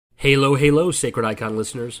Halo, halo, Sacred Icon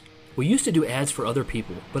listeners. We used to do ads for other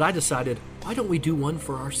people, but I decided, why don't we do one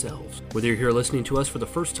for ourselves? Whether you're here listening to us for the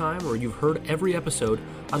first time or you've heard every episode,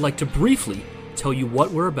 I'd like to briefly tell you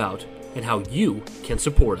what we're about and how you can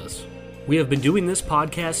support us. We have been doing this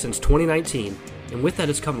podcast since 2019, and with that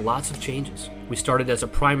has come lots of changes. We started as a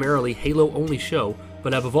primarily Halo-only show,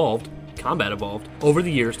 but have evolved, combat evolved, over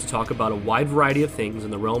the years to talk about a wide variety of things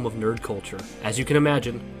in the realm of nerd culture. As you can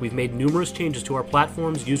imagine, we've made numerous changes to our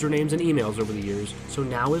platforms, usernames, and emails over the years, so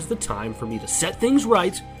now is the time for me to set things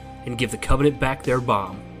right and give the Covenant back their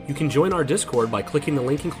bomb. You can join our Discord by clicking the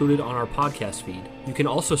link included on our podcast feed. You can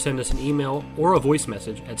also send us an email or a voice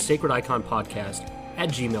message at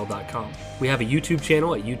sacrediconpodcast@gmail.com. We have a YouTube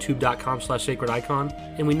channel at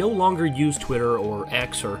youtube.com/sacredicon, and we no longer use Twitter or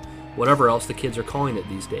X or whatever else the kids are calling it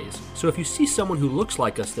these days. So if you see someone who looks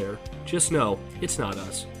like us there, just know it's not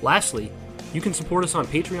us. Lastly, you can support us on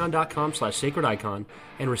patreon.com/sacredicon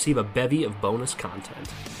and receive a bevy of bonus content.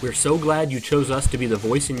 We're so glad you chose us to be the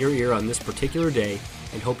voice in your ear on this particular day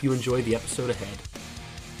and hope you enjoy the episode ahead.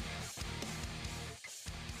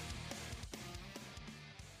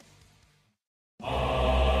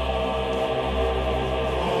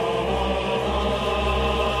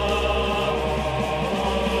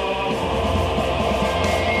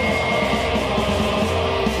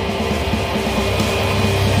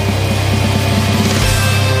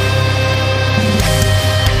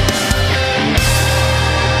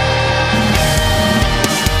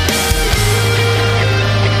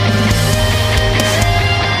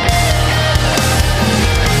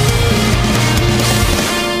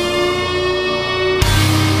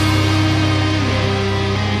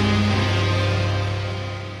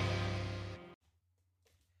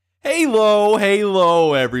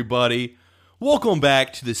 Halo, everybody. Welcome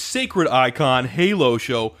back to the Sacred Icon Halo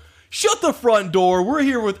Show. Shut the front door. We're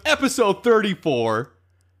here with episode 34.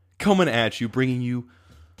 Coming at you, bringing you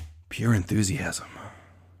pure enthusiasm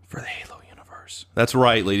for the Halo universe. That's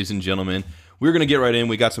right, ladies and gentlemen. We're going to get right in.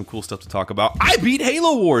 We got some cool stuff to talk about. I beat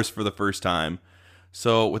Halo Wars for the first time.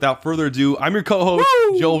 So, without further ado, I'm your co-host,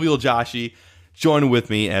 Jovial Joshi. Joining with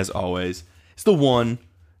me, as always, is the one,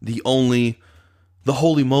 the only, the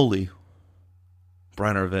holy moly,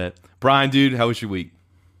 Brian Arvett. Brian, dude, how was your week?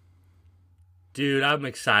 Dude, I'm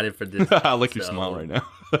excited for this. I like your smile right now.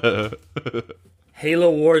 Halo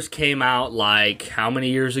Wars came out like how many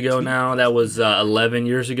years ago now? That was 11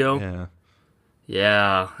 years ago. Yeah.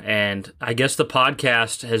 Yeah, and I guess the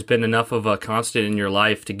podcast has been enough of a constant in your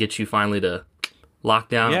life to get you finally to lock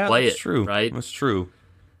down and play it. Yeah, that's true. Right? That's true.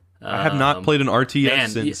 I have not played an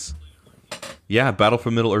RTS since, Battle for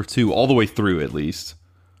Middle-earth 2, all the way through at least.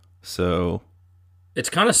 So it's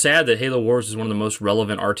kind of sad that Halo Wars is one of the most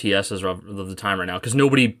relevant RTSs of the time right now, because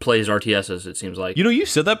nobody plays RTSs, it seems like. You know, you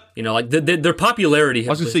said that. You know, like their popularity. I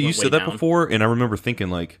was going to say, you said that before, and I remember thinking,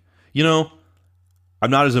 like, you know, I'm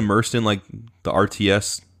not as immersed in, like, the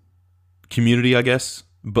RTS community, I guess.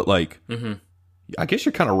 But, like, I guess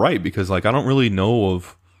you're kind of right, because, like, I don't really know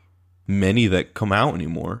of many that come out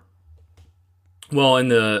anymore. Well, in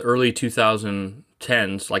the early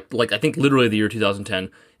 2010s, like I think literally the year 2010,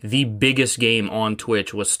 the biggest game on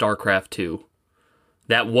Twitch was StarCraft 2.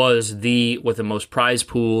 That was with the most prize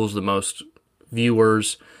pools, the most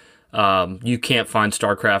viewers. You can't find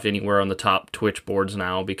StarCraft anywhere on the top Twitch boards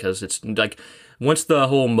now, because it's like, once the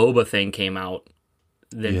whole MOBA thing came out,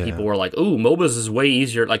 then people were like, ooh, MOBAs is way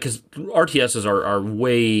easier. Like, because RTSs are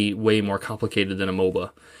way, way more complicated than a MOBA.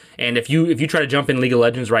 And if you try to jump in League of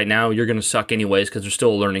Legends right now, you're going to suck anyways, because there's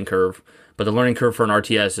still a learning curve. But the learning curve for an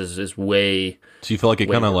RTS is way. So you feel like it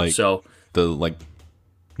kind of like a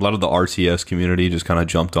lot of the RTS community just kind of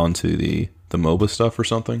jumped onto the MOBA stuff or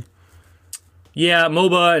something. Yeah,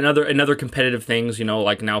 MOBA and other competitive things, you know,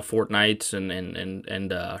 like now Fortnite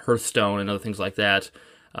and Hearthstone and other things like that.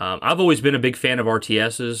 I've always been a big fan of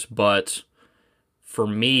RTSs, but for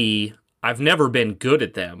me, I've never been good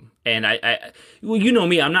at them. And well, you know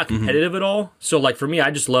me, I'm not competitive at all. So, like, for me,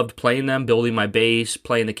 I just loved playing them, building my base,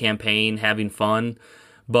 playing the campaign, having fun.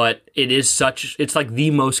 But it's like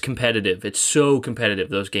the most competitive. It's so competitive,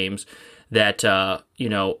 those games, that, you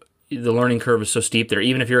know, the learning curve is so steep there.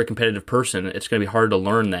 Even if you're a competitive person, it's going to be hard to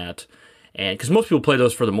learn that. And because most people play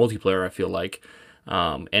those for the multiplayer, I feel like.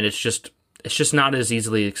 And it's just not as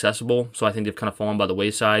easily accessible. So I think they've kind of fallen by the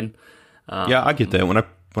wayside. Yeah, I get that. When I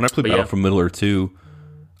played Battle for Middle-earth 2,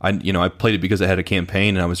 I played it because I had a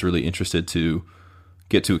campaign and I was really interested to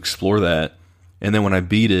get to explore that. And then when I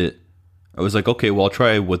beat it, I was like, okay, well, I'll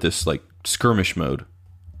try with this like skirmish mode.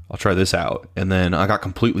 I'll try this out. And then I got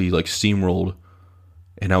completely like steamrolled,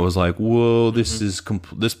 and I was like, whoa, this is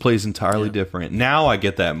this plays entirely different. Now I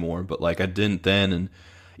get that more, but like I didn't then. And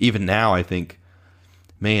even now, I think,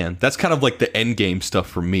 man, that's kind of like the end game stuff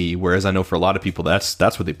for me. Whereas I know for a lot of people, that's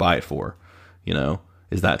what they buy it for,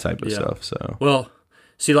 is that type of stuff. So, well,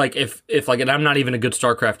 see, like if like, and I'm not even a good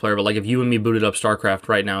StarCraft player, but like if you and me booted up StarCraft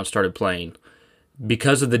right now and started playing,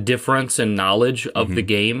 because of the difference in knowledge of the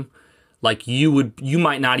game, like you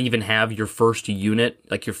might not even have your first unit,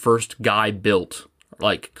 like your first guy built,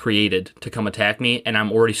 like created to come attack me, and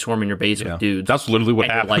I'm already swarming your base with dudes. That's literally what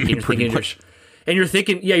happened. Like, you're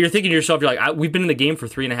thinking to yourself, you're like, we've been in the game for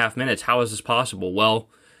 3.5 minutes. How is this possible? Well,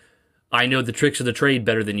 I know the tricks of the trade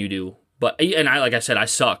better than you do. But like I said, I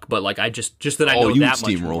suck. But like I just that I know that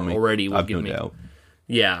much more already would give me. Doubt.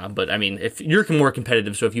 Yeah, but I mean, if you're more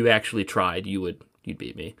competitive, so if you actually tried, you'd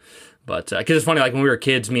beat me. But because it's funny, like when we were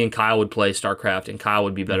kids, me and Kyle would play StarCraft, and Kyle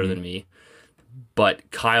would be better than me. But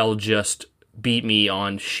Kyle just beat me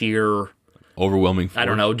on sheer overwhelming force. I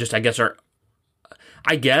don't know, just I guess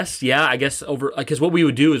over, because what we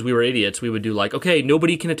would do is we were idiots. We would do like, okay,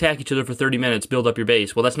 nobody can attack each other for 30 minutes, build up your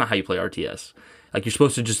base. Well, that's not how you play RTS. Like, you're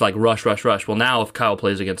supposed to just like rush. Well, now if Kyle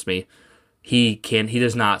plays against me, he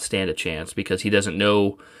does not stand a chance because he doesn't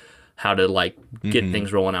know how to like get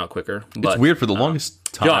things rolling out quicker. But, it's weird, for the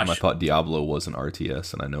longest time I thought Diablo was an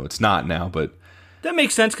RTS, and I know it's not now, but that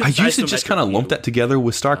makes sense. I used to just kind of lump that together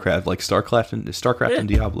with StarCraft, like StarCraft and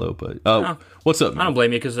Diablo. But what's up, man? I don't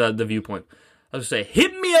blame you because the viewpoint. I was going to say,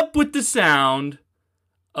 hit me up with the sound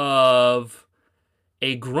of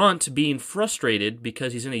a grunt being frustrated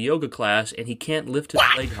because he's in a yoga class and he can't lift his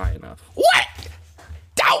leg high enough. What?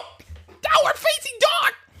 Downward facing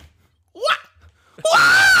dog! What?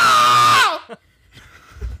 Wow!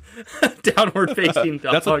 Downward facing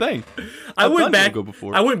dog. That's a thing. I went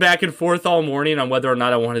back and forth all morning on whether or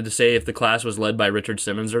not I wanted to say if the class was led by Richard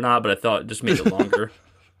Simmons or not, but I thought just make it longer.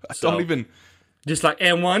 Don't even... Just like,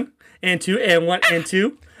 and 1, and 2, and 1, and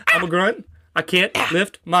 2. I'm a grunt. I can't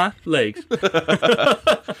lift my legs. Oh,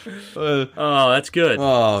 that's good.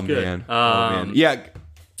 Oh, that's good. Man.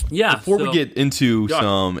 Yeah. Before we get into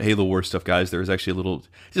some Halo War stuff, guys, there's actually a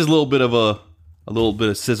little bit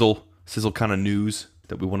of sizzle kind of news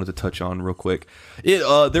that we wanted to touch on real quick.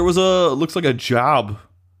 There was looks like a job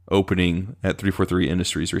opening at 343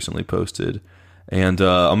 Industries recently posted, and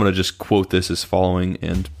I'm gonna just quote this as following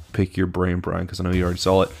and pick your brain, Brian, because I know you already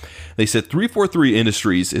saw it. They said 343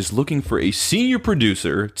 Industries is looking for a senior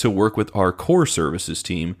producer to work with our core services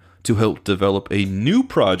team to help develop a new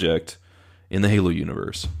project in the Halo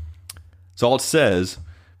universe. That's all it says.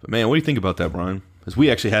 But man, what do you think about that, Brian? Because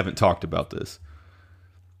we actually haven't talked about this.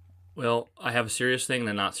 Well, I have a serious thing and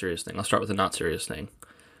a not serious thing. I'll start with the not serious thing.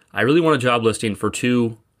 I really want a job listing for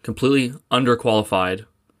 2 completely underqualified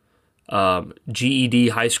GED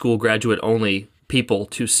high school graduate only people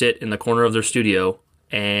to sit in the corner of their studio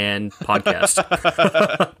and podcast.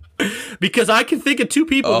 Because I can think of 2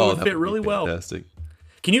 people who would fit really well.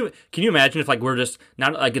 Can you imagine if like we're just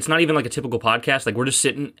not like, it's not even like a typical podcast, like we're just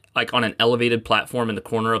sitting like on an elevated platform in the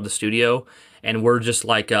corner of the studio, and we're just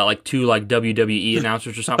like 2 like WWE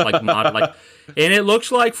announcers or something and it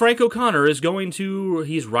looks like Frank O'Connor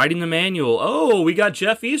he's writing the manual. Oh, we got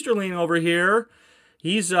Jeff Easterling over here.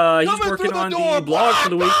 He's working on the blog for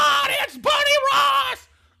the week. God, it's Bunny Ross.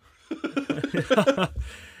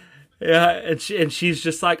 Yeah, and she's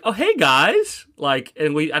just like, oh, hey guys, like,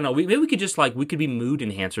 and I don't know, maybe we could just like, we could be mood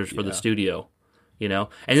enhancers for the studio, And then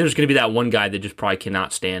there's gonna be that one guy that just probably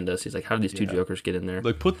cannot stand us. He's like, how did these 2 jokers get in there?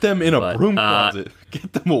 Like, put them in a broom closet,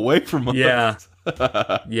 get them away from us. Yeah,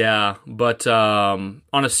 yeah. But on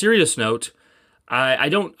a serious note, I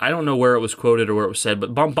don't know where it was quoted or where it was said,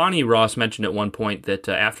 but Bonnie Ross mentioned at one point that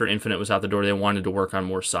after Infinite was out the door, they wanted to work on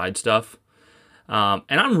more side stuff. And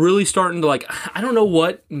I'm really starting to like, I don't know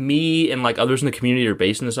what me and like others in the community are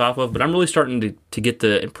basing this off of, but I'm really starting to get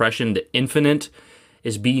the impression that Infinite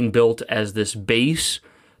is being built as this base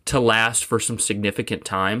to last for some significant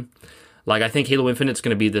time. Like, I think Halo Infinite's going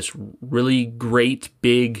to be this really great,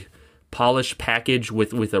 big, polished package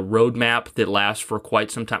with a roadmap that lasts for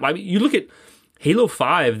quite some time. I mean, you look at Halo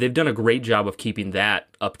 5, they've done a great job of keeping that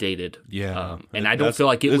updated. Yeah. And I don't feel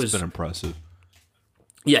like it's been impressive.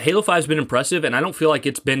 Yeah, Halo 5's been impressive, and I don't feel like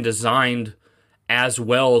it's been designed as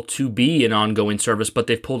well to be an ongoing service, but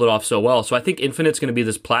they've pulled it off so well. So I think Infinite's going to be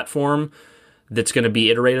this platform that's going to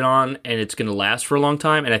be iterated on, and it's going to last for a long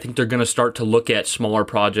time, and I think they're going to start to look at smaller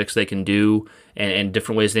projects they can do and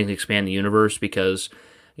different ways they can expand the universe because,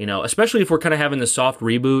 especially if we're kind of having this soft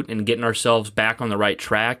reboot and getting ourselves back on the right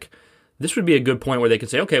track, this would be a good point where they can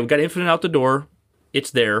say, okay, we've got Infinite out the door.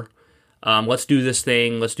 It's there. Let's do this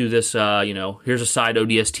thing. Let's do this, here's a side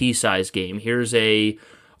ODST size game. Here's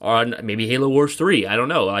maybe Halo Wars 3. I don't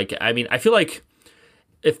know. I feel like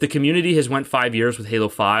if the community has went 5 years with Halo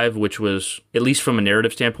 5, which was, at least from a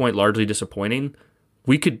narrative standpoint, largely disappointing,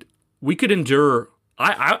 we could endure.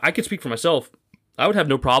 I could speak for myself. I would have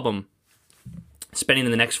no problem spending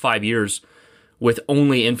the next 5 years with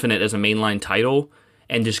only Infinite as a mainline title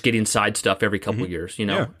and just getting side stuff every couple of years,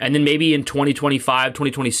 Yeah. And then maybe in 2025,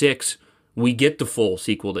 2026, we get the full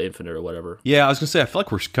sequel to Infinite or whatever. Yeah, I was going to say, I feel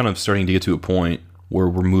like we're kind of starting to get to a point where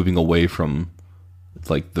we're moving away from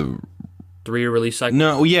like the 3-year release cycle.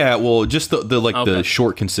 No, yeah, well, just the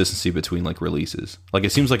short consistency between like releases. Like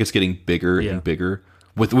it seems like it's getting bigger and bigger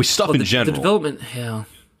with stuff in general. The development,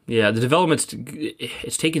 the development's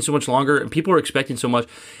it's taking so much longer, and people are expecting so much.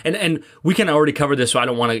 And we can already cover this, so I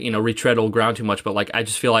don't want to retread old ground too much. But like I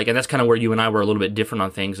just feel like, and that's kind of where you and I were a little bit different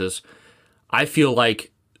on things. Is I feel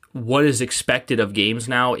like what is expected of games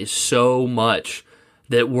now is so much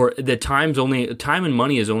that time and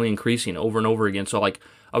money is only increasing over and over again. So like,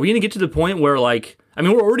 are we going to get to the point where like, I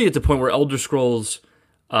mean, we're already at the point where Elder Scrolls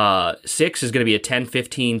 6 is going to be a 10,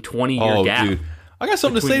 15, 20-year gap. Dude. I got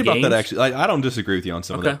something to say about that, actually. I don't disagree with you on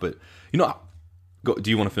some of that, but,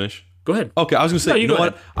 do you want to finish? Go ahead. Okay, I was going to say, you know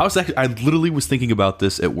what? I literally was thinking about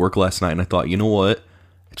this at work last night, and I thought, you know what?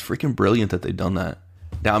 It's freaking brilliant that they've done that.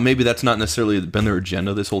 Now, maybe that's not necessarily been their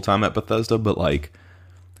agenda this whole time at Bethesda, but, like,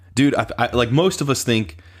 dude, I like, most of us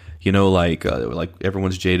think, like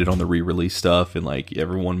everyone's jaded on the re-release stuff, and, like,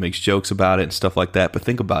 everyone makes jokes about it and stuff like that, but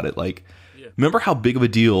think about it. Like, remember how big of a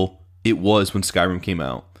deal it was when Skyrim came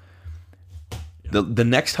out? The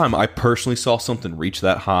next time I personally saw something reach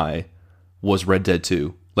that high was Red Dead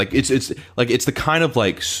 2. Like it's the kind of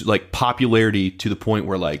like popularity to the point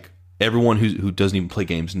where like everyone who doesn't even play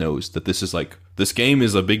games knows that this game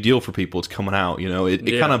is a big deal for people. It's coming out,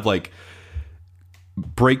 It kind of like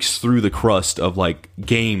breaks through the crust of like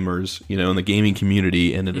gamers, in the gaming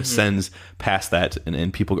community, and it ascends past that,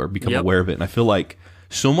 and people are becoming aware of it. And I feel like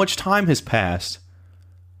so much time has passed,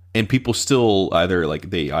 and people still either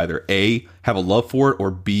A, have a love for it,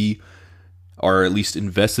 or B, are at least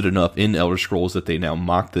invested enough in Elder Scrolls that they now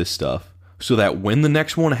mock this stuff, so that when the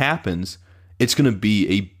next one happens, it's going to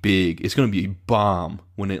be a bomb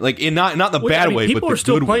when it, like, in not the bad way, but the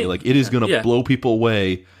good way. Like, it is going to blow people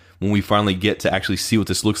away when we finally get to actually see what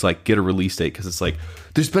this looks like, get a release date, because it's like,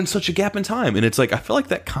 there's been such a gap in time. And it's like, I feel like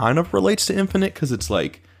that kind of relates to Infinite, because it's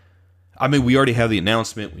like, I mean, we already have the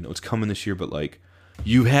announcement, we know it's coming this year, but like,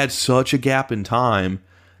 you had such a gap in time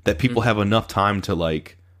that people have enough time to,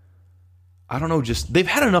 like, I don't know, just they've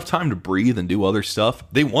had enough time to breathe and do other stuff.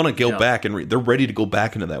 They want to go back and they're ready to go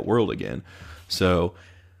back into that world again. So,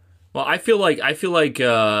 well, I feel like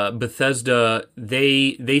Bethesda,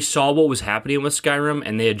 they saw what was happening with Skyrim,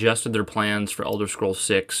 and they adjusted their plans for Elder Scrolls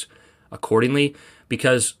 6 accordingly,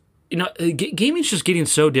 because gaming's just getting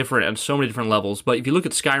so different on so many different levels. But if you look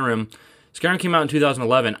at Skyrim came out in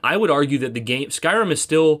 2011. I would argue that Skyrim is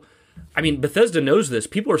still, I mean, Bethesda knows this.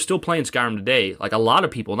 People are still playing Skyrim today. Like, a lot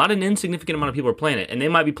of people, not an insignificant amount of people are playing it. And they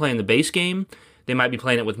might be playing the base game. They might be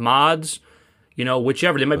playing it with mods,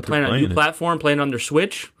 whichever. They might be playing on a new platform, playing on their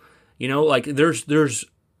Switch. Like,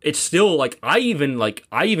 it's still, like, I even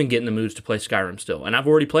get in the moods to play Skyrim still. And I've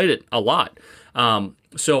already played it a lot.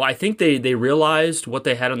 So I think they realized what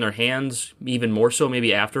they had on their hands, even more so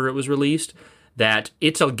maybe after it was released, that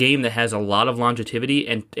it's a game that has a lot of longevity,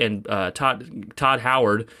 and Todd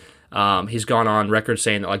Howard, he's gone on record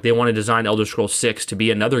saying that, like, they want to design Elder Scrolls 6 to be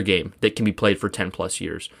another game that can be played for 10 plus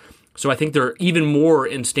years. So I think they're even more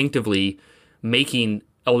instinctively making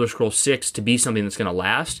Elder Scrolls 6 to be something that's going to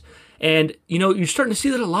last. And you're starting to see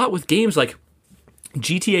that a lot with games like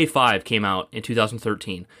GTA 5 came out in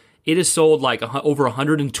 2013. It has sold like over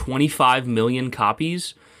 125 million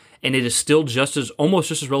copies. And it is still almost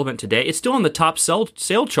just as relevant today. It's still on the top sale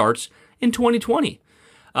charts in 2020.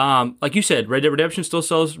 Like you said, Red Dead Redemption still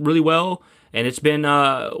sells really well, and it's been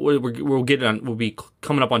we'll be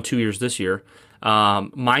coming up on 2 years this year.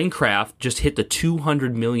 Minecraft just hit the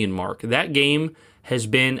 200 million mark. That game has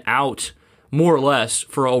been out more or less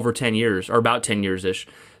for over 10 years, or about 10 years ish.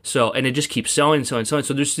 So, and it just keeps selling. So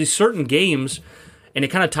there's these certain games, and it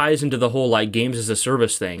kind of ties into the whole like games as a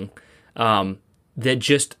service thing.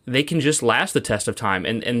 That they can just last the test of time,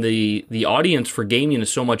 and the audience for gaming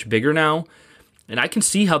is so much bigger now, and I can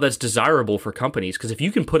see how that's desirable for companies, because if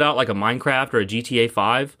you can put out like a Minecraft or a GTA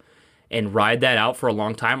 5 and ride that out for a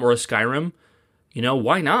long time, or a Skyrim,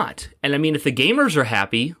 why not? And I mean, if the gamers are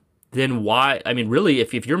happy, then why? I mean, really,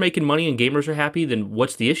 if you're making money and gamers are happy, then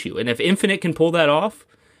what's the issue? And if Infinite can pull that off,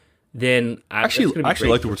 then I actually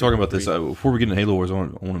like that we're talking about this. Before we get into Halo Wars, I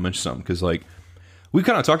want to mention something, because like, we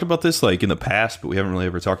kind of talked about this like in the past, but we haven't really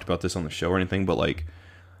ever talked about this on the show or anything. But like,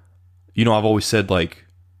 I've always said like,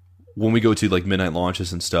 when we go to like midnight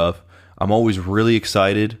launches and stuff, I'm always really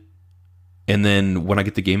excited. And then when I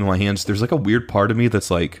get the game in my hands, there's like a weird part of me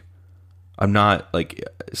that's like, I'm not like,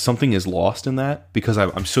 something is lost in that because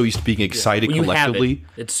I'm so used to being excited collectively.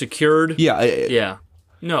 It's secured. Yeah. Yeah.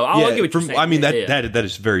 No, I'll get what you're saying. I mean, that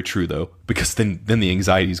is very true though, because then the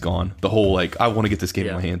anxiety's gone. The whole like, I want to get this game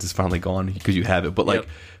in my hands is finally gone because you have it. But like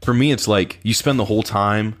for me, it's like you spend the whole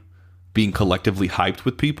time being collectively hyped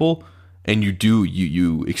with people, and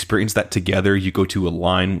you experience that together. You go to a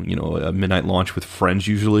line, a midnight launch with friends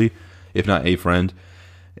usually, if not a friend,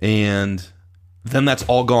 and then that's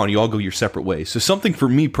all gone. You all go your separate ways. So something for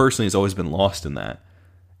me personally has always been lost in that.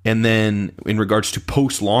 And then in regards to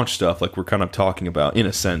post-launch stuff, like we're kind of talking about, in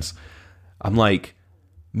a sense, I'm like,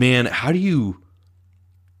 man,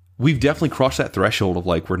 we've definitely crossed that threshold of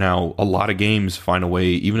like, where now a lot of games find a way,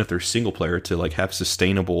 even if they're single player, to like have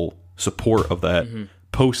sustainable support of that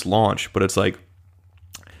post-launch. But it's like,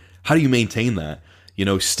 how do you maintain that?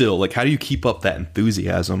 Still, like, how do you keep up that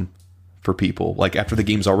enthusiasm for people? Like, after the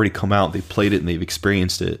game's already come out, they've played it and they've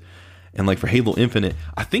experienced it. And like for Halo Infinite,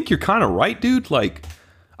 I think you're kind of right, dude. Like,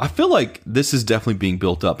 I feel like this is definitely being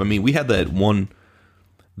built up. I mean, we had that one,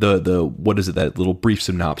 the what is it? That little brief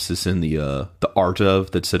synopsis in the art of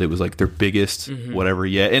that said it was like their biggest whatever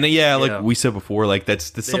yet. And like we said before, like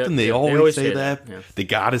that's something they always say that. Yeah. They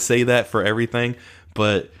got to say that for everything.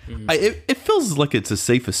 But it feels like it's a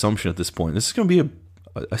safe assumption at this point. This is going to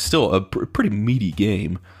be still a pretty meaty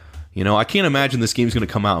game. I can't imagine this game's going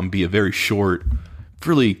to come out and be a very short,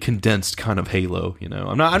 really condensed kind of Halo.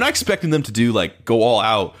 I'm not expecting them to do like go all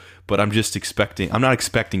out, but I'm not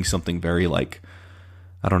expecting something very like,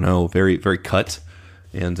 I don't know, very very cut,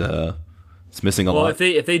 and it's missing a lot.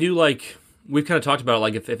 If they do, like we've kind of talked about,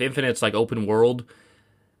 like if Infinite's like open world,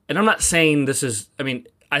 and I'm not saying this is, I mean,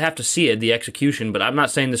 I'd have to see it, the execution, but I'm not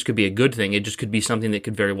saying this could be a good thing. It just could be something that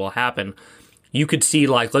could very well happen. You could see,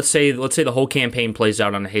 like, let's say the whole campaign plays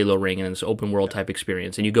out on a Halo ring and it's open world type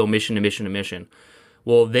experience, and you go mission to mission to mission.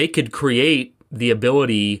 Well, they could create the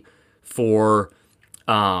ability for,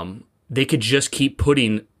 they could just keep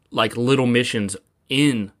putting like little missions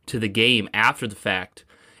into the game after the fact,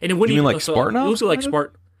 and it wouldn't. You mean like Spartan Ops? Like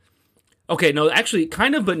Spartan. Okay, no, actually,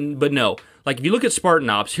 kind of, but no. Like if you look at Spartan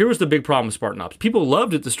Ops, here was the big problem with Spartan Ops. People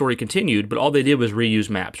loved it; the story continued, but all they did was reuse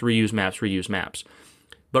maps.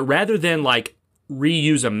 But rather than like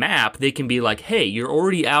reuse a map, they can be like, "Hey, you're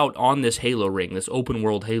already out on this Halo ring, this open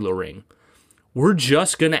world Halo ring. We're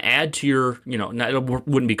just going to add to your, it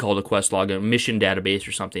wouldn't be called a quest log, a mission database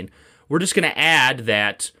or something. We're just going to add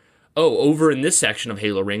that, over in this section of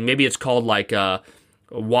Halo Ring, maybe it's called like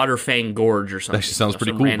Waterfang Gorge or something. That sounds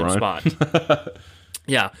pretty cool, Brian. Spot.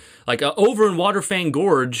 Yeah. Like over in Waterfang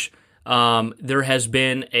Gorge, there has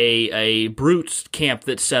been a brutes camp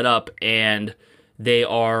that's set up, and they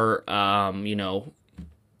are, I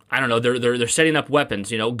don't know, they're setting up weapons,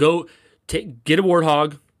 get a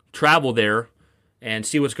Warthog, travel there, and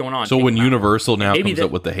see what's going on. So when Universal now comes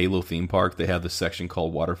up with the Halo theme park, they have this section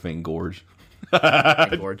called Waterfang Gorge.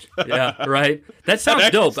 Gorge. Yeah, right. That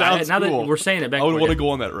sounds dope. Sounds now cool. that we're saying it back, I would want to go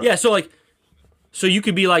on that road. Yeah, so you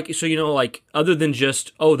could be like, like other than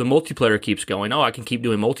just, the multiplayer keeps going. I can keep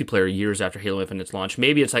doing multiplayer years after Halo Infinite's launch.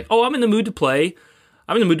 Maybe it's like, I'm in the mood to play.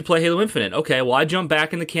 I'm in the mood to play Halo Infinite. Okay, well I jump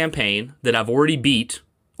back in the campaign that I've already beat,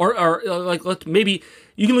 or like maybe.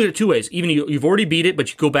 You can look at it two ways. Even you've already beat it,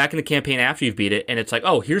 but you go back in the campaign after you've beat it, and it's like,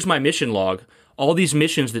 here's my mission log. All these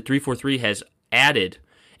missions that 343 has added.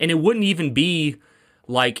 And it wouldn't even be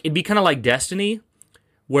like, it'd be kind of like Destiny,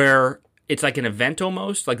 where it's like an event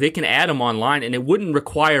almost. Like, they can add them online, and it wouldn't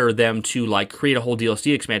require them to, like, create a whole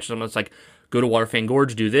DLC expansion. So it's like, go to Waterfang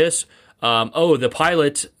Gorge, do this. The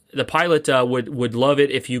pilot would love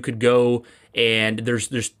it if you could go, and there's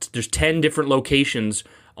 10 different locations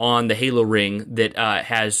on the Halo ring that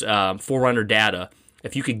has Forerunner data.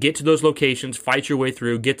 If you could get to those locations, fight your way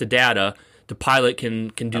through, get the data, the pilot can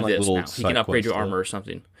do like this now. He can upgrade your armor or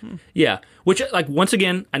something. Yeah. Which, like, once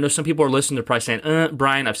again, I know some people are listening, they're probably saying,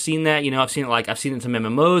 Brian, I've seen that. I've seen it in some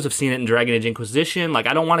MMOs. I've seen it in Dragon Age Inquisition. Like,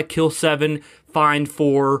 I don't want to kill 7, find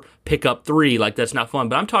 4, pick up 3. Like, that's not fun.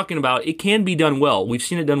 But I'm talking about it can be done well. We've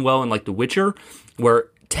seen it done well in, like, The Witcher, where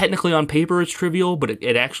technically on paper it's trivial, but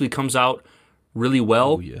it actually comes out really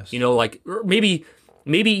well. Oh, yes. Like, maybe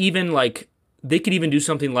even, like, they could even do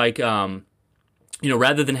something like,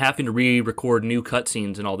 rather than having to re-record new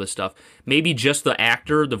cutscenes and all this stuff, maybe just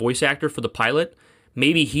the voice actor for the pilot,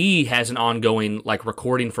 maybe he has an ongoing, like,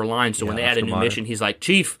 recording for lines, so when they add a new mission, he's like,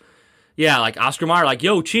 Chief, like Oscar Mayer, like,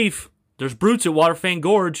 yo, Chief, there's brutes at Waterfang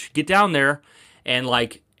Gorge, get down there, and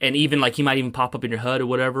even, like, he might even pop up in your HUD or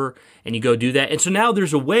whatever, and you go do that, and so now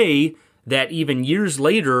there's a way that even years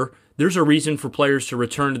later, there's a reason for players to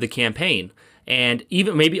return to the campaign. And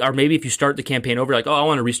even maybe if you start the campaign over, like, oh, I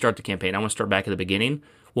want to restart the campaign, I want to start back at the beginning.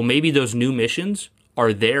 Well, maybe those new missions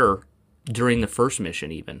are there during the first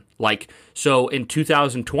mission even. Like, so in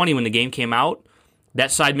 2020 when the game came out,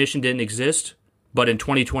 that side mission didn't exist, but in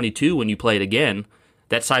 2022 when you play it again,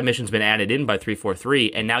 that side mission's been added in by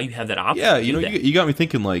 343, and now you have that option. Yeah, you got me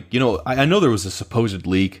thinking, like, I know there was a supposed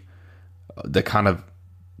leak that kind of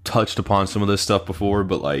touched upon some of this stuff before,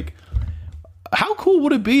 but, like, how cool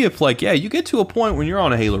would it be if, like, you get to a point when you're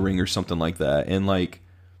on a Halo ring or something like that, and, like,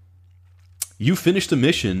 you finish the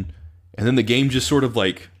mission, and then the game just sort of,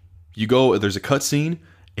 like, there's a cutscene,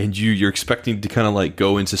 and you're expecting to kind of, like,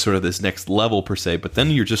 go into sort of this next level, per se, but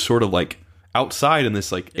then you're just sort of, like, outside in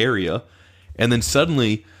this, like, area, and then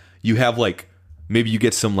suddenly you have, like, maybe you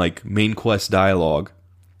get some, like, main quest dialogue,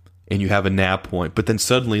 and you have a nav point, but then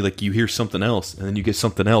suddenly, like, you hear something else, and then you get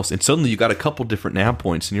something else, and suddenly you got a couple different nav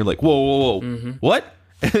points, and you're like, whoa, mm-hmm. What?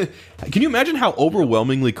 Can you imagine how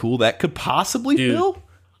overwhelmingly cool that could possibly feel?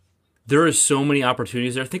 There is so many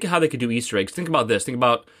opportunities there. Think of how they could do Easter eggs. Think about this. Think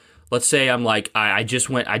about, let's say I'm like, I just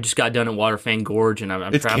got done at Waterfang Gorge, and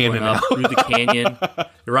I'm traveling up through the canyon,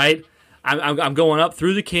 right? I'm going up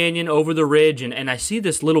through the canyon, over the ridge, and I see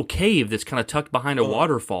this little cave that's kind of tucked behind a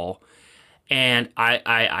waterfall. And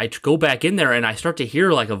I go back in there, and I start to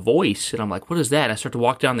hear, like, a voice, and I'm like, what is that? And I start to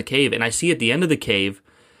walk down the cave, and I see at the end of the cave,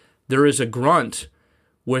 there is a grunt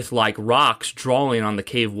with, like, rocks drawing on the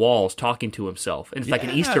cave walls, talking to himself. And it's like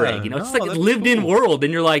an Easter egg, It's like a lived-in world,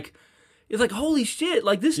 and it's like, holy shit,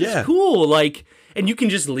 like, this is cool, like, and you can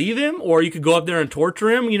just leave him, or you could go up there and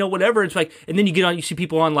torture him, whatever. It's like, and then you see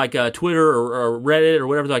people on, like, Twitter or Reddit or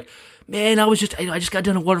whatever, they're like, man, I just got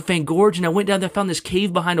done at Waterfang Gorge, and I went down there, found this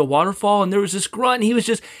cave behind a waterfall, and there was this grunt,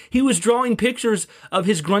 and he was drawing pictures of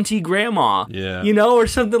his grunty grandma, or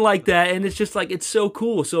something like that, and it's just like, it's so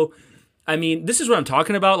cool. So, I mean, this is what I'm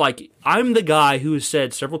talking about. Like, I'm the guy who has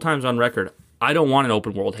said several times on record, I don't want an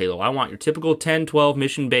open world Halo. I want your typical 10, 12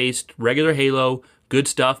 mission-based, regular Halo, good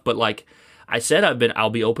stuff, but, like, I said I'll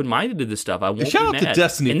be open-minded to this stuff. I won't be mad. Shout out to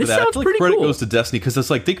Destiny for that. I feel like credit goes to Destiny, because it's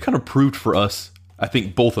like, they kind of proved for us, I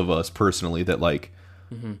think both of us personally, that, like,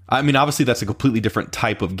 I mean, obviously that's a completely different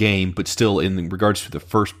type of game, but still, in regards to the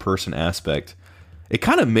first person aspect, it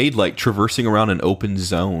kind of made, like, traversing around an open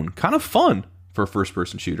zone kind of fun for a first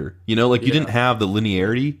person shooter. You didn't have the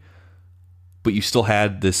linearity, but you still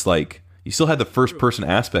had this, like, you still had the first person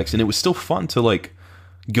aspects, and it was still fun to, like,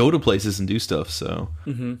 go to places and do stuff. So,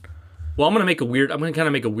 well, I'm gonna kind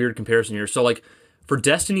of make a weird comparison here. So, like, for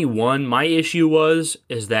Destiny 1, my issue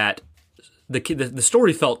is that the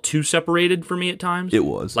story felt too separated for me at times. It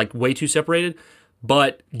was. Like, way too separated.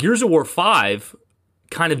 But Gears of War 5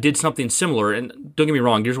 kind of did something similar. And don't get me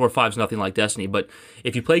wrong, Gears of War 5 is nothing like Destiny. But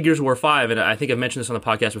if you play Gears of War 5, and I think I've mentioned this on the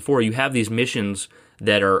podcast before, you have these missions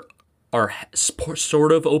that are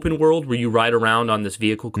sort of open world, where you ride around on this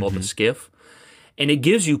vehicle called the Skiff. And it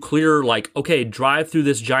gives you clear, like, okay, drive through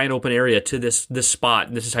this giant open area to this spot,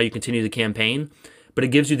 and this is how you continue the campaign. But it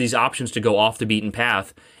gives you these options to go off the beaten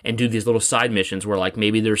path and do these little side missions where, like,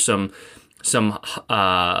 maybe there's some did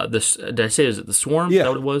I say, is it the Swarm? Yeah. Is that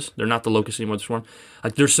what it was? They're not the Locust anymore, the Swarm.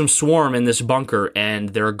 Like, there's some Swarm in this bunker, and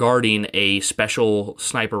they're guarding a special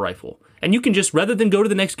sniper rifle. And you can just, rather than go to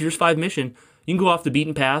the next Gears 5 mission, you can go off the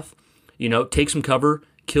beaten path, take some cover,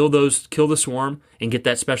 kill the Swarm, and get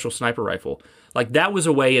that special sniper rifle. Like, that was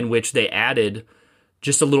a way in which they added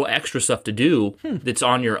just a little extra stuff to do that's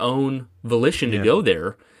on your own volition to go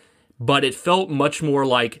there. But it felt much more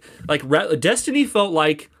like Destiny felt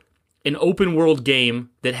like an open world game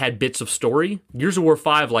that had bits of story. Gears of War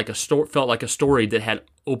 5 felt like a story that had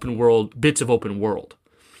bits of open world.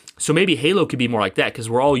 So maybe Halo could be more like that, because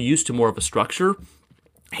we're all used to more of a structure.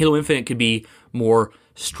 Halo Infinite could be more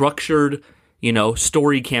structured,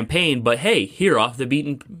 story campaign, but hey, here off the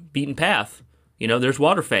beaten path, there's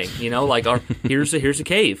Waterfang, here's a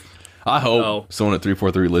cave. I hope someone at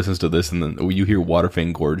 343 listens to this, and then you hear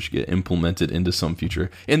Waterfang Gorge get implemented into some future,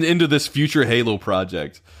 into this future Halo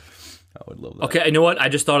project. I would love that. Okay, you know what? I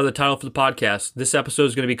just thought of the title for the podcast. This episode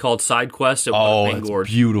is going to be called Side Quest at Waterfang Gorge.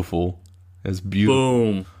 Beautiful. That's beautiful.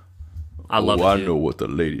 Boom. I love it. I know what the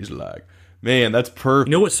ladies like. Man, that's perfect.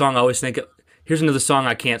 You know what song I always think of? Here's another song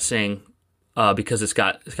I can't sing because it's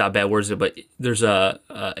got bad words in it, but there's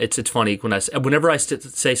it's funny whenever I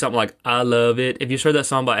say something like I love it. If you've heard that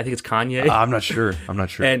song by, I think it's Kanye. I'm not sure.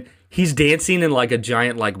 And he's dancing in like a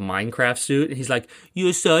giant like Minecraft suit, and he's like,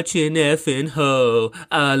 "You're such an effing hoe.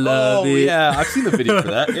 I love it." Yeah, I've seen the video for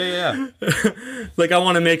that. Yeah. Like, I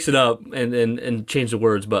want to mix it up and change the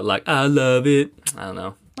words, but like, I love it. I don't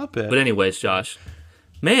know. Not bad. But anyways, Josh,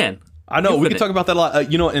 man, I know we Infinite. can talk about that a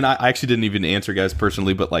lot. And I actually didn't even answer guys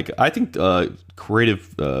personally, but like I think this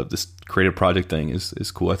creative project thing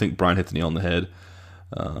is cool. I think Brian hit the nail on the head.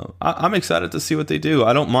 I'm excited to see what they do.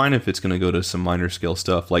 I don't mind if it's going to go to some minor scale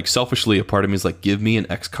stuff. Like selfishly, a part of me is like, give me an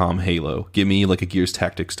XCOM Halo, give me like a Gears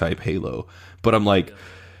Tactics type Halo. But I'm like,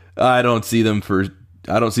 I don't see them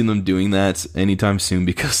doing that anytime soon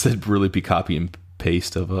because that'd really be copy and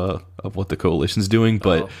paste of what the coalition's doing.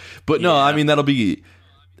 But no, I mean that'll be.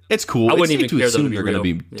 It's cool. I wouldn't it's even safe to care assume that they're going to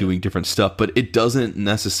be doing different stuff, but it doesn't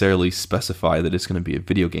necessarily specify that it's going to be a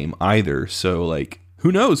video game either. So, like,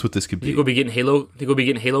 who knows what this could be? Think we'll be getting Halo? Think we'll be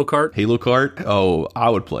getting Halo Kart? Halo Kart? Oh, I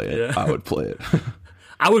would play it. Yeah. I would play it.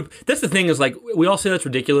 I would. That's the thing is like we all say that's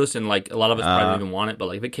ridiculous, and like a lot of us probably don't even want it. But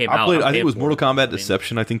like if it came out, I think it was Mortal Kombat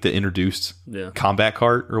Deception. I think that introduced Combat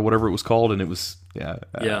Kart or whatever it was called, and it was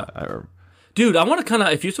Dude, I want to kind of,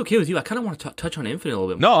 if it's okay with you, I kind of want to touch on Infinite a little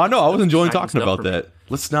bit more. No, I know. I was enjoying talking about that.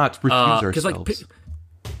 Let's not refuse ourselves. Like,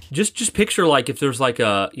 just picture, like, if there's, like,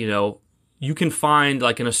 you can find,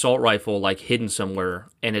 like, an assault rifle, like, hidden somewhere,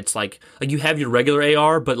 and it's, like you have your regular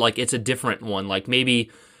AR, but, like, it's a different one. Like,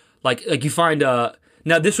 maybe, like you find,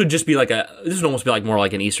 now, this would just be like this would almost be like more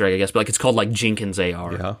like an Easter egg, I guess, but like it's called like Jenkins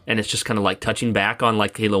AR, and it's just kind of like touching back on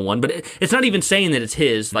like Halo 1, but it's not even saying that it's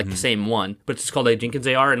his, like the same one, but it's called a Jenkins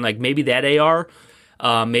AR, and like maybe that AR,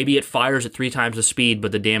 maybe it fires at 3 times the speed,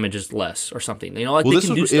 but the damage is less or something. Like they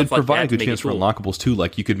can do stuff like that. It provides a good chance for unlockables too.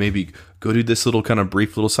 Like you could maybe go do this little kind of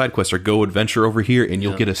brief little side quest, or go adventure over here, and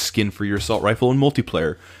you'll get a skin for your assault rifle in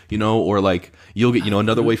multiplayer. Or like you'll get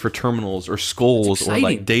another way for terminals or skulls or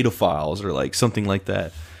like data files or like something like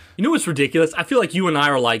that. You know what's ridiculous? I feel like you and I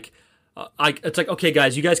are like. It's like, okay,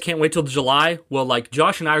 guys, you guys can't wait till July. Well, like,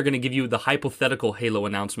 Josh and I are going to give you the hypothetical Halo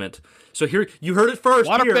announcement. So here, you heard it first.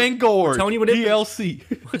 Waterfang Gorge, telling you what DLC.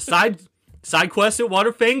 Side quest at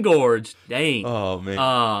Waterfang Gorge. Dang. Oh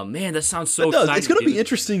man. Man, that sounds so exciting. It's going to be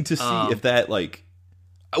interesting to see if that like.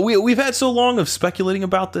 We've had so long of speculating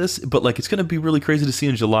about this, but like it's going to be really crazy to see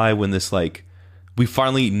in July when this like we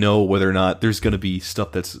finally know whether or not there's going to be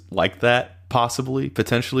stuff that's like that. Possibly,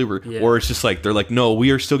 potentially, or it's just like they're like, no,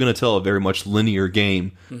 we are still going to tell a very much linear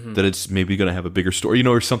game that it's maybe going to have a bigger story,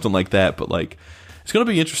 or something like that. But like, it's going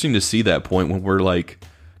to be interesting to see that point when we're like,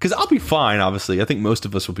 because I'll be fine. Obviously, I think most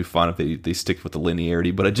of us will be fine if they stick with the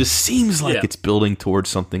linearity. But it just seems like it's building towards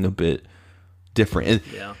something a bit different.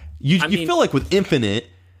 And you feel like with Infinite,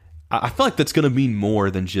 I feel like that's going to mean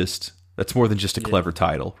more than just a clever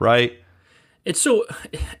title, right? It's so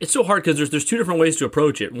hard because there's 2 different ways to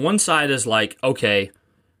approach it. One side is like, okay,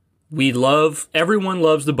 everyone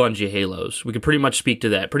loves the Bungie Halos. We could pretty much speak to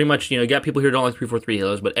that. Pretty much, you got people here who don't like 343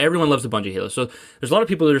 Halos, but everyone loves the Bungie Halos. So there's a lot of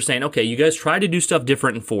people that are saying, okay, you guys tried to do stuff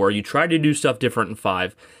different in 4, you tried to do stuff different in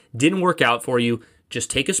 5, didn't work out for you.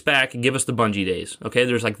 Just take us back and give us the Bungie days. Okay,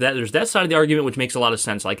 there's like that. There's that side of the argument which makes a lot of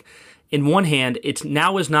sense. Like, in one hand,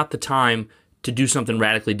 now is not the time to do something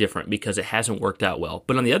radically different because it hasn't worked out well.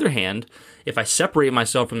 But on the other hand, if I separate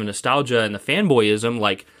myself from the nostalgia and the fanboyism,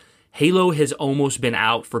 like Halo has almost been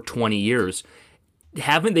out for 20 years.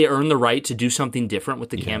 Haven't they earned the right to do something different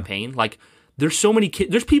with the campaign? Like there's so many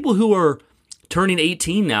kids, there's people who are turning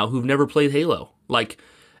 18 now who've never played Halo. Like,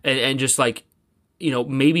 and just like,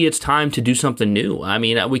 maybe it's time to do something new. I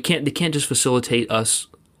mean, they can't just facilitate us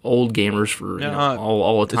old gamers for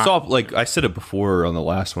all the time. It's all like I said it before on the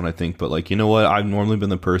last one, I think, but like, you know what? I've normally been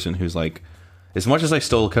the person who's like, as much as I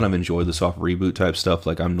still kind of enjoy the soft reboot type stuff,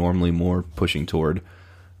 like I'm normally more pushing toward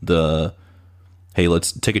the, hey,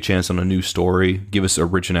 let's take a chance on a new story, give us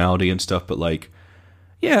originality and stuff. But like,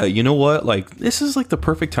 yeah, you know what? Like this is like the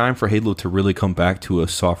perfect time for Halo to really come back to a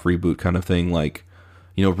soft reboot kind of thing. Like,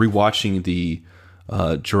 rewatching the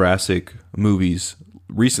Jurassic movies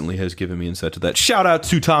recently has given me insight to that. Shout out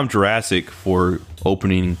to Tom Jurassic for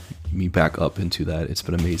opening me back up into that. It's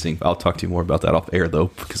been amazing. I'll talk to you more about that off air though,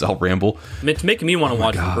 because I'll ramble. It's making me want to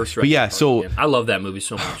watch the first. But yeah, so I love that movie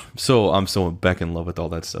so much. So I'm so back in love with all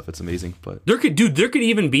that stuff. It's amazing. But there could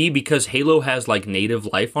even be, because Halo has like native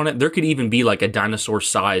life on it. There could even be like a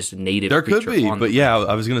dinosaur-sized native. There could be, but yeah,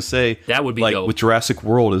 I was gonna say that would be like dope. With Jurassic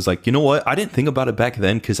World is like, you know what? I didn't think about it back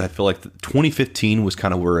then because I feel like 2015 was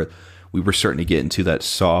kind of where we were starting to get into that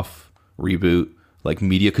soft reboot like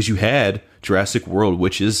media, because you had Jurassic World,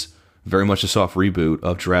 which is very much a soft reboot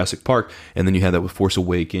of Jurassic Park, and then you had that with Force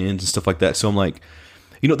Awakens and stuff like that. So I'm like,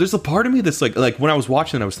 there's a part of me that's like when I was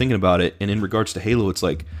watching it, I was thinking about it, and in regards to Halo, it's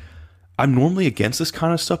like I'm normally against this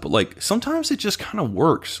kind of stuff, but like sometimes it just kind of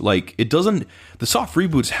works. Like it doesn't. The soft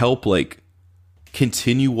reboots help like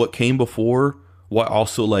continue what came before, while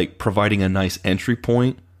also like providing a nice entry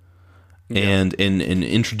point. and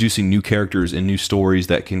introducing new characters and new stories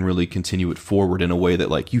that can really continue it forward in a way that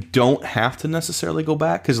like you don't have to necessarily go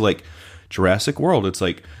back, because like Jurassic World, it's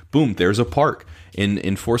like boom, there's a park.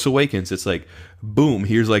 In Force Awakens, it's like boom,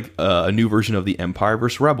 here's like a new version of the Empire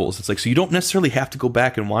vs. Rebels. It's like, so you don't necessarily have to go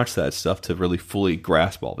back and watch that stuff to really fully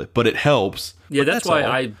grasp all of it, but it helps. Yeah, that's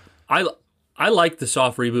why I like the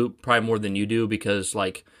soft reboot probably more than you do, because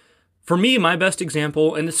like for me, my best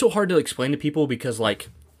example, and it's so hard to explain to people because like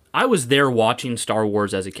I was there watching Star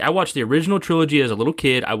Wars as a kid. I watched the original trilogy as a little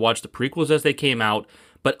kid. I watched the prequels as they came out.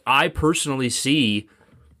 But I personally see,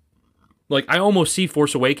 like, I almost see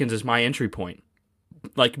Force Awakens as my entry point.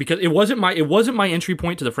 Like, because it wasn't my entry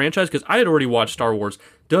point to the franchise, because I had already watched Star Wars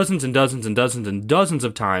dozens and dozens and dozens and dozens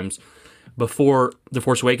of times before The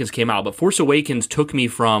Force Awakens came out. But Force Awakens took me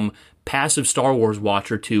from passive Star Wars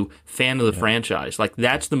watcher to fan of the franchise. Like,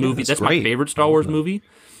 that's the movie. That's my favorite Star Wars movie.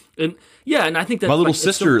 And yeah, and I think that my little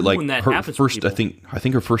sister, so cool like her first, I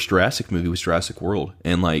think her first Jurassic movie was Jurassic World,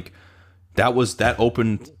 and like that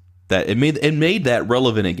opened that it made that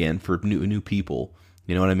relevant again for new people.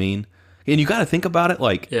 You know what I mean? And you got to think about it,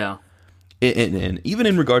 like and even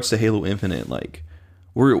in regards to Halo Infinite, like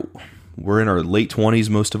we're in our late 20s,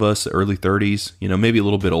 most of us, early 30s. You know, maybe a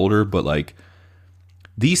little bit older, but like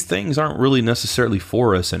these things aren't really necessarily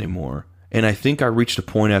for us anymore. And I think I reached a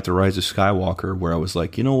point after Rise of Skywalker where I was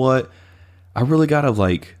like, you know what? I really got to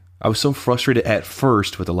like, I was so frustrated at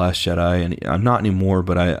first with The Last Jedi, and I'm not anymore,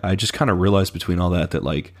 but I just kind of realized between all that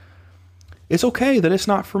like, it's okay that it's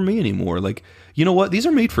not for me anymore. Like, you know what? These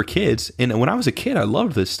are made for kids. And when I was a kid, I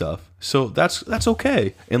loved this stuff. So that's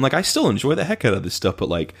okay. And like, I still enjoy the heck out of this stuff, but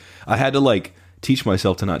like, I had to like teach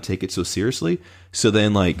myself to not take it so seriously. So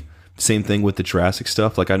then like, same thing with the Jurassic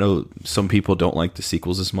stuff. Like, I know some people don't like the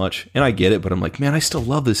sequels as much, and I get it, but I'm like, man, I still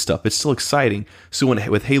love this stuff. It's still exciting. So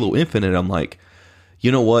with Halo Infinite, I'm like,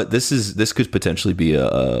 you know what? This could potentially be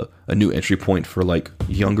a new entry point for like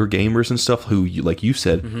younger gamers and stuff who, like you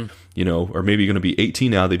said, you know, or maybe going to be 18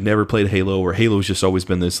 now. They've never played Halo, or Halo's just always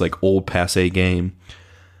been this like old passe game,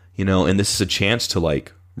 you know, and this is a chance to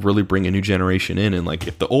like really bring a new generation in. And like,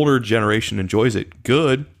 if the older generation enjoys it,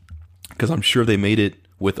 good, because I'm sure they made it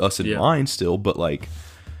with us in mind still, but like,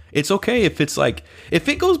 it's okay if it's like, if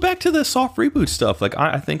it goes back to the soft reboot stuff, like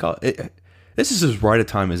I think this is as right a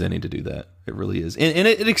time as any to do that. It really is. And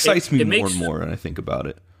it excites me more and more when I think about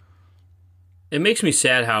it. It makes me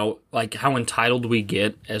sad how entitled we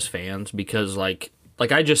get as fans, because like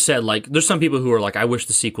I just said, like there's some people who are like, I wish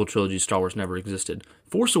the sequel trilogy of Star Wars never existed.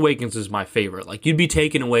 Force Awakens is my favorite. Like, you'd be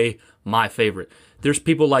taking away my favorite. There's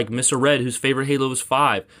people like Mr. Red, whose favorite Halo was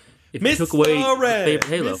 5. If you took away favorite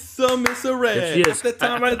Halo, Mr. Red. Yes, At the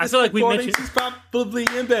time I feel like we mentioned she's probably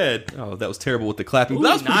in bed. Oh, that was terrible with the clapping. Ooh,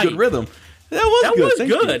 that was pretty good rhythm. That was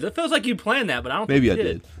good. It feels like you planned that, but I don't. Maybe think I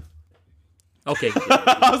did. Okay.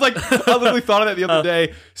 I literally thought of that the other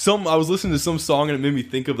day. I was listening to some song and it made me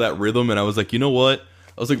think of that rhythm, and I was like, you know what?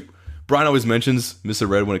 I was like, Brian always mentions Mr.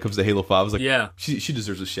 Red when it comes to Halo 5. I was like, yeah, she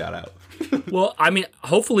deserves a shout out. Well, I mean,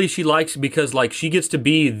 hopefully she likes, because like she gets to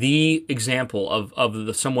be the example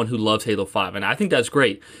of someone who loves Halo 5, and I think that's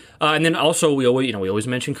great. And then also we always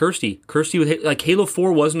mention Kirsty. Kirsty with like Halo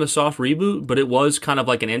 4 wasn't a soft reboot, but it was kind of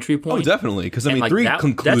like an entry point. Oh, definitely, because I mean, like 3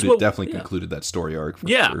 concluded that story arc. For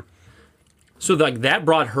sure. So like that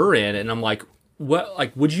brought her in, and I'm like, what?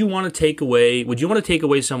 Like, would you want to take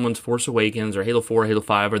away someone's Force Awakens or Halo 4, or Halo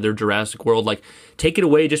 5, or their Jurassic World? Like, take it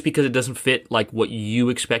away just because it doesn't fit like what you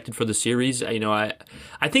expected for the series? You know,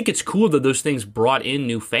 I think it's cool that those things brought in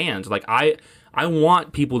new fans. Like, I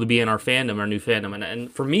want people to be in our fandom, our new fandom,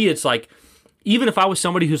 and for me, it's like, even if I was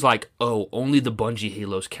somebody who's like, oh, only the Bungie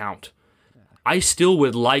Halos count, I still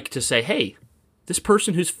would like to say, hey, this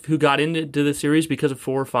person who got into the series because of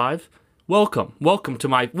 4 or 5. Welcome to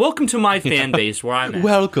my fan base where I'm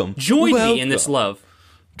at. Join me in this love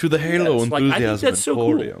to the Halo enthusiasm. Like, I think that's so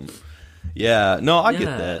cool. Yeah, no, I get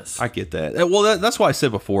that. I get that. Well, that's why I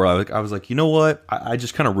said before. I was like, you know what? I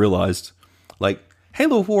just kind of realized, like,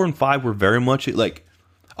 Halo 4 and 5 were very much like,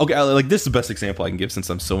 okay, like this is the best example I can give since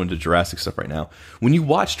I'm so into Jurassic stuff right now. When you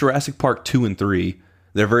watch Jurassic Park 2 and 3,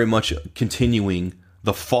 they're very much continuing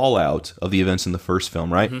the fallout of the events in the first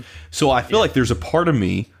film, right? Mm-hmm. So I feel like there's a part of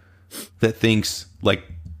me that thinks, like,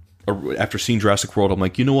 after seeing Jurassic World, I'm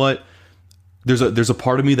like, you know what? There's a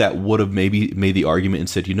part of me that would have maybe made the argument and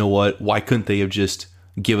said, you know what? Why couldn't they have just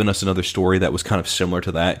given us another story that was kind of similar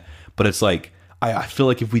to that? But it's like, I feel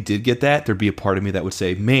like if we did get that, there'd be a part of me that would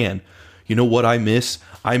say, man, you know what I miss?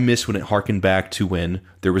 I miss when it harkened back to when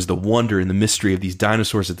there was the wonder and the mystery of these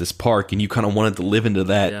dinosaurs at this park, and you kind of wanted to live into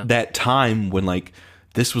that time when, like,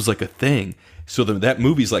 this was like a thing. So that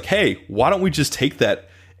movie's like, hey, why don't we just take that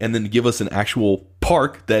and then give us an actual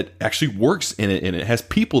park that actually works in it and it has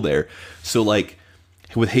people there. So like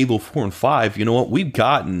with Halo 4 and 5, you know what? We've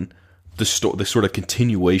gotten the sort of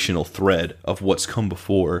continuational thread of what's come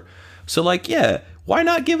before. So like, yeah, why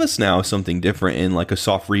not give us now something different in like a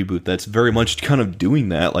soft reboot that's very much kind of doing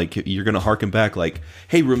that? Like you're going to harken back like,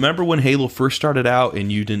 hey, remember when Halo first started out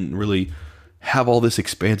and you didn't really have all this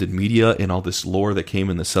expanded media and all this lore that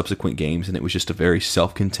came in the subsequent games and it was just a very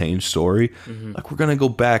self-contained story? Mm-hmm. Like we're going to go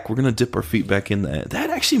back, we're going to dip our feet back in that.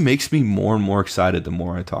 That actually makes me more and more excited the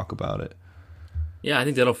more I talk about it. Yeah, I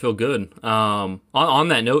think that'll feel good. On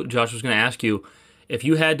that note, Josh, I was going to ask you, if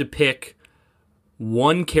you had to pick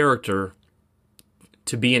one character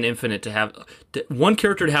to be in Infinite, one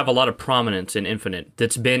character to have a lot of prominence in Infinite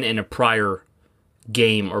that's been in a prior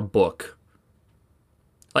game or book.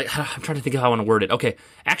 Like, I'm trying to think of how I want to word it. Okay,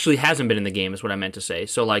 actually hasn't been in the game is what I meant to say.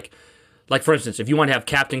 So like for instance, if you want to have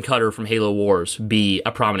Captain Cutter from Halo Wars be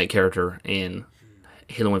a prominent character in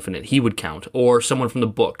Halo Infinite, he would count. Or someone from the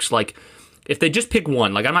books. Like, if they just pick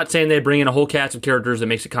one, like I'm not saying they bring in a whole cast of characters that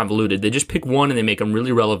makes it convoluted. They just pick one and they make them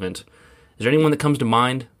really relevant. Is there anyone that comes to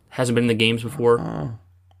mind? Hasn't been in the games before?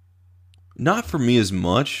 Not for me as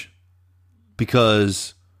much,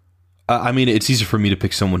 because I mean, it's easier for me to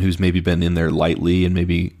pick someone who's maybe been in there lightly and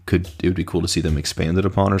maybe it would be cool to see them expanded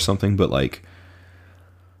upon or something. But like,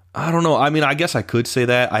 I don't know. I mean, I guess I could say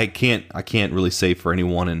that. I can't really say for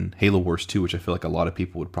anyone in Halo Wars 2, which I feel like a lot of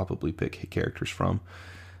people would probably pick characters from.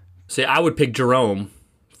 See, I would pick Jerome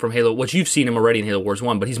from Halo, which you've seen him already in Halo Wars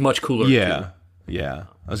 1, but he's much cooler. Yeah.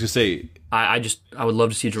 I was gonna say, I would love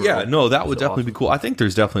to see Jerome. Yeah, no, that would definitely be cool. I think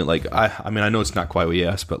there's definitely like, I mean, I know it's not quite what you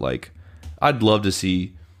asked, but like, I'd love to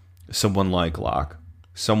see someone like Locke,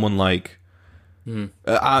 someone like.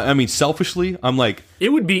 I mean, selfishly, I'm like, it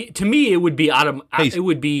would be, to me, it would be it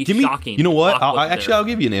would be shocking. You know what? I'll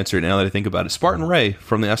give you an answer now that I think about it. Spartan Ray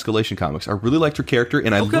from the Escalation comics. I really liked her character,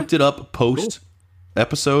 and I looked it up post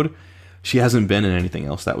episode. She hasn't been in anything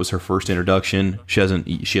else. That was her first introduction. She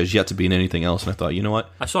has yet to be in anything else. And I thought, you know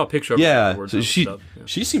what? I saw a picture of her. Yeah, so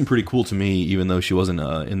she seemed pretty cool to me, even though she wasn't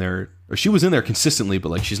in there, or she was in there consistently, but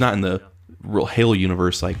like she's not in the real Halo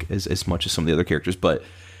universe like as much as some of the other characters. But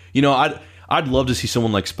you know, I'd love to see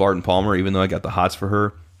someone like Spartan Palmer, even though I got the hots for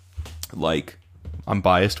her. Like, I'm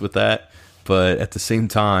biased with that, but at the same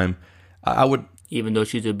time, I would. Even though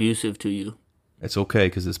she's abusive to you. It's okay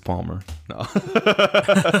because it's Palmer. No.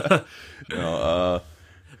 No.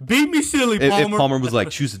 Beat me silly, Palmer. If Palmer was like,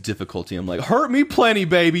 choose a difficulty, I'm like, hurt me plenty,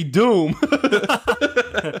 baby, Doom.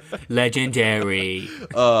 Legendary.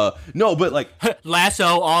 No, but like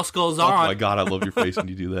Lasso, all skulls on. Oh my god, I love your face when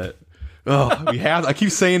you do that. Oh, I keep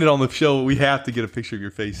saying it on the show. We have to get a picture of your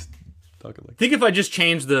face. Talking like. Think if I just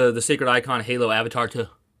changed the sacred icon Halo avatar to.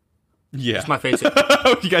 Yeah, it's my face.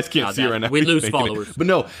 You guys can't see it right now. We lose followers. But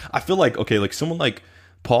no, I feel like like someone like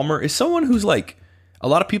Palmer is someone who's like, a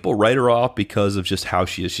lot of people write her off because of just how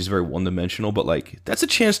she is. She's very one-dimensional, but like that's a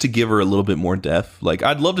chance to give her a little bit more depth. Like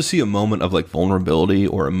I'd love to see a moment of like vulnerability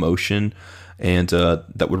or emotion, and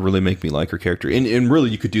that would really make me like her character. And really,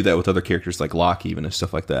 you could do that with other characters like Locke even and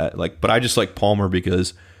stuff like that. Like, but I just like Palmer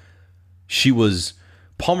because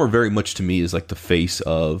Palmer very much to me is like the face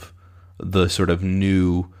of the sort of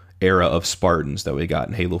new era of Spartans that we got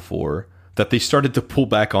in Halo 4 that they started to pull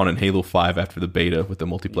back on in Halo 5 after the beta with the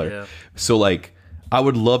multiplayer. Yeah. So like I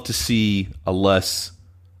would love to see a less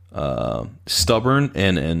stubborn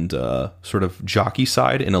and sort of jockey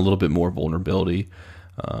side and a little bit more vulnerability.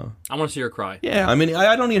 I want to see her cry. Yeah, I mean,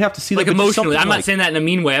 I don't even have to see like that emotionally. I'm not saying that in a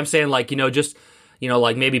mean way. I'm saying like,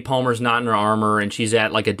 like maybe Palmer's not in her armor and she's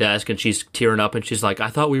at like a desk and she's tearing up and she's like, I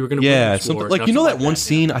thought we were going to win this war. Like, you know that one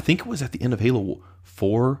scene, I think it was at the end of Halo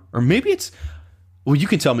 4, or maybe it's, well, you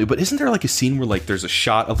can tell me, but isn't there like a scene where like there's a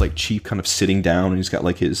shot of like Chief kind of sitting down and he's got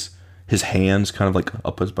like his hands kind of like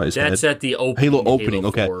up by his head? That's at the Halo opening.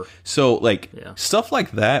 Okay. 4. So like stuff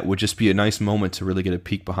like that would just be a nice moment to really get a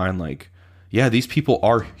peek behind like, yeah, these people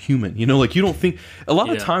are human. You know, like you don't think a lot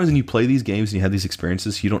of times when you play these games and you have these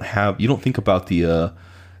experiences, you don't think about the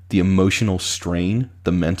emotional strain,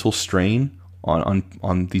 the mental strain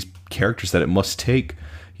on these characters that it must take.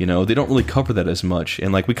 You know, they don't really cover that as much.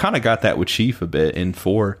 And like we kind of got that with Chief a bit in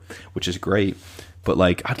 4, which is great. But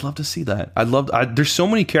like I'd love to see that. There's so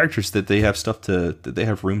many characters that they have that they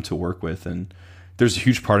have room to work with, and there's a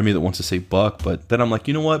huge part of me that wants to say Buck, but then I'm like,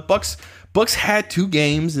 you know what, Buck's had 2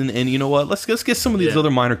 games, and you know what? Let's get some of these other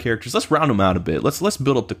minor characters. Let's round them out a bit. Let's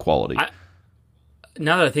build up the quality.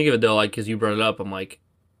 Now that I think of it, though, like because you brought it up, I'm like,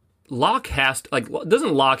 Locke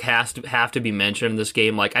doesn't Locke have to be mentioned in this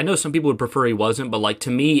game? Like I know some people would prefer he wasn't, but like to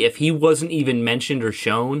me, if he wasn't even mentioned or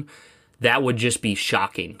shown, that would just be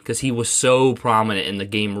shocking because he was so prominent in the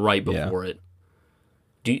game right before it.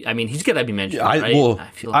 He's gonna be mentioned. Right?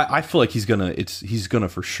 I feel like he's gonna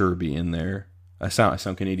for sure be in there. I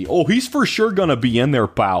sound Canadian. Oh, he's for sure gonna be in there,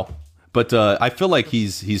 pal. But I feel like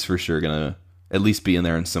he's for sure gonna at least be in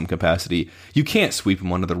there in some capacity. You can't sweep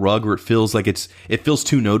him under the rug where it feels like it feels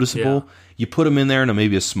too noticeable. Yeah. You put him in there in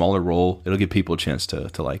maybe a smaller role, it'll give people a chance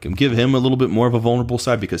to like him. Give him a little bit more of a vulnerable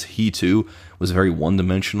side because he too was very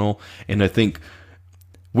one-dimensional. And I think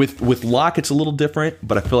with Locke it's a little different,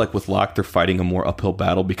 but I feel like with Locke they're fighting a more uphill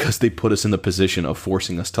battle because they put us in the position of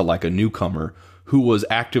forcing us to like a newcomer who was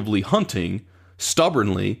actively hunting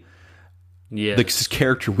stubbornly this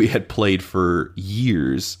character we had played for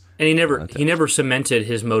years. And he never cemented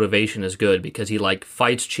his motivation as good because he like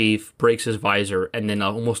fights Chief, breaks his visor, and then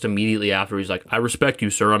almost immediately after he's like, "I respect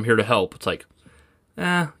you, sir. I'm here to help." It's like,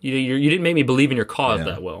 you didn't make me believe in your cause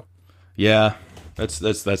that well. Yeah, that's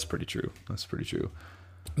pretty true. That's pretty true.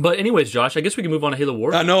 But anyways, Josh, I guess we can move on to Halo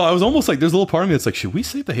Wars. I know. I was almost like, there's a little part of me that's like, should we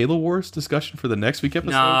save the Halo Wars discussion for the next week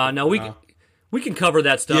episode? No, we can cover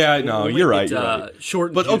that stuff. Yeah, no, you're right.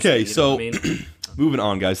 Short, but juicy, okay, so moving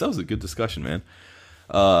on, guys. That was a good discussion, man.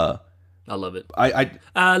 I love it. I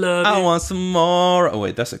love it. I want some more. Oh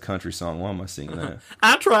wait, that's a country song. Why am I singing that?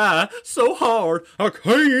 I try so hard, I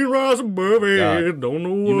can't rise above it. God, don't know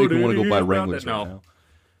what you make me want to go buy Wranglers right now.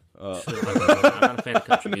 I'm not a fan of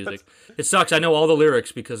country music. It sucks. I know all the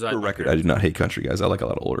lyrics because For record, I do not hate country, guys. I like a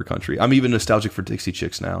lot of older country. I'm even nostalgic for Dixie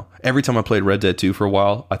Chicks now. Every time I played Red Dead 2 for a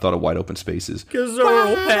while, I thought of Wide Open Spaces. Because they're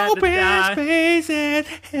all had to die. Spaces.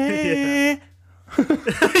 Yeah.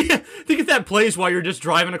 Think if that plays while you're just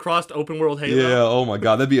driving across to open world Halo. Yeah, oh my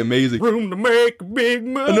god, that'd be amazing. Room to make a big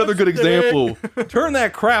money. Another good example. Turn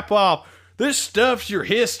that crap off. This stuff's your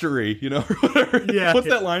history, you know? Yeah. What's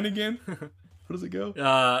that line again? How does it go?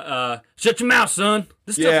 Shut your mouth, son.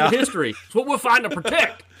 This stuff's your history. It's what we're fighting to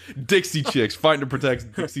protect. Dixie Chicks, fighting to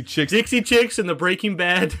protect Dixie Chicks. Dixie Chicks and the Breaking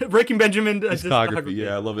Benjamin discography.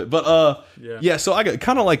 Yeah, I love it. But yeah, so I got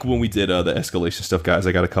kind of like when we did the escalation stuff, guys.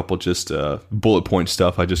 I got a couple just bullet point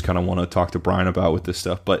stuff. I just kind of want to talk to Brian about with this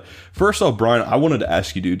stuff. But first off, Brian, I wanted to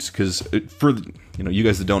ask you, dudes, because for you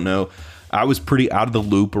guys that don't know, I was pretty out of the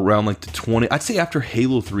loop around like the 20. I'd say after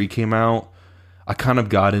Halo 3 came out, I kind of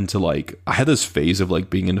got into like I had this phase of like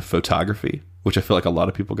being into photography, which I feel like a lot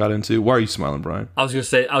of people got into. Why are you smiling, Brian? I was gonna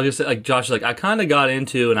say, like Josh, like I kind of got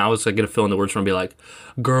into, and I was like gonna fill in the words from, be like,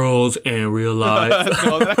 girls in real life.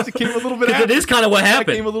 No, that actually came a little bit after. It is kind of what happened.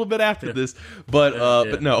 That came a little bit after this,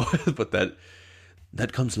 but no, but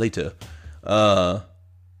that comes later. No,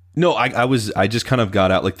 I just kind of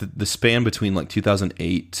got out like the span between like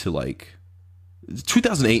 2008 to like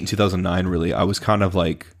 2008 and 2009. Really, I was kind of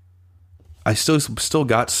like. I still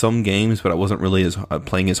got some games, but I wasn't really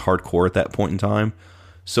playing as hardcore at that point in time.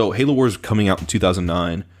 So Halo Wars coming out in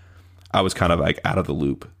 2009, I was kind of like out of the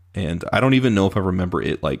loop, and I don't even know if I remember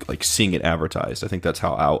it like seeing it advertised. I think that's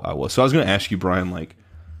how out I was. So I was going to ask you, Brian, like,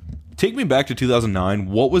 take me back to 2009.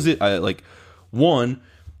 What was it like? One,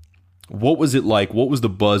 what was it like? What was the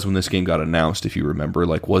buzz when this game got announced? If you remember,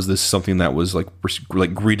 like, was this something that was like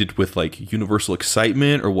greeted with like universal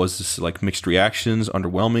excitement, or was this like mixed reactions,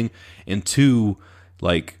 underwhelming? And two,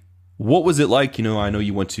 like, what was it like? I know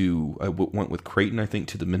you went with Creighton, I think,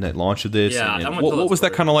 to the midnight launch of this. Yeah, and what was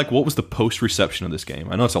that kind of like? What was the post reception of this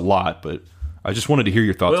game? I know it's a lot, but I just wanted to hear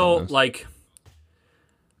your thoughts on this. Well, like,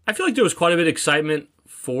 I feel like there was quite a bit of excitement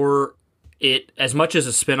for it, as much as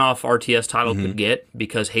a spin-off RTS title could get,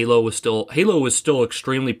 because Halo was still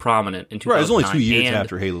extremely prominent in 2009. Right, it was only 2 years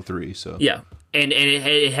after Halo 3, so yeah, and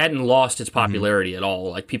it hadn't lost its popularity at all.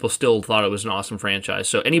 Like, people still thought it was an awesome franchise.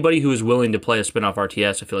 So anybody who was willing to play a spin-off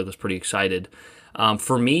RTS, I feel like, was pretty excited.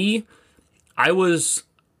 For me, I was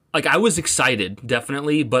excited,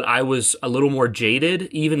 definitely, but I was a little more jaded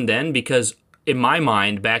even then, because in my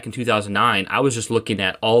mind, back in 2009, I was just looking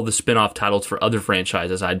at all the spin-off titles for other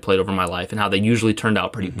franchises I'd played over my life and how they usually turned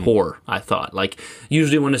out pretty poor, I thought. Like,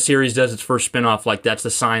 usually when a series does its first spin-off, like, that's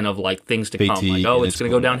the sign of, like, things to come. Like, oh, it's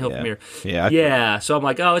going to go downhill from here. Yeah. So I'm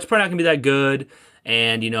like, oh, it's probably not going to be that good.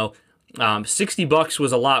 And, $60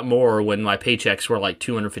 was a lot more when my paychecks were like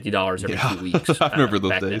 $250 every 2 weeks. I remember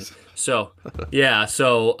those days. Then. So, yeah.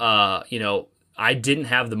 So, I didn't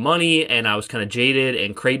have the money, and I was kind of jaded,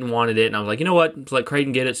 and Creighton wanted it, and I was like, you know what, let's let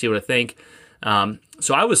Creighton get it, see what I think.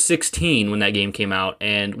 So I was 16 when that game came out,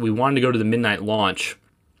 and we wanted to go to the midnight launch,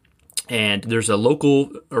 and there's a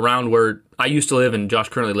local around where I used to live, and Josh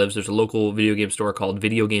currently lives, there's a local video game store called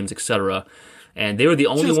Video Games, Etc., and they were the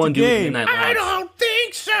only one doing the midnight launch. I don't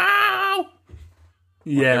think so!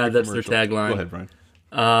 Yeah, that's their tagline. Go ahead,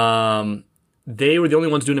 Brian. They were the only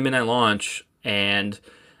ones doing a midnight launch, and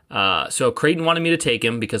So Creighton wanted me to take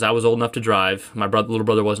him because I was old enough to drive. My little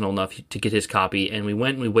brother wasn't old enough to get his copy, and we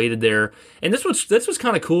went and we waited there. And this was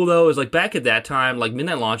kind of cool though. Is like back at that time, like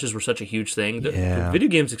midnight launches were such a huge thing. The video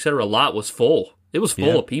games, etc. lot was full. It was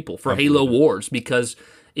full of people for Halo Wars because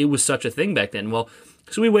it was such a thing back then. Well,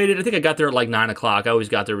 so we waited. I think I got there at like 9 o'clock. I always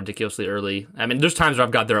got there ridiculously early. I mean, there's times where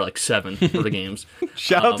I've got there at like 7 for the games.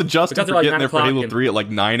 Shout out to Justin for getting there for Halo 3 at like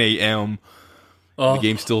 9 a.m. The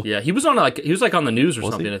game still... Yeah, he was on on the news or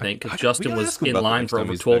something, I think, because Justin was in line for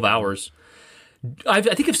over 12 hours. I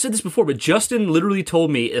think I've said this before, but Justin literally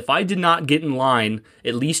told me if I did not get in line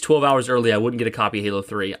at least 12 hours early, I wouldn't get a copy of Halo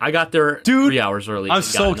 3. I got there 3 hours early. I'm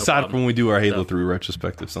so excited for when we do our Halo 3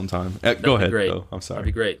 retrospective sometime. Go ahead, great. though. I'm sorry.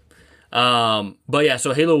 That'd be great. But yeah,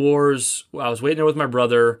 so Halo Wars, I was waiting there with my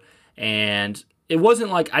brother, and it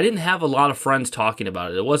wasn't like I didn't have a lot of friends talking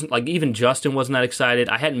about it. It wasn't like even Justin wasn't that excited.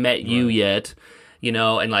 I hadn't met you yet.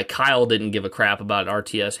 And like Kyle didn't give a crap about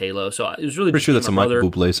RTS Halo, so it was really pretty sure that's a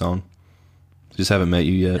Michael Bublé song. Just haven't met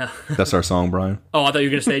you yet. Yeah. That's our song, Brian. Oh, I thought you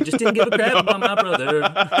were gonna say just didn't give a crap about my brother.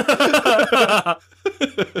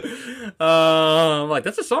 I'm like,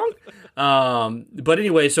 that's a song. But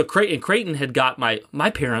anyway, so Creighton had got my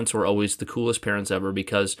parents were always the coolest parents ever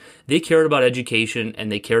because they cared about education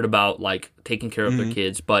and they cared about like taking care of their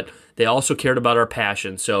kids, but they also cared about our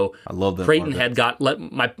passion. So I love that. Creighton had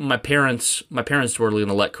my parents were going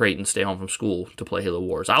to let Creighton stay home from school to play Halo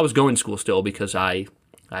Wars. I was going to school still because I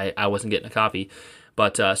wasn't getting a copy.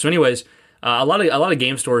 But so anyways, a lot of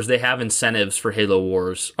game stores, they have incentives for Halo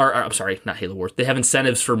Wars. Or I'm sorry, not Halo Wars. They have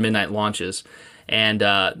incentives for midnight launches. And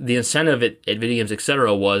the incentive at Video Games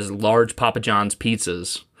Etc. was large Papa John's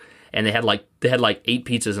pizzas. And they had like 8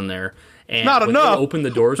 pizzas in there. And not enough.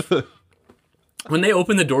 When they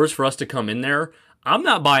opened the doors for us to come in there, I'm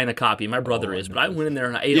not buying a copy. My brother is, but I went in there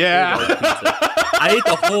and I ate a whole large pizza. I ate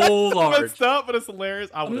the whole large. It's messed up, but it's hilarious.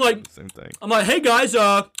 I'm like, the same thing. I'm like, hey guys,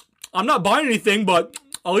 I'm not buying anything, but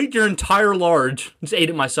I'll eat your entire large. Just ate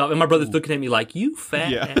it myself, and my brother's looking at me like, you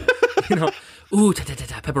fat ass. Ooh,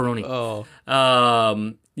 pepperoni.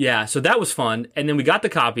 Oh. Yeah. So that was fun, and then we got the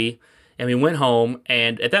copy, and we went home,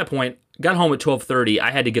 and at that point, got home at 12:30. I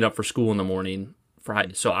had to get up for school in the morning.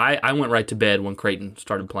 So I went right to bed when Creighton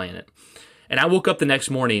started playing it. And I woke up the next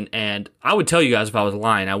morning, and I would tell you guys if I was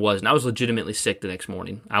lying. I wasn't. I was legitimately sick the next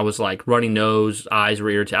morning. I was like runny nose, eyes were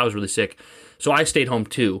irritated. I was really sick. So I stayed home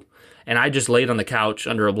too. And I just laid on the couch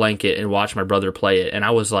under a blanket and watched my brother play it. And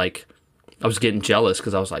I was getting jealous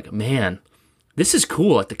because I was like, man, this is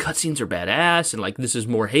cool. Like the cutscenes are badass, and like this is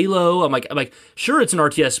more Halo. I'm like, sure, it's an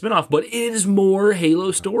RTS spinoff, but it is more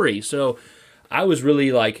Halo story. So I was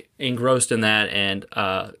really like engrossed in that, and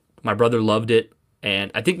my brother loved it.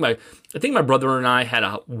 And I think my brother and I had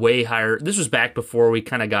a way higher. This was back before we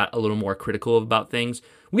kind of got a little more critical about things.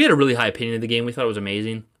 We had a really high opinion of the game. We thought it was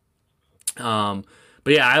amazing. But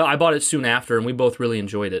yeah, I bought it soon after, and we both really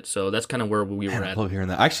enjoyed it. So that's kind of where we were at. I love hearing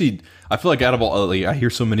that. Actually, I feel like out of all, like, I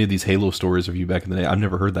hear so many of these Halo stories of you back in the day. I've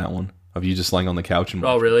never heard that one of you just lying on the couch and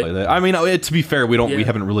really? Play that. I mean, to be fair, we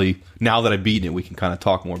haven't really. Now that I've beaten it, we can kind of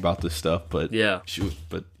talk more about this stuff. But yeah, shoot,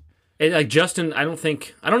 but. And like Justin, I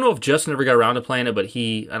don't know if Justin ever got around to playing it, but I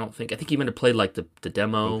think he might have played like the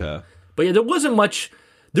demo. Okay. But yeah, there wasn't much.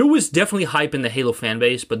 There was definitely hype in the Halo fan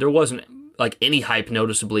base, but there wasn't like any hype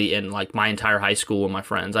noticeably in like my entire high school and my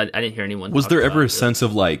friends. I didn't hear anyone. Was there ever a sense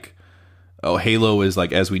of like, oh, Halo is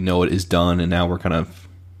like as we know it is done, and now we're kind of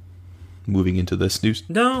moving into this new?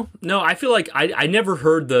 No. I feel like I never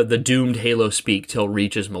heard the doomed Halo speak till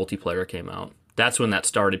Reach's multiplayer came out. That's when that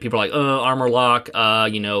started. People are like, armor lock,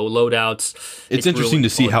 loadouts. It's interesting to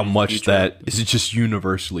see how much that is just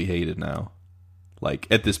universally hated now. Like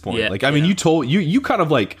at this point, I mean, you kind of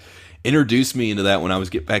like introduced me into that when I was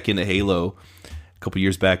get back into Halo a couple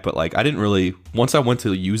years back. But like, I didn't really. Once I went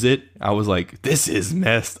to use it, I was like, this is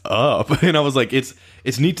messed up, and I was like, it's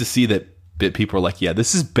neat to see that people are like, yeah,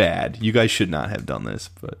 this is bad. You guys should not have done this.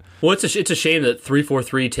 But well, it's a shame that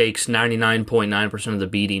 343 takes 99.9% of the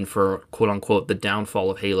beating for quote unquote the downfall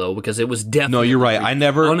of Halo, because it was definitely no. You're right. I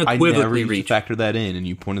never unequivocally factored that in, and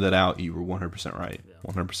you pointed that out. You were 100% right.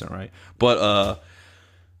 100% right. But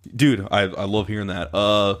dude, I love hearing that.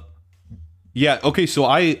 Yeah. Okay. So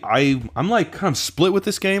I'm like kind of split with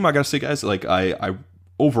this game. I gotta say, guys, like I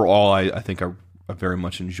overall I think I very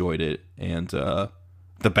much enjoyed it, and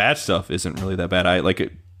the bad stuff isn't really that bad. I like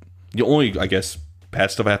it. The only, I guess,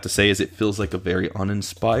 bad stuff I have to say is it feels like a very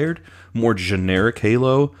uninspired, more generic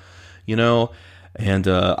Halo, And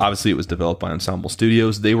obviously, it was developed by Ensemble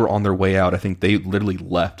Studios. They were on their way out. I think they literally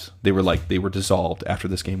left. They were dissolved after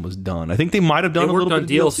this game was done. I think they might have done a little bit of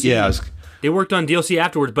DLC. Yeah, They worked on DLC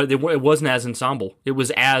afterwards, but it wasn't as ensemble. It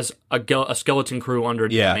was as a skeleton crew under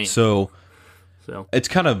yeah. domain. So it's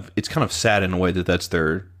kind of sad in a way that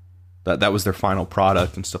that was their final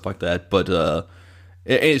product and stuff like that. But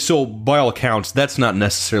so by all accounts, that's not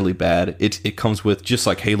necessarily bad. It comes with, just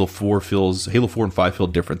like Halo 4 and 5 feel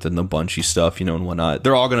different than the Bungie stuff, and whatnot.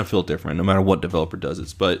 They're all going to feel different no matter what developer does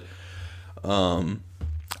it. But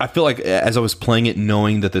I feel like as I was playing it,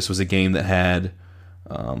 knowing that this was a game that had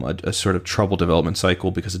a sort of troubled development cycle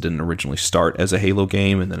because it didn't originally start as a Halo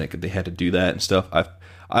game, and then they had to do that and stuff.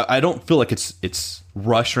 I don't feel like it's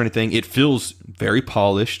rushed or anything. It feels very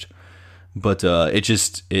polished, but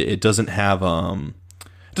it doesn't have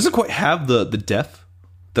it doesn't quite have the depth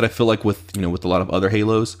that I feel like with a lot of other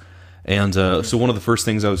Halos. And so one of the first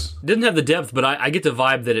things didn't have the depth, but I get the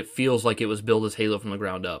vibe that it feels like it was built as Halo from the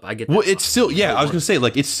ground up. I get that. Well, it's still, yeah, I was gonna say,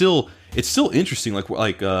 like, it's still interesting.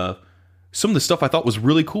 Like some of the stuff I thought was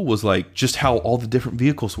really cool was like just how all the different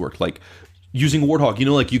vehicles work. Like using Warthog,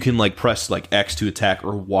 like you can like press like X to attack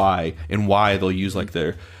or Y, and Y they'll use like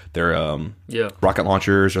their rocket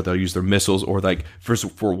launchers, or they'll use their missiles, or like for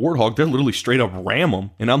Warthog they're literally straight up ram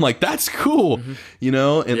them, and I'm like, that's cool,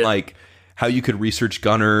 and like how you could research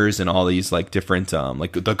gunners and all these like different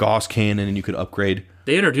like the Gauss cannon, and you could upgrade.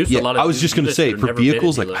 They introduced a lot of. I was just gonna say, for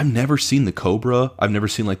vehicles, like I've never seen the Cobra, I've never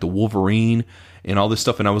seen like the Wolverine and all this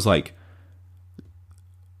stuff, and I was like,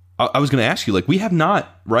 I was gonna ask you, like, we have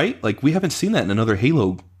not, right? Like we haven't seen that in another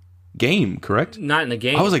Halo game, correct? Not in the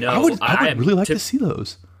game. I was like, no. I would really like to see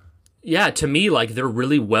those. Yeah, to me, like, they're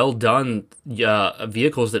really well done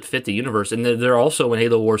vehicles that fit the universe, and they're also in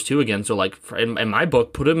Halo Wars 2 again. So, like, in my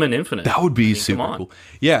book, put them in Infinite. That would be super cool.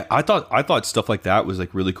 Yeah, I thought stuff like that was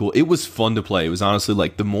like really cool. It was fun to play. It was honestly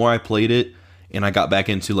like the more I played it, and I got back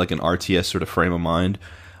into like an RTS sort of frame of mind,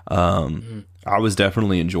 I was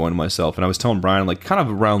definitely enjoying myself. And I was telling Brian, like, kind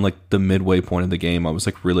of around like the midway point of the game, I was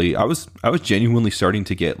like really, I was genuinely starting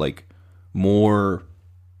to get like more,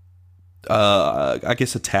 I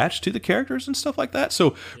guess, attached to the characters and stuff like that.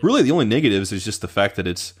 So really the only negatives is just the fact that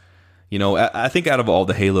it's, I think out of all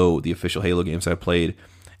the official Halo games I played,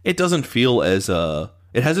 it doesn't feel as,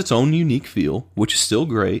 it has its own unique feel, which is still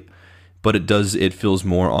great, but it feels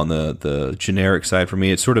more on the generic side for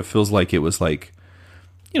me. It sort of feels like it was like,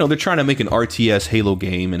 they're trying to make an RTS Halo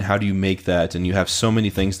game, and how do you make that? And you have so many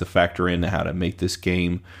things to factor into how to make this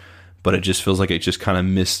game, but it just feels like it just kind of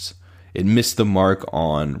missed the mark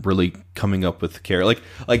on really coming up with the character.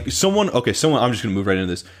 Like someone, I'm just going to move right into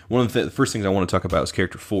this. One of the first things I want to talk about is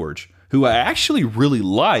character Forge, who I actually really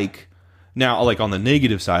like. Now, like on the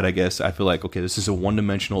negative side, I guess, I feel like, okay, this is a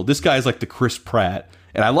one-dimensional, this guy's like the Chris Pratt,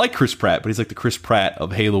 and I like Chris Pratt, but he's like the Chris Pratt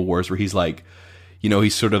of Halo Wars, where he's like,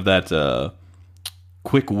 he's sort of that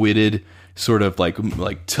quick-witted, sort of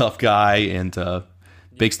like tough guy, and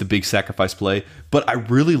makes the big sacrifice play. But I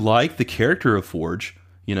really like the character of Forge,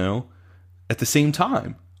 at the same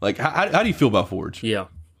time. Like, how do you feel about Forge? Yeah.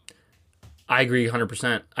 I agree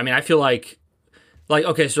 100%. I mean, I feel like,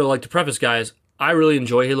 okay, so like to preface, guys, I really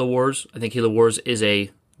enjoy Halo Wars. I think Halo Wars is a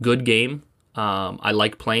good game. I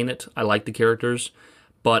like playing it. I like the characters.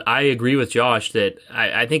 But I agree with Josh that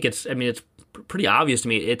I think it's pretty obvious to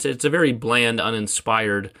me. It's a very bland,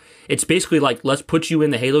 uninspired. It's basically like, let's put you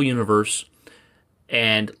in the Halo universe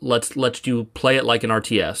and let's you play it like an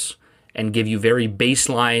RTS and give you very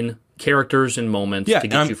baseline characters and moments to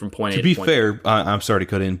get you from point A to point B. To be fair, I'm sorry to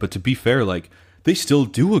cut in, but to be fair, like, they still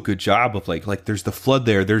do a good job of like there's the Flood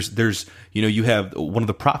there, there's you have one of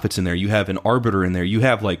the Prophets in there, you have an Arbiter in there, you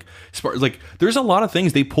have like there's a lot of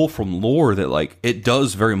things they pull from lore that like it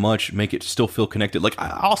does very much make it still feel connected. Like,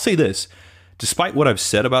 I'll say this, despite what I've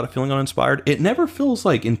said about it feeling uninspired, it never feels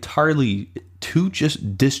like entirely too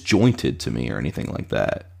just disjointed to me or anything like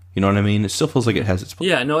that. You know what I mean? It still feels like it has its place.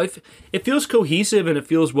 Yeah, no, it feels cohesive and it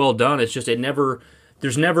feels well done. It's just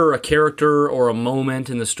there's never a character or a moment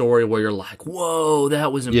in the story where you're like, whoa,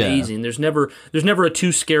 that was amazing. Yeah. There's never a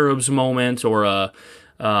Two Scarabs moment or a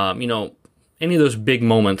any of those big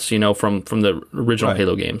moments, from the original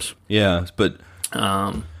Halo games. Yeah, but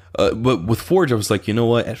with Forge, I was like, you know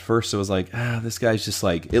what? At first, I was like, this guy's just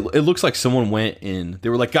like, it looks like someone went in. They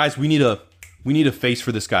were like, guys, we need a face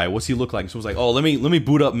for this guy. What's he look like? So I was like, let me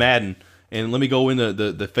boot up Madden and let me go in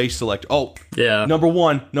the face select. Oh, yeah. Number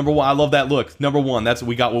one. I love that look. Number one.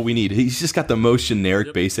 We got what we need. He's just got the most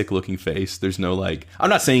generic, basic looking face. There's no like, I'm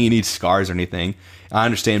not saying he needs scars or anything. I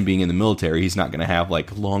understand being in the military, he's not going to have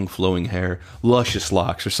like long flowing hair, luscious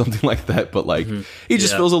locks or something like that. But like, he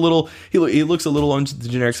just feels a little, he looks a little on the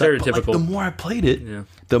generic side. Stereotypical. But, like, the more I played it,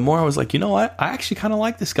 the more I was like, you know what? I actually kind of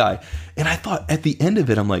like this guy. And I thought at the end of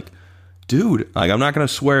it, I'm like, dude, like, I'm not going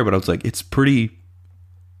to swear, but I was like, it's pretty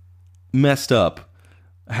messed up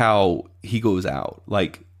how he goes out.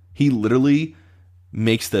 Like, he literally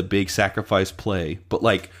makes the big sacrifice play, but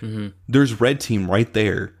like there's red team right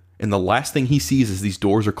there, and the last thing he sees as these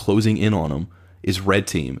doors are closing in on him is red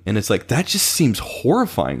team, and it's like, that just seems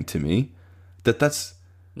horrifying to me. That's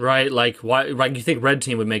right. Like, why? Like, you think red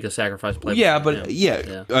team would make a sacrifice play? Yeah, but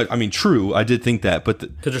I mean, true. I did think that, but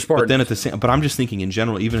then at the same, but I'm just thinking in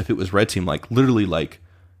general, even if it was red team, like literally, like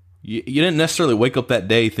you didn't necessarily wake up that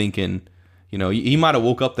day thinking. You know, he might have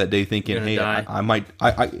woke up that day thinking, "Hey, I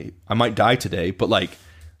might die today." But like,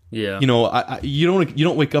 you know, you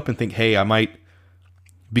don't wake up and think, "Hey, I might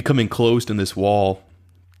become enclosed in this wall.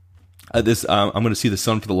 I'm going to see the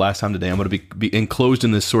sun for the last time today. I'm going to be enclosed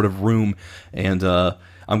in this sort of room, and I'm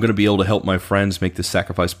going to be able to help my friends make this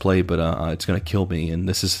sacrifice play, but it's going to kill me. And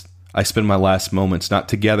I spend my last moments not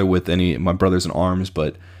together with any of my brothers in arms,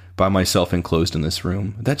 but by myself enclosed in this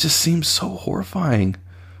room." That just seems so horrifying.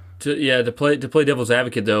 To play devil's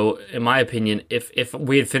advocate, though, in my opinion, if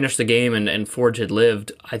we had finished the game and Forge had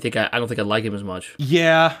lived, I don't think I'd like him as much.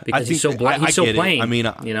 Yeah, because he's so plain. I mean,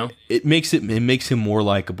 you know, it makes him more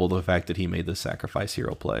likable, the fact that he made the sacrifice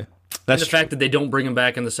hero play. That's the fact that they don't bring him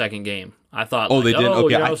back in the second game. I thought, they didn't.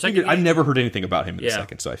 Okay, you know, I never heard anything about him in the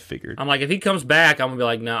second, so I figured. I'm like, if he comes back, I'm gonna be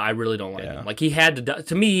like, no, I really don't like him. Like, he had to die.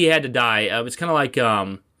 To me, he had to die. It's kind of like,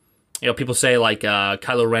 you know, people say like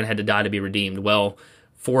Kylo Ren had to die to be redeemed. Well,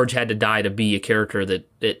 Forge had to die to be a character that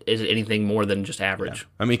is anything more than just average. Yeah.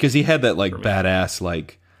 I mean, because he had that like badass,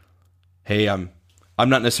 like, hey, I'm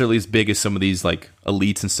not necessarily as big as some of these like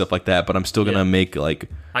elites and stuff like that, but I'm still gonna make like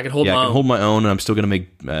I can hold my own, and I'm still gonna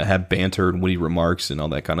make have banter and witty remarks and all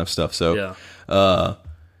that kind of stuff. So,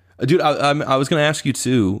 dude, I was gonna ask you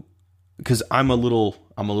too, because I'm a little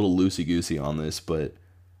loosey goosey on this, but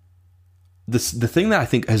the thing that I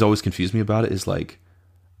think has always confused me about it is like,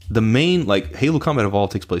 the main, like, Halo Combat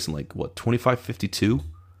Evolved takes place in, like, what, 2552?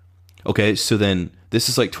 Okay, so then this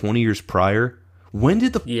is, like, 20 years prior. When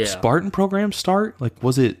did the Spartan program start? Like,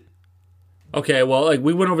 was it... Okay, well, like,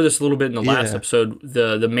 we went over this a little bit in the last episode.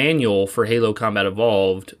 The manual for Halo Combat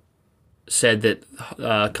Evolved said that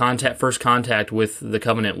first contact with the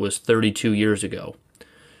Covenant was 32 years ago.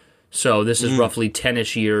 So this is roughly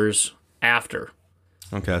 10-ish years after.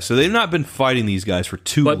 Okay, so they've not been fighting these guys for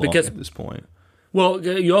too long at this point. Well,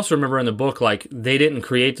 you also remember in the book, like, they didn't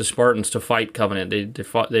create the Spartans to fight Covenant. They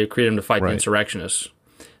created them to fight the insurrectionists.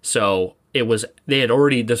 So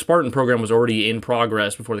the Spartan program was already in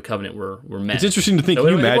progress before the Covenant were met. It's interesting to think. Can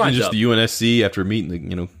you imagine just the UNSC after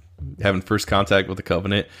meeting, having first contact with the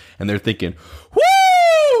Covenant, and they're thinking,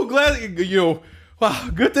 "Woo! Glad wow,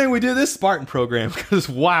 good thing we did this Spartan program, because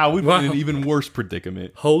we've been in an even worse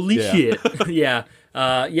predicament." Holy shit! Yeah.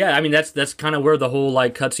 I mean, that's kind of where the whole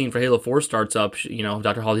like cutscene for Halo 4 starts up. You know,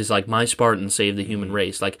 Dr. Halsey's like, "My Spartan saved the human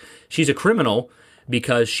race." Like, she's a criminal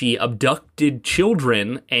because she abducted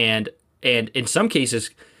children and in some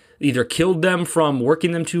cases either killed them from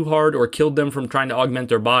working them too hard or killed them from trying to augment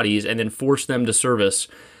their bodies and then forced them to service.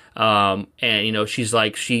 And she's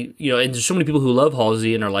like, and there's so many people who love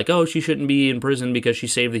Halsey and are like, "Oh, she shouldn't be in prison because she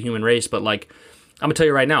saved the human race." But like, I'm gonna tell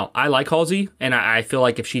you right now, I like Halsey, and I feel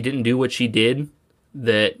like if she didn't do what she did,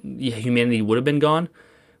 that humanity would have been gone.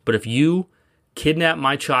 But if you kidnap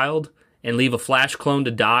my child and leave a Flash clone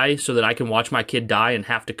to die so that I can watch my kid die and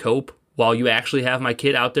have to cope while you actually have my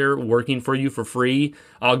kid out there working for you for free,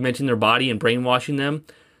 augmenting their body and brainwashing them,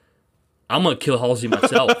 I'm going to kill Halsey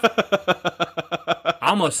myself.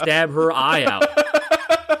 I'm going to stab her eye out.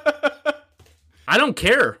 I don't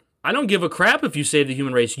care. I don't give a crap if you save the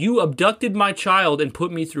human race. You abducted my child and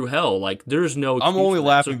put me through hell. Like, there's no... I'm only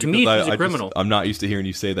laughing to me, she's a criminal. I'm not used to hearing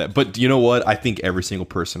you say that. But you know what? I think every single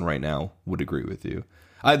person right now would agree with you.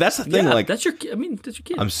 That's the thing. Like, that's your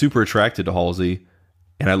kid. I'm super attracted to Halsey,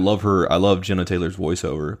 and I love her. I love Jenna Taylor's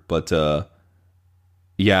voiceover. But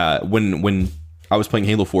when I was playing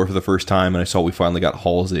Halo 4 for the first time, and I saw we finally got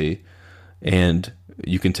Halsey, and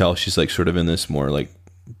you can tell she's like sort of in this more like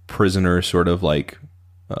prisoner sort of like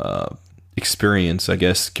experience, I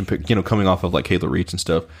guess, coming off of like Halo Reach and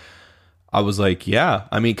stuff. I was like, yeah,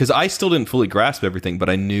 I mean, because I still didn't fully grasp everything, but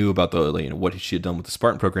I knew about the what she had done with the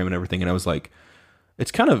Spartan program and everything, and I was like,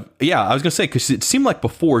 it's kind of, I was gonna say, because it seemed like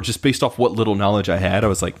before, just based off what little knowledge I had, I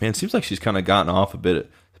was like, man, it seems like she's kind of gotten off a bit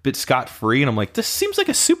scot free, and I'm like, this seems like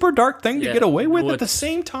a super dark thing to get away with. At the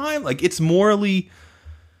same time, like, it's morally.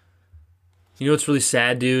 You know what's really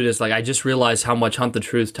sad, dude, is like I just realized how much Hunt the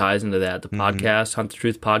Truth ties into that, the podcast, Hunt the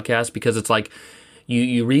Truth podcast, because it's like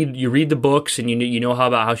you read the books and you know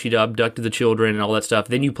how she abducted the children and all that stuff.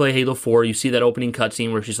 Then you play Halo 4, you see that opening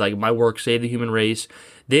cutscene where she's like, "My work saved the human race."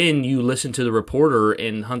 Then you listen to the reporter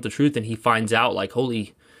in Hunt the Truth and he finds out like,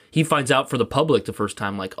 holy, he finds out for the public the first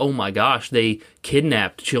time, like, oh my gosh, they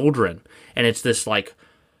kidnapped children. And it's this, like,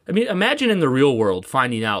 I mean, imagine in the real world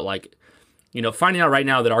finding out, like, finding out right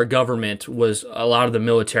now that our government was, a lot of the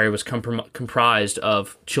military was comprised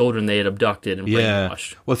of children they had abducted and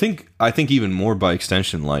brainwashed. Well, I think even more by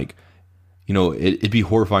extension, like, it'd be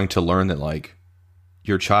horrifying to learn that, like,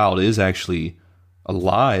 your child is actually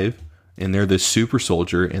alive and they're this super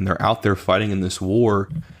soldier and they're out there fighting in this war.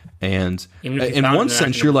 And in one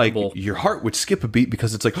sense, you're like, your heart would skip a beat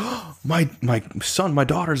because it's like, oh, my son, my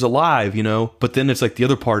daughter's alive, But then it's like the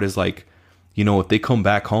other part is like, if they come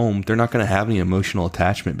back home, they're not going to have any emotional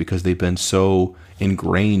attachment because they've been so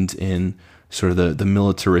ingrained in sort of the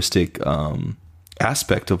militaristic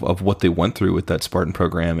aspect of what they went through with that Spartan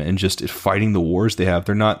program and just fighting the wars they have.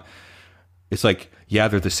 They're not, it's like, yeah,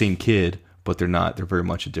 they're the same kid, but they're not. They're very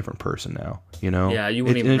much a different person now, Yeah, you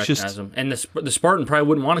wouldn't even recognize them. And the Spartan probably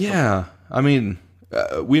wouldn't want to come. Yeah, I mean,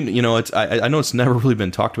 I know it's never really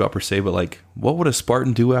been talked about per se, but like, what would a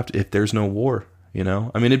Spartan do if there's no war? I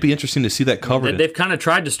mean, it'd be interesting to see that covered. They've kind of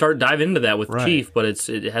tried to start diving into that with Chief, but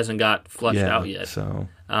it hasn't got fleshed out yet. So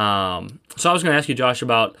I was going to ask you, Josh,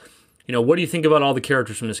 about what do you think about all the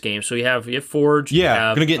characters from this game? So you have Forge. Yeah,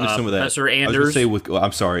 I'm going to get into some of that. Professor Anders. I was going to say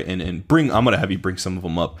I'm sorry, and I'm going to have you bring some of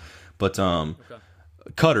them up, but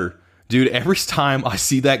Cutter. Dude, every time I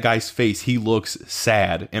see that guy's face, he looks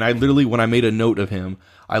sad. And I literally, when I made a note of him,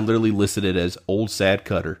 I literally listed it as old sad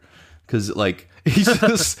Cutter. Because, like, he's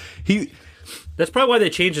just, That's probably why they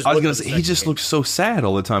changed his look. I was going to say, he just looks so sad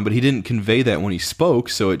all the time, but he didn't convey that when he spoke,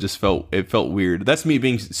 so it felt weird. That's me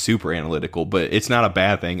being super analytical, but it's not a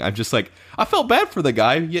bad thing. I'm just like, I felt bad for the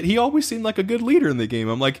guy, yet he always seemed like a good leader in the game.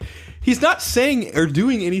 I'm like, he's not saying or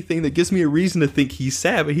doing anything that gives me a reason to think he's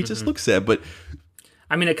sad, but he just looks sad. But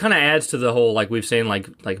I mean, it kind of adds to the whole, like we've saying,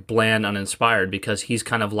 like bland, uninspired, because he's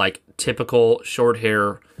kind of like typical short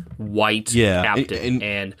hair, white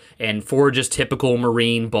captain, and Forge is typical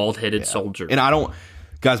Marine, bald-headed soldier. And I don't,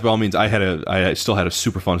 guys, by all means, I still had a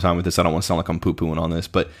super fun time with this. I don't want to sound like I'm poo-pooing on this,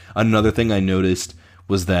 but another thing I noticed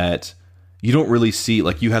was that you don't really see,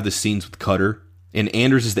 like, you have the scenes with Cutter, and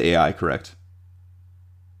Anders is the AI, correct?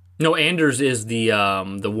 No, Anders is the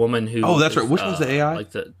woman who. Oh, that's right. Which one's the AI?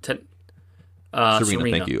 Like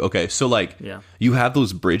Serena, thank you. Okay, so like, you have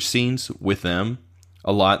those bridge scenes with them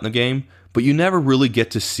a lot in the game, but you never really get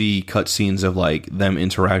to see cutscenes of like them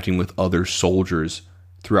interacting with other soldiers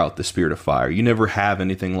throughout the Spirit of Fire. You never have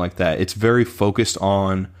anything like that. It's very focused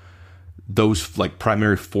on those like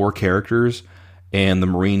primary 4 characters, and the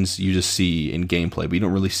Marines you just see in gameplay, but you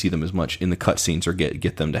don't really see them as much in the cutscenes or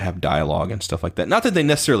get them to have dialogue and stuff like that. Not that they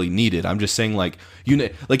necessarily need it. I'm just saying, like,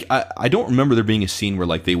 I don't remember there being a scene where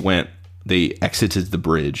like they exited the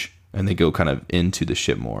bridge and they go kind of into the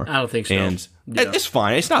ship more. I don't think so. And it's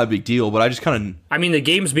fine. It's not a big deal, but I just kind of... I mean, the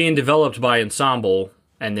game's being developed by Ensemble,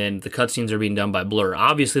 and then the cutscenes are being done by Blur.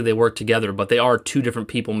 Obviously, they work together, but they are 2 different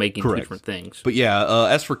people making 2 different things. But yeah,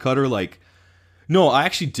 as for Cutter, like... No, I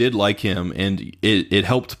actually did like him, and it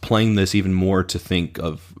helped playing this even more to think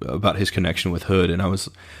about his connection with Hood. And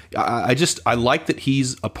I like that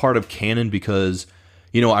he's a part of canon because...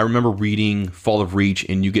 I remember reading Fall of Reach,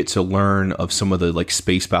 and you get to learn of some of the like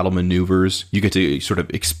space battle maneuvers. You get to sort of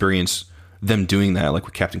experience them doing that, like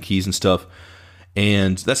with Captain Keyes and stuff.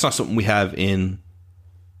 And that's not something we have in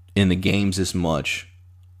the games as much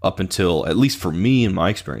up until, at least for me in my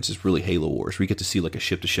experience, is really Halo Wars. We get to see like a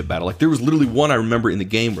ship-to-ship battle. Like there was literally one I remember in the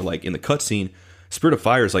game where like in the cutscene, Spirit of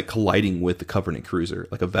Fire is like colliding with the Covenant cruiser,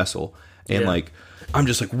 like a vessel. And like, I'm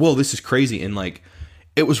just like, whoa, this is crazy. And like,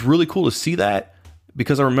 it was really cool to see that.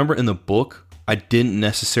 Because I remember in the book, I didn't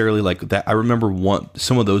necessarily like that. I remember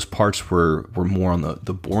some of those parts were more on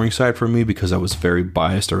the boring side for me because I was very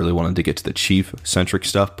biased. I really wanted to get to the Chief-centric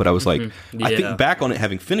stuff. But I was like, I think back on it,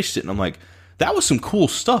 having finished it, and I'm like, that was some cool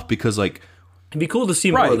stuff because like... It'd be cool to see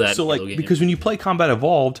more of that. So like, because when you play Combat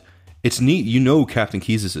Evolved, it's neat. Captain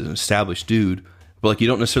Keyes is an established dude, but like you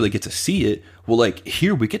don't necessarily get to see it. Well, like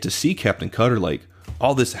here we get to see Captain Cutter, like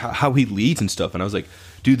all this, how he leads and stuff. And I was like...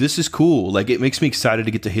 Dude, this is cool. Like, it makes me excited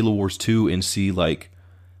to get to Halo Wars 2 and see, like,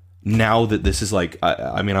 now that this is, like,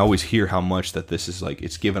 I mean, I always hear how much that this is, like,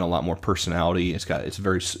 it's given a lot more personality. It's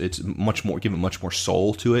much more, given much more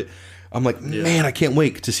soul to it. I'm like, man, I can't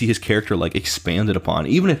wait to see his character, like, expanded upon.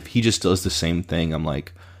 Even if he just does the same thing, I'm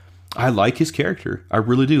like, I like his character. I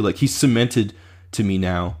really do. Like, he's cemented to me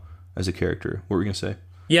now as a character. What were we going to say?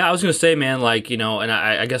 Yeah, I was going to say, man, like, and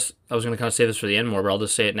I guess I was going to kind of save this for the end more, but I'll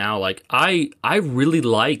just say it now. Like, I really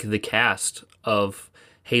like the cast of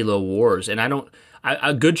Halo Wars, and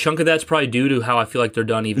a good chunk of that's probably due to how I feel like they're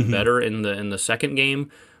done even better in the second game,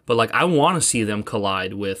 but, like, I want to see them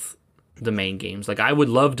collide with the main games. Like, I would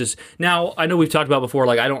love to. Now, I know we've talked about before.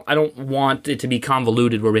 Like, I don't want it to be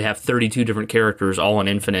convoluted where we have 32 different characters all on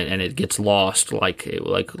Infinite and it gets lost like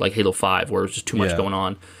Halo 5, where it's just too much going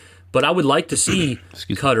on. But I would like to see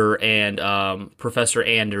Cutter and Professor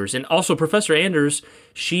Anders, and also Professor Anders.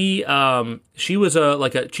 She was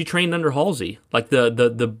she trained under Halsey, like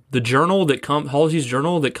the journal that Halsey's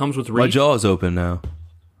journal that comes with Reach. My jaw is open now.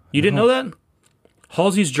 You didn't know that?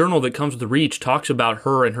 Halsey's journal that comes with the Reach talks about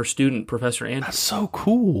her and her student, Professor Anders. That's so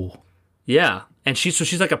cool. Yeah, and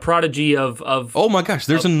she's like a prodigy of oh my gosh,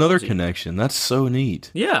 there's another Halsey. Connection. That's so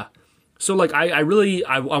neat. Yeah. So like I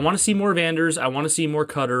want to see more of Anders. I want to see more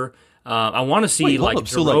Cutter. I want to see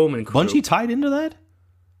Jerome and Crew. Bungie tied into that?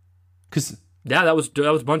 Because that was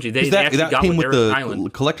Bungie. They actually got came with Eric the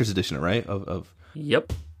Nyland. collector's edition, right? Of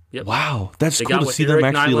Yep. Wow, that's They cool got to with see Eric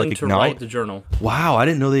them actually Nyland like to acknowledge write the journal. Wow, I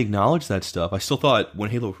didn't know they acknowledged that stuff. I still thought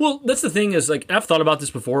when Halo. Well, that's the thing is like I've thought about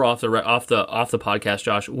this before off the podcast,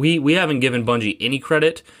 Josh. We haven't given Bungie any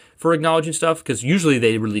credit for acknowledging stuff because usually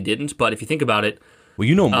they really didn't. But if you think about it, well,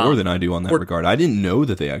 you know more than I do on that regard. I didn't know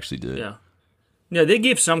that they actually did. Yeah, they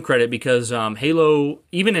gave some credit because Halo,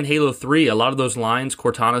 even in Halo 3, a lot of those lines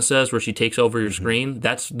Cortana says where she takes over your screen,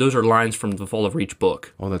 those are lines from the Fall of Reach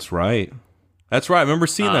book. Oh, that's right. That's right. I remember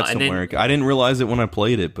seeing that somewhere. I didn't realize it when I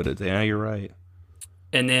played it, but yeah, you're right.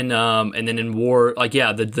 And then in War,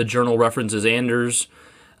 the journal references Anders.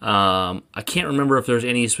 I can't remember if there's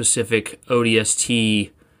any specific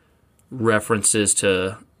ODST references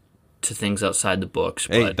to things outside the books.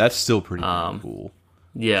 Hey, but, that's still pretty cool.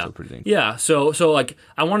 Yeah, yeah. So like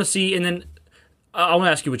I want to see, and then I want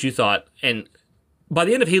to ask you what you thought. And by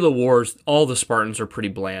the end of Halo Wars, all the Spartans are pretty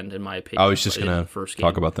bland, in my opinion. I was just gonna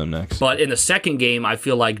talk about them next. But in the second game, I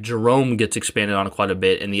feel like Jerome gets expanded on quite a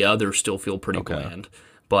bit, and the others still feel pretty bland.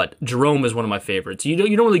 But Jerome is one of my favorites. You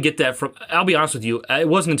don't really get that from. I'll be honest with you. It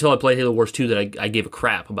wasn't until I played Halo Wars 2 that I gave a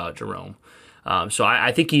crap about Jerome. So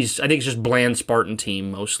I think it's just bland Spartan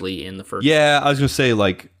team mostly in the first. Yeah, I was gonna say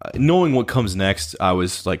like knowing what comes next, I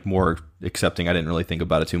was like more accepting. I didn't really think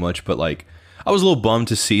about it too much, but like I was a little bummed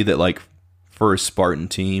to see that like for a Spartan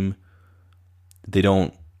team, they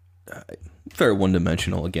don't. They're one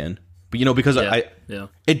dimensional again, but because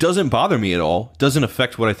it doesn't bother me at all. It doesn't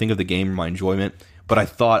affect what I think of the game or my enjoyment. But I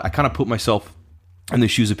thought I kind of put myself in the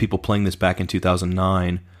shoes of people playing this back in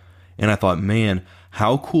 2009, and I thought, man,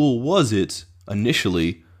 how cool was it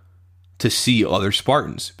initially to see other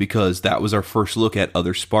Spartans, because that was our first look at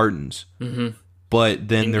other Spartans. Mm-hmm. But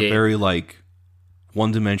then they're very like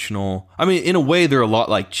one-dimensional. I mean, in a way, they're a lot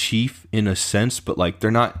like Chief in a sense, but like they're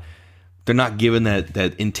not given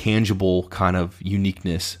that intangible kind of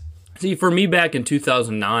uniqueness. See, for me back in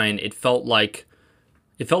 2009, it felt like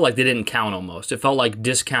they didn't count almost. It felt like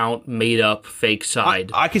discount, made up, fake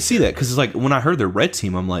side. I could see that because it's like when I heard the red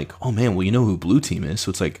team, I'm like, oh man, well you know who blue team is,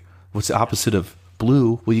 so it's like, what's the opposite of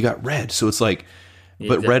blue? Well, you got red, so it's like,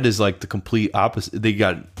 but red is like the complete opposite. They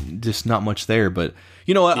got just not much there, but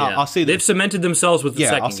you know what? Yeah. I'll say this. They've cemented themselves with the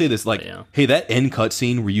second. I'll say this, like, hey, that end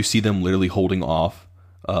cutscene where you see them literally holding off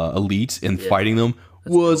elites and fighting them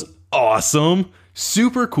was awesome.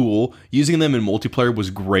 Super cool. Using them in multiplayer was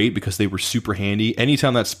great because they were super handy.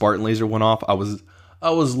 Anytime that Spartan laser went off, I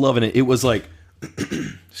was loving it. It was like,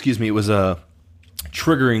 excuse me, it was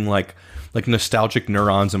triggering like nostalgic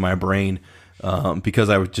neurons in my brain because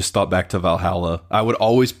I would just thought back to Valhalla. I would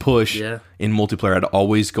always push in multiplayer. I'd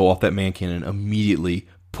always go off that man cannon immediately,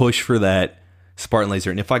 push for that Spartan laser,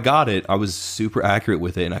 and if I got it, I was super accurate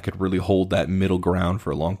with it, and I could really hold that middle ground for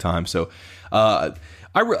a long time. So, I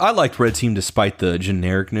liked Red Team despite the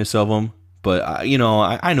genericness of them, but I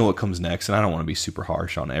know what comes next, and I don't want to be super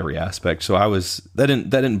harsh on every aspect. So that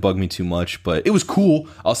didn't bug me too much, but it was cool.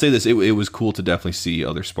 I'll say this: it was cool to definitely see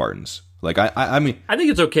other Spartans. Like I mean, I think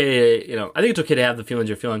it's okay. I think it's okay to have the feelings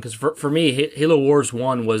you're feeling, because for me, Halo Wars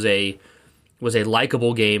 1 was a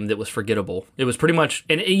likable game that was forgettable. It was pretty much,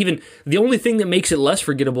 and even the only thing that makes it less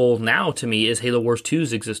forgettable now to me is Halo Wars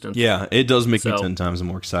 2's existence. Yeah, it does make me 10 times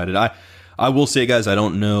more excited. I will say, guys, I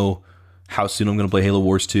don't know how soon I'm going to play Halo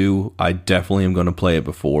Wars 2. I definitely am going to play it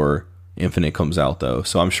before Infinite comes out, though.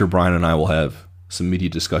 So I'm sure Brian and I will have some meaty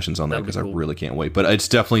discussions on that because I really can't wait. But it's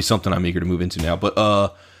definitely something I'm eager to move into now. But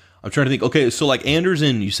I'm trying to think. Okay, so like Anders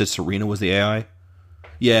and you said Serena was the AI?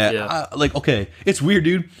 Yeah. Okay. It's weird,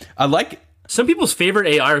 dude. I like... Some people's favorite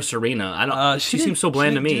AI are Serena. I don't. She seems so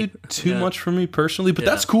bland to me. Too much for me personally, but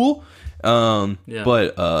that's cool.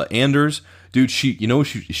 But Anders, dude, she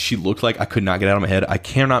looked like, I could not get out of my head. I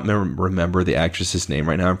cannot remember the actress's name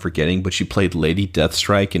right now. I'm forgetting, but she played Lady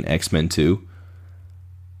Deathstrike in X-Men 2.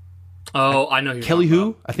 Oh, I know who. Kelly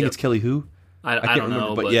Hu? I think it's Kelly Hu. I I can't don't remember,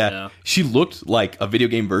 know, but yeah, she looked like a video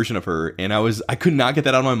game version of her, and I could not get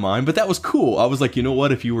that out of my mind, but that was cool. I was like, you know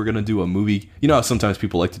what, if you were gonna do a movie, you know how sometimes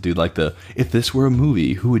people like to do like if this were a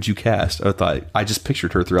movie, who would you cast? I just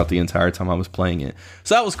pictured her throughout the entire time I was playing it,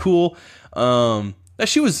 so that was cool.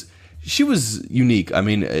 She was unique. I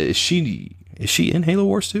mean, is she in Halo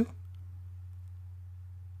Wars 2?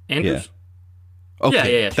 Andrews? Yeah.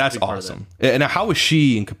 Okay, yeah. That's awesome. And how is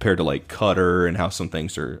she in compared to like Cutter and how some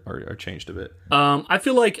things are changed a bit? I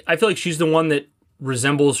feel like she's the one that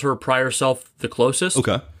resembles her prior self the closest.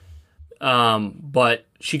 Okay. But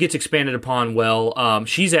she gets expanded upon well.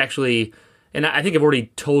 She's actually, and I think I've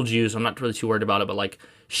already told you, so I'm not really too worried about it, but like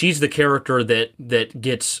she's the character that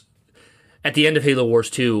gets at the end of Halo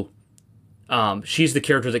Wars 2. She's the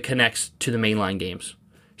character that connects to the mainline games.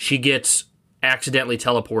 She gets accidentally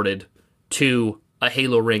teleported to a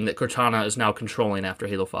Halo ring that Cortana is now controlling after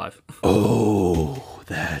Halo 5. Oh,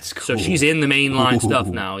 that's cool. So she's in the mainline stuff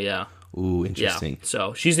now, yeah. Ooh, interesting. Yeah.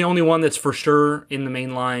 So she's the only one that's for sure in the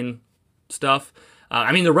mainline stuff.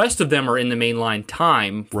 I mean, the rest of them are in the mainline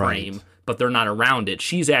time frame, Right. but they're not around it.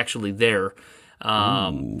 She's actually there.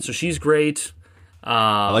 So she's great.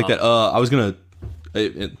 I like that. I was going to...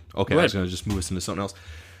 Okay, I was going to just move us into something else.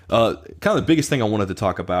 Kind of the biggest thing I wanted to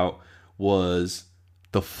talk about was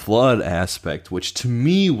the flood aspect, which to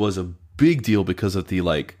me was a big deal because of the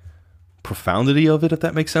like profundity of it, if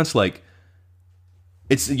that makes sense. Like,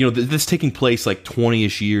 it's, you know, this taking place like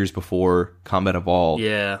 20-ish years before Combat Evolved.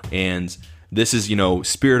 Yeah. And this is, you know,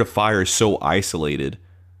 Spirit of Fire is so isolated,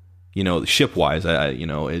 you know, ship-wise, you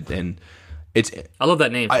know, and it's... I love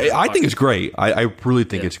that name. I think it's great. I really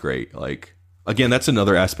think it's great. Like, again, that's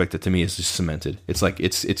another aspect that to me is just cemented. It's like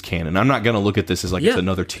it's canon. I'm not gonna look at this as like it's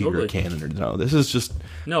another tier of canon or no. This is just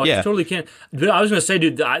it's totally canon. But I was gonna say,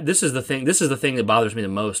 dude, this is the thing. This is the thing that bothers me the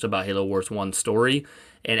most about Halo Wars 1 story.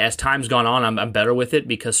 And as time's gone on, I'm better with it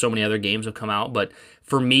because so many other games have come out. But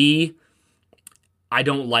for me, I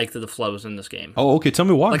don't like that the Flood was in this game. Oh, okay. Tell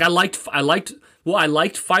me why. Like I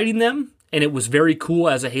liked fighting them, and it was very cool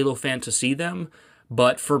as a Halo fan to see them.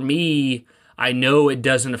 But for me, I know it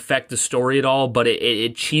doesn't affect the story at all, but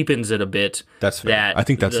it cheapens it a bit. That's fair. I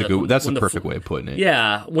think that's a perfect way of putting it.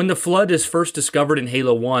 Yeah, when the Flood is first discovered in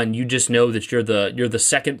Halo 1, you just know that you're the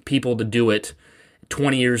second people to do it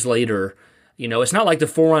 20 years later. You know, it's not like the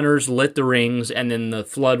Forerunners lit the rings and then the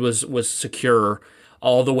Flood was secure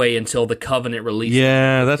all the way until the Covenant released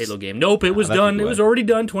the Halo game. Nope, it was done. It was already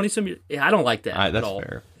done 20-some years. Yeah, I don't like that at all. That's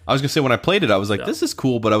fair. I was going to say, when I played it, I was like, this is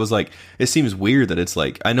cool, but I was like, it seems weird that it's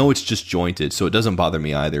like, I know it's just jointed, so it doesn't bother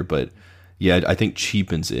me either, but yeah, I think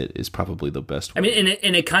cheapens it is probably the best way. I mean,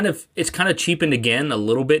 it's kind of cheapened again a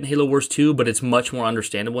little bit in Halo Wars 2, but it's much more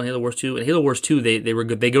understandable in Halo Wars 2. In Halo Wars 2,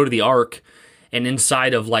 they go to the Ark, and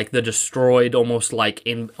inside of like the destroyed, almost like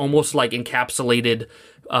encapsulated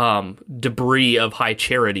debris of High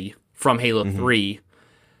Charity from Halo 3,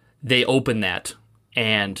 they open that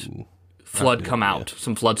and Flood come out,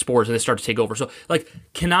 some Flood spores, and they start to take over. So, like,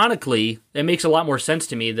 canonically, it makes a lot more sense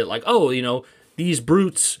to me that, like, oh, you know, these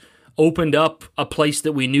brutes opened up a place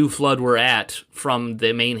that we knew Flood were at from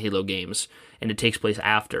the main Halo games, and it takes place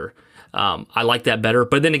after. I like that better,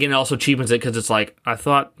 but then again, it also cheapens it because it's like, I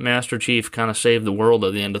thought Master Chief kind of saved the world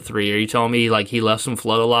at the end of 3. Are you telling me like he left some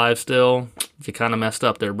Flood alive still? You kind of messed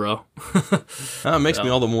up there, bro. It makes me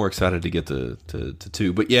all the more excited to get to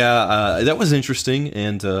 2. But yeah, that was interesting,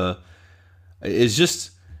 and I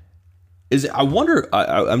wonder.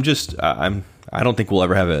 I don't think we'll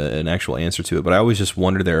ever have an actual answer to it, but I always just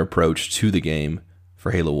wonder their approach to the game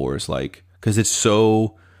for Halo Wars, like, because it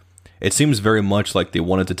seems very much like they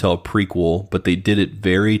wanted to tell a prequel, but they did it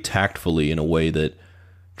very tactfully in a way that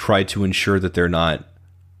tried to ensure that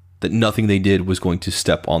that nothing they did was going to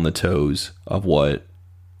step on the toes of what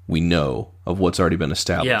we know, of what's already been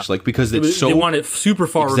established. Yeah. Like, because they want it super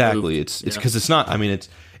far exactly removed. It's because it's not, I mean,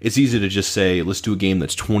 it's easy to just say, let's do a game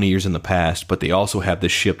that's 20 years in the past, but they also have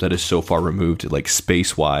this ship that is so far removed, like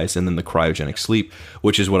space-wise, and then the cryogenic sleep,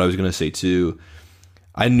 which is what I was going to say too.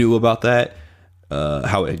 I knew about that,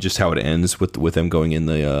 how it ends with them going in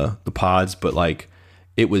the pods, but like,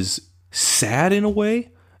 it was sad in a way.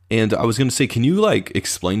 And I was going to say, can you like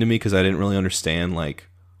explain to me, because I didn't really understand, like,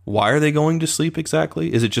 why are they going to sleep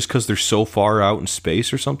exactly? Is it just because they're so far out in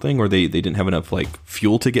space or something, or they didn't have enough like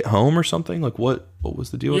fuel to get home or something? Like, what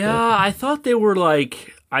was the deal with that? Yeah, I thought they were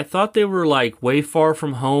like way far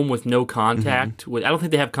from home with no contact. I don't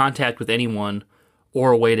think they have contact with anyone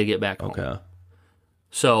or a way to get back home. Okay.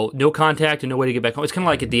 So no contact and no way to get back home. It's kind of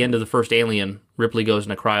like at the end of the first Alien, Ripley goes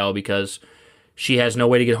into cryo because she has no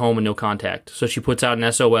way to get home and no contact. So she puts out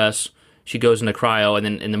an SOS. she goes into cryo, and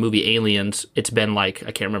then in the movie Aliens, it's been like,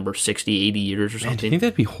 I can't remember, 60, 80 years or something. Man, do you think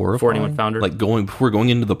that'd be horrifying? Before anyone found her? Like, before going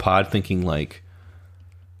into the pod thinking, like...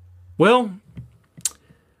 Well,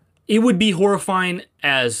 it would be horrifying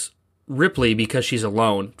as Ripley because she's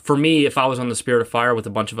alone. For me, if I was on the Spirit of Fire with a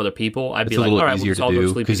bunch of other people, I'd be like, all right, we'll just all go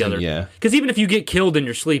sleep together. Because even if you get killed in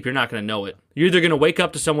your sleep, you're not going to know it. You're either going to wake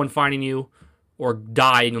up to someone finding you or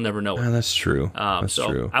die and you'll never know it. That's true. That's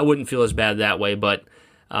true. I wouldn't feel as bad that way, but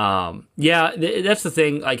that's the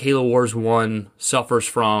thing like Halo Wars 1 suffers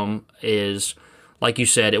from is, like you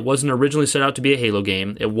said, it wasn't originally set out to be a Halo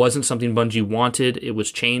game. It wasn't something Bungie wanted. It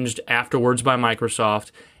was changed afterwards by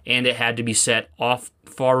Microsoft, and it had to be set off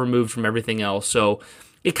far removed from everything else. So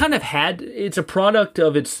it kind of it's a product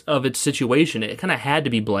of its situation. It kind of had to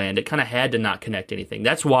be bland. It kind of had to not connect anything.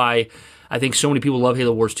 That's why I think so many people love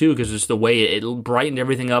Halo Wars 2, because it's the way it brightened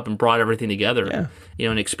everything up and brought everything together,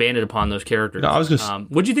 and expanded upon those characters. No,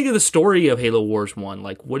 what did you think of the story of Halo Wars 1?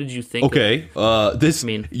 Like, what did you think? Okay,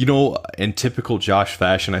 in typical Josh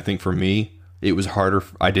fashion, I think for me, it was harder.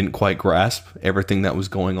 I didn't quite grasp everything that was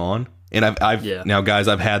going on. And now, guys,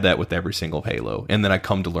 I've had that with every single Halo, and then I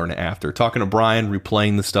come to learn it after. Talking to Brian,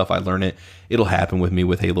 replaying the stuff, I learn it. It'll happen with me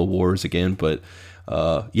with Halo Wars again, but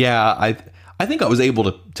I think I was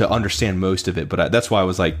able to understand most of it, but that's why I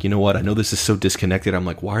was like, you know what? I know this is so disconnected. I'm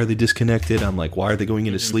like, why are they disconnected? I'm like, why are they going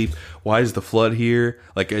into sleep? Why is the flood here?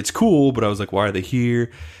 Like, it's cool, but I was like, why are they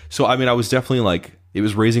here? So, I mean, I was definitely like, it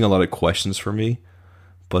was raising a lot of questions for me,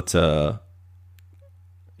 but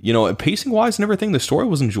pacing wise and everything, the story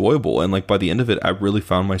was enjoyable, and like by the end of it, I really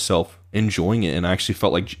found myself enjoying it, and I actually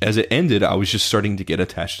felt like as it ended, I was just starting to get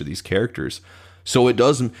attached to these characters. So it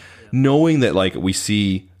does, knowing that like we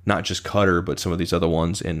see not just Cutter, but some of these other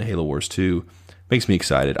ones in Halo Wars 2 makes me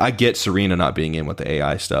excited. I get Serena not being in with the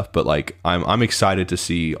AI stuff, but like I'm excited to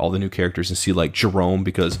see all the new characters and see like Jerome,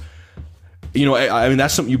 because I mean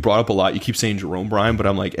that's something you brought up a lot. You keep saying Jerome, Brian, but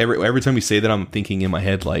I'm like every time you say that, I'm thinking in my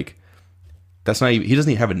head like, that's not even, he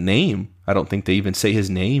doesn't even have a name. I don't think they even say his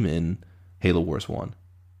name in Halo Wars 1.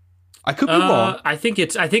 I could be wrong. I think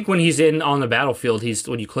when he's on the battlefield,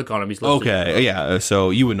 when you click on him, he's listed. Okay, yeah. So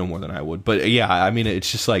you would know more than I would, but yeah, I mean,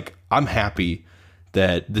 it's just like I'm happy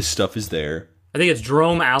that this stuff is there. I think it's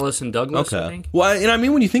Jerome, Alice, and Douglas. Okay. I think. Well, and I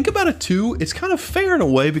mean, when you think about it too, it's kind of fair in a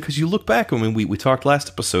way, because you look back. I mean, we talked last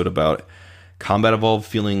episode about Combat Evolved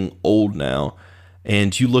feeling old now.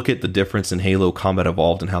 And you look at the difference in Halo Combat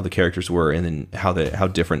Evolved and how the characters were, and then how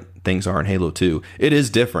different things are in Halo 2. It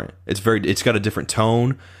is different. It's got a different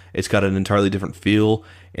tone. It's got an entirely different feel,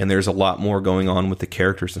 and there's a lot more going on with the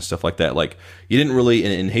characters and stuff like that. Like, you didn't really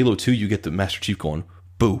in Halo 2, you get the Master Chief going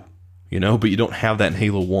boo, but you don't have that in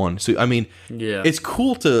Halo 1. So I mean, it's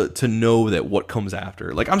cool to know that what comes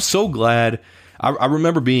after. Like, I'm so glad. I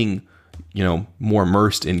remember being more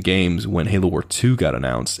immersed in games when Halo War 2 got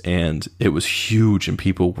announced, and it was huge, and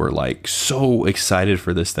people were like so excited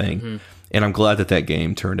for this thing. Mm-hmm. And I'm glad that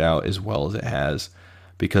game turned out as well as it has,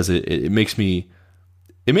 because it makes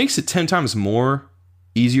it 10 times more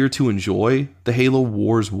easier to enjoy the Halo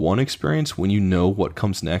Wars 1 experience when you know what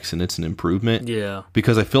comes next and it's an improvement. Yeah.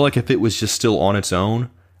 Because I feel like if it was just still on its own,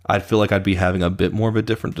 I'd feel like I'd be having a bit more of a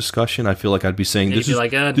different discussion. I feel like I'd be saying, this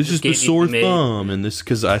is the sore thumb, and this,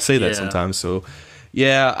 because I say that sometimes. So,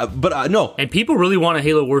 yeah, but no. And people really want a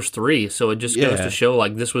Halo Wars 3, so it just goes to show,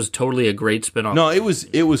 like, this was totally a great spin-off. No, it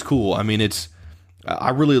was cool. I mean, I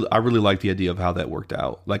really like the idea of how that worked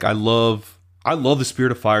out. Like, I love the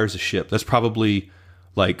Spirit of Fire as a ship. That's probably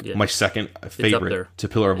like my second favorite to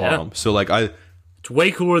Pillar of Autumn. So like it's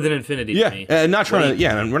way cooler than Infinity to me. And not trying to,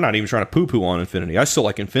 and we're not even trying to poo-poo on Infinity. I still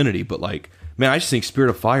like Infinity, but like, man, I just think Spirit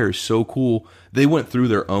of Fire is so cool. They went through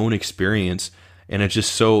their own experience, and it's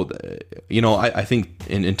just so, I think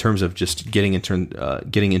in terms of just getting into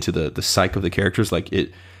the psyche of the characters, like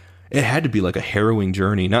it had to be like a harrowing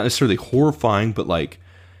journey, not necessarily horrifying, but like,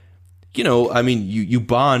 I mean, you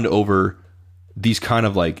bond over these kind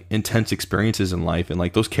of like intense experiences in life, and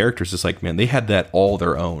like those characters, it's like, man, they had that all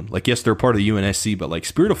their own. Like, yes, they're part of the UNSC, but like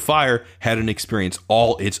Spirit of Fire had an experience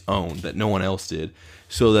all its own that no one else did.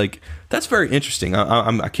 So like, that's very interesting.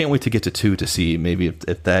 I can't wait to get to 2 to see maybe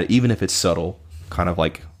if that, even if it's subtle, kind of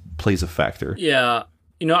like plays a factor. Yeah.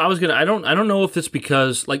 I don't know if it's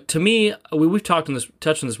because, like, to me, we've touched on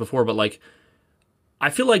this before, but like,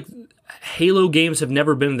 I feel like Halo games have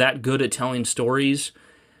never been that good at telling stories.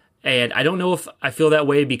 And I don't know if I feel that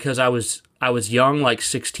way because I was young, like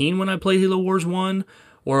 16 when I played Halo Wars 1,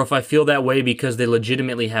 or if I feel that way because they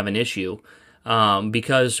legitimately have an issue.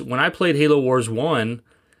 Because when I played Halo Wars 1,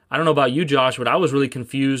 I don't know about you, Josh, but I was really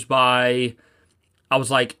confused by, I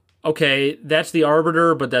was like, okay, that's the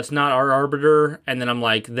Arbiter, but that's not our Arbiter. And then I'm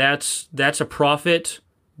like, that's a prophet,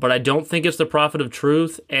 but I don't think it's the prophet of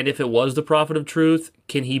truth. And if it was the prophet of truth,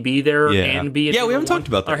 can he be there and be in Yeah, we haven't Halo talked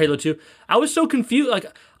about that. or Halo 2? I was so confused. Like,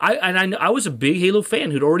 I was a big Halo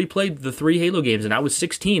fan who'd already played the 3 Halo games, and I was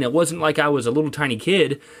 16. It wasn't like I was a little tiny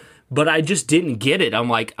kid, but I just didn't get it. I'm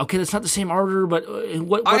like, okay, that's not the same Arbiter, but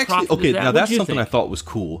what prophet is that? Now that's something I thought was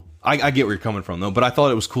cool. I get where you're coming from, though, but I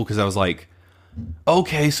thought it was cool because I was like,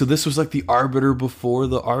 okay, so this was like the Arbiter before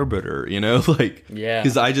the Arbiter, you know? Like, yeah.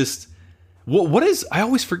 Because I just... What is... I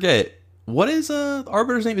always forget. What is the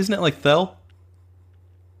Arbiter's name? Isn't it like Thel?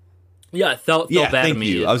 Yeah, Thel thank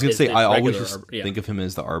you. I was going to say, I always just think of him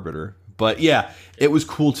as the Arbiter. But yeah, it was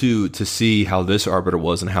cool to see how this Arbiter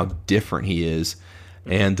was and how different he is.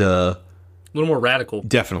 And... a little more radical.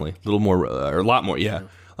 Definitely. A little more... or a lot more, yeah.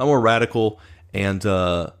 A lot more radical and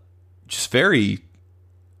just very...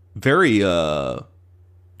 very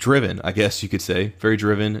driven, I guess you could say. Very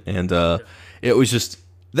driven. And it was just...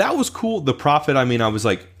 That was cool. The Prophet, I mean, I was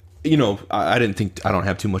like... You know, I didn't think... I don't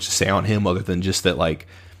have too much to say on him other than just that, like...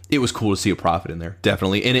 It was cool to see a Prophet in there,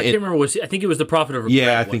 definitely. And I can't remember. I think it was the Prophet of Regret.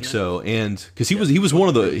 Yeah, I think so. And because he was one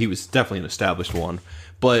of the... He was definitely an established one.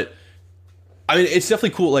 But, I mean, it's definitely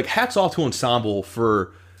cool. Like, hats off to Ensemble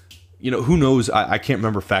for... You know, who knows? I can't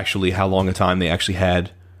remember factually how long a time they actually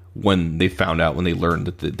had when they learned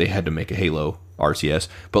that they had to make a Halo RTS.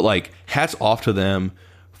 But, like, hats off to them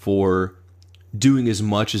for doing as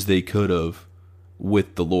much as they could have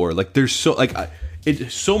with the lore. Like, there's so... Like,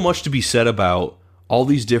 it's so much to be said about all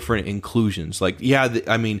these different inclusions. Like, yeah,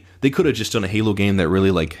 I mean, they could have just done a Halo game that really,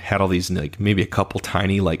 like, had all these, like, maybe a couple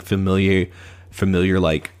tiny, like, familiar,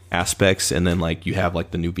 like, aspects, and then, like, you have,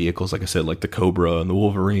 like, the new vehicles, like I said, like the Cobra and the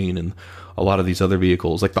Wolverine and a lot of these other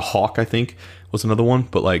vehicles. Like, the Hawk, I think, was another one.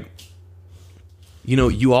 But, like, you know,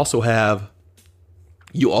 you also have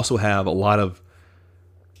a lot of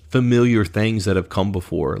familiar things that have come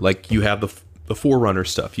before. Like, you have the Forerunner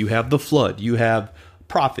stuff. You have the Flood. You have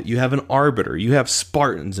Prophet, you have an Arbiter, you have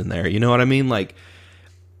Spartans in there, you know what I mean? Like,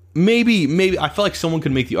 maybe I feel like someone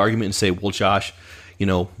could make the argument and say, well, Josh, you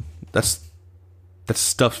know, that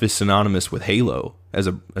stuff is synonymous with Halo as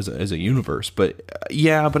a universe. But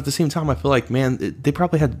yeah, but at the same time, I feel like, man, they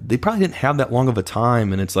probably didn't have that long of a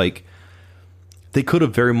time, and it's like they could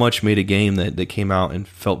have very much made a game that came out and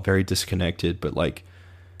felt very disconnected, but like,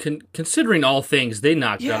 considering all things, they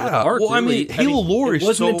knocked out of the park. Well, really. Halo lore is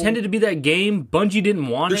wasn't intended to be that game. Bungie didn't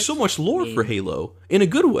want There's so much lore for Halo in a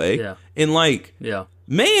good way. Yeah. And like,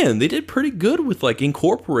 man, they did pretty good with like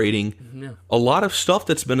incorporating a lot of stuff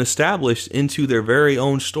that's been established into their very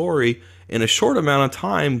own story in a short amount of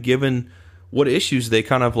time, given what issues they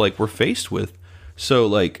kind of like were faced with. So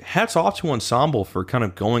like, hats off to Ensemble for kind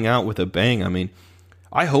of going out with a bang. I mean,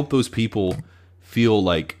 I hope those people feel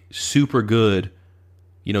like super good.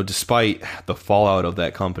 You know, despite the fallout of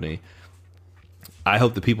that company, I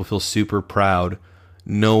hope the people feel super proud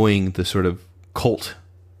knowing the sort of cult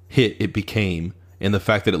hit it became and the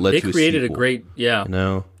fact that it led to a sequel. They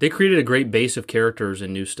created a great base of characters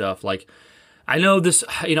and new stuff. Like, I know this,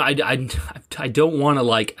 you know, I don't want to,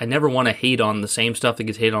 like, I never want to hate on the same stuff that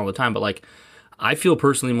gets hated all the time, but, like, I feel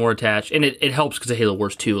personally more attached, and it helps because of Halo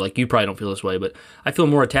Wars 2. Like, you probably don't feel this way, but I feel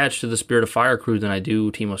more attached to the Spirit of Fire crew than I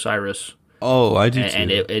do Team Osiris. Oh, I do too.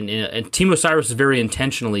 And Team Osiris is very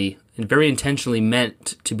intentionally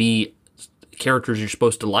meant to be characters you're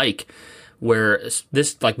supposed to like. Where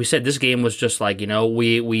this, like we said, this game was just like, you know,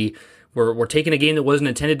 we're taking a game that wasn't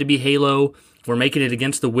intended to be Halo. We're making it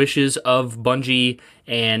against the wishes of Bungie,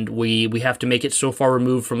 and we have to make it so far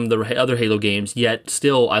removed from the other Halo games. Yet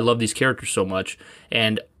still, I love these characters so much,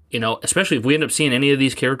 and you know, especially if we end up seeing any of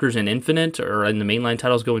these characters in Infinite or in the mainline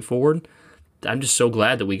titles going forward. I'm just so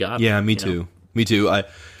glad that we got them. Yeah, me too. Me too.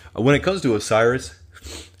 When it comes to Osiris,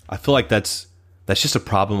 I feel like that's just a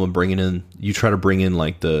problem of bringing in. You try to bring in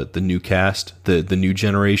like the new cast, the new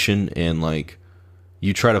generation, and like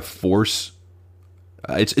you try to force.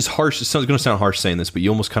 It's harsh. It's going to sound harsh saying this, but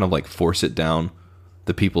you almost kind of like force it down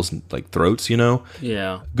the people's like throats. You know?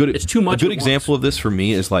 Yeah. Good. It's too much. A good example of this for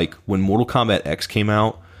me is like when Mortal Kombat X came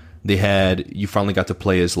out. You finally got to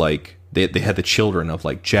play as like. They had the children of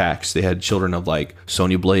like Jax. They had children of like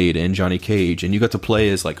Sonya Blade and Johnny Cage, and you got to play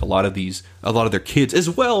as like a lot of their kids as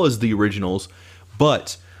well as the originals.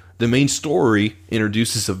 But the main story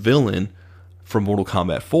introduces a villain from Mortal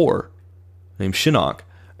Kombat 4 named Shinnok,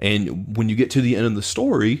 and when you get to the end of the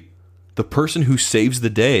story, the person who saves the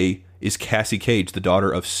day is Cassie Cage, the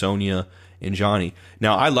daughter of Sonya and Johnny.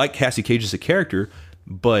 Now, I like Cassie Cage as a character,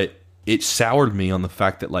 but it soured me on the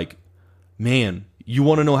fact that like, man. You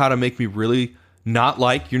want to know how to make me really not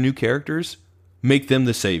like your new characters? make them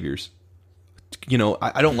the saviors. You know,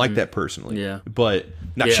 I don't like that personally. Yeah. But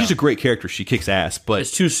now she's a great character. She kicks ass. But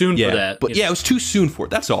it's too soon for that. But it was too soon for it.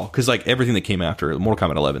 That's all. Because like everything that came after Mortal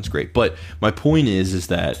Kombat 11 is great. But my point is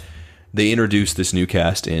that they introduced this new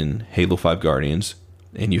cast in Halo 5 Guardians,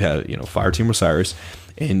 and you have Fireteam Osiris,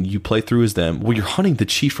 and you play through as them. Well, you're hunting the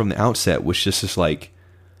chief from the outset, which just is like,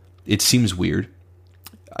 it seems weird.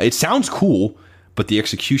 It sounds cool, but the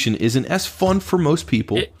execution isn't as fun for most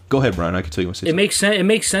people. Go ahead, Brian. I can tell you what. It makes sense. It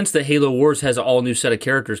makes sense that Halo Wars has an all new set of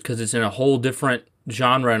characters because it's in a whole different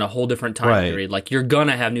genre and a whole different time period. Like you're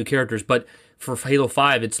gonna have new characters, but for Halo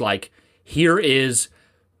 5, it's like here is,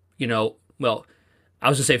 well, I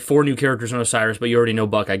was gonna say 4 new characters on Osiris, but you already know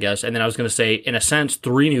Buck, I guess. And then I was gonna say, in a sense,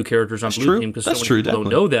 3 new characters on Blue Team because so many people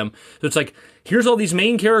don't know them. So it's like here's all these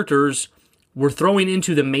main characters we're throwing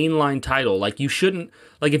into the mainline title. Like you shouldn't.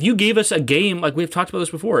 Like if you gave us a game, like we've talked about this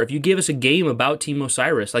before, if you gave us a game about Team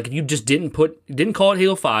Osiris, like if you just didn't call it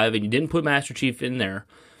Halo 5 and you didn't put Master Chief in there,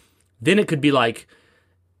 then it could be like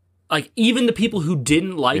even the people who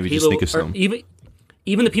didn't like Halo, or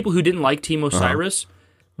even the people who didn't like Team Osiris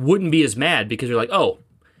wouldn't be as mad because you're like, oh,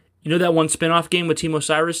 you know that one spinoff game with Team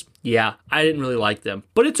Osiris? Yeah, I didn't really like them,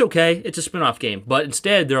 but it's okay. It's a spinoff game. But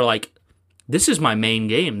instead, they're like, this is my main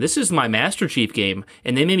game. This is my Master Chief game,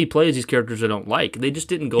 and they made me play as these characters I don't like. They just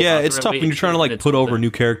didn't go. Yeah, it's tough when you're trying to like put over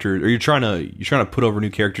new characters, or you're trying to put over new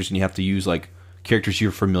characters, and you have to use like characters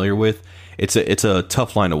you're familiar with. It's a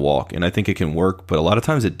tough line to walk, and I think it can work, but a lot of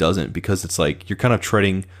times it doesn't because it's like you're kind of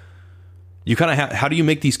treading. You kind of how do you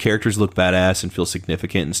make these characters look badass and feel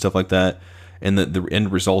significant and stuff like that? And the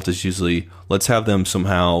end result is usually let's have them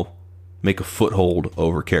somehow make a foothold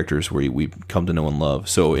over characters where we come to know and love.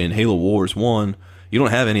 So in Halo Wars 1, you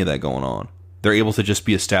don't have any of that going on. They're able to just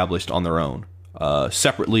be established on their own,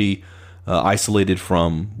 separately, isolated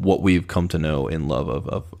from what we've come to know and love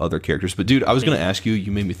of other characters. But dude, I was going to ask you,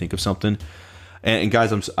 you made me think of something. And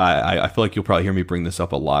guys, I feel like you'll probably hear me bring this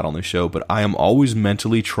up a lot on the show, but I am always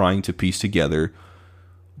mentally trying to piece together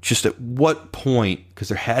just at what point, because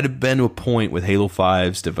there had been a point with Halo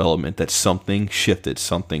 5's development that something shifted,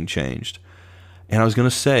 something changed. And I was going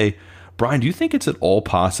to say, Brian, do you think it's at all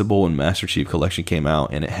possible when Master Chief Collection came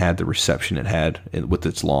out and it had the reception it had with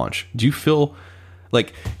its launch? Do you feel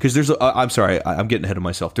like, because I'm sorry, I'm getting ahead of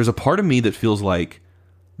myself. There's a part of me that feels like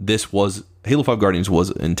Halo 5 Guardians was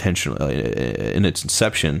intentional in its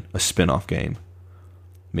inception, a spin-off game,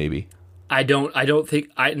 maybe. I don't think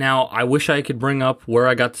I wish I could bring up where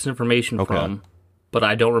I got this information from, but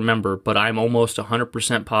I don't remember. But I'm almost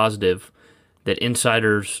 100% positive that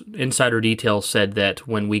insider details said that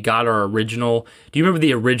when we got our original, do you remember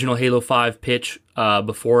the original Halo 5 pitch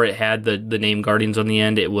before it had the name Guardians on the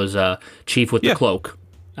end? It was Chief with the cloak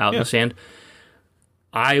out in the sand.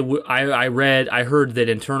 I heard that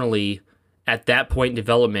internally at that point in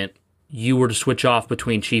development, you were to switch off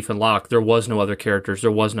between Chief and Locke. There was no other characters. There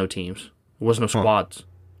was no teams. There was no squads.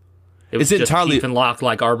 It was just Chief and Locke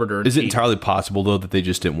like Arbiter. Is it entirely possible, though, that they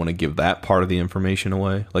just didn't want to give that part of the information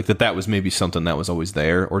away? Like that was maybe something that was always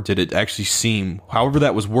there? Or did it actually seem, however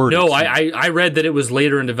that was worded? No, I read that it was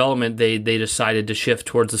later in development they decided to shift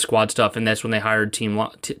towards the squad stuff, and that's when they hired Tim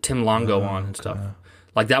Longo on and stuff.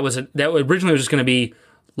 Like that originally was just going to be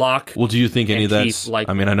Locke. Well, do you think any of that's...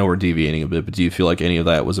 I mean, I know we're deviating a bit, but do you feel like any of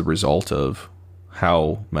that was a result of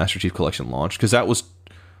how Master Chief Collection launched? Because that was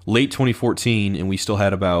late 2014, and we still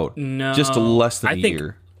had about just less than a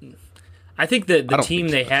year. I think that the team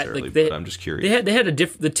they had... I'm just curious. They had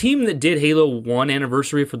the team that did Halo 1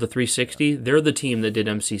 Anniversary for the 360, they're the team that did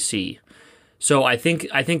MCC. So I think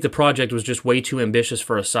the project was just way too ambitious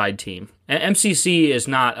for a side team. And MCC is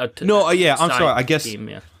not a I'm sorry. I guess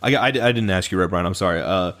team, I didn't ask you, Red Brian. I'm sorry.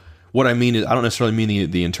 What I mean is I don't necessarily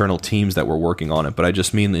mean the internal teams that were working on it, but I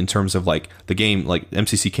just mean in terms of like the game. Like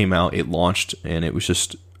MCC came out, it launched, and it was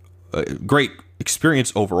just a great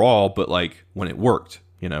experience overall. But like when it worked,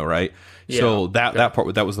 right? Yeah, so that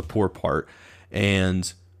part that was the poor part,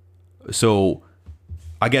 and so.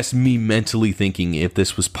 I guess me mentally thinking if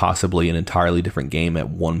this was possibly an entirely different game at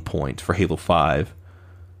one point for Halo 5,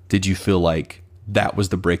 did you feel like that was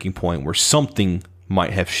the breaking point where something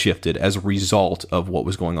might have shifted as a result of what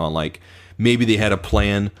was going on? Like maybe they had a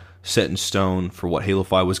plan set in stone for what Halo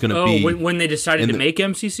 5 was going to be. When they decided to make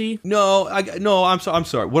MCC? No, I'm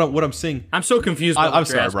sorry. What I'm saying... I'm so confused by I'm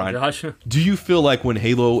sorry, Brian. Josh. Do you feel like when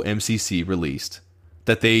Halo MCC released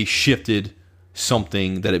that they shifted...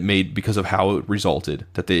 something that it made because of how it resulted,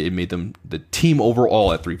 that it made them the team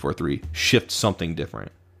overall at 343 shift something different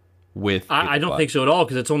with I don't think so at all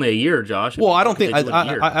because it's only a year, Josh. Well, I don't think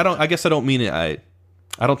I guess I don't mean it. I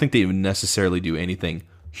don't think they would necessarily do anything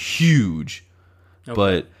huge,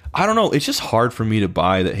 but I don't know. It's just hard for me to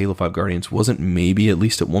buy that Halo 5 Guardians wasn't maybe, at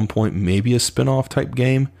least at one point, maybe a spin-off type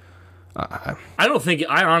game. I don't think...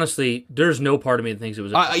 I honestly... There's no part of me that thinks it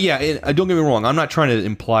was... don't get me wrong. I'm not trying to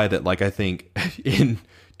imply that, like, I think in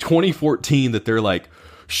 2014 that they're like,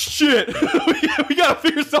 shit, we got to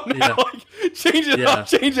figure something out. Like, change it up,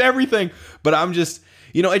 change everything. But I'm just...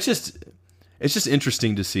 it's just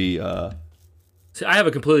interesting to see... See, I have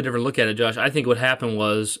a completely different look at it, Josh. I think what happened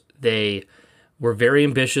was they were very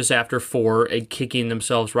ambitious after 4 and kicking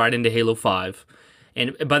themselves right into Halo 5.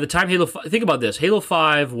 And by the time Halo 5... Think about this. Halo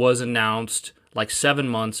 5 was announced like 7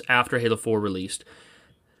 months after Halo 4 released,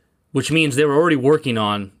 which means they were already working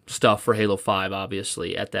on stuff for Halo 5,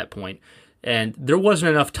 obviously, at that point. And there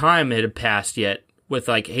wasn't enough time that had passed yet with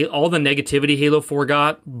like all the negativity Halo 4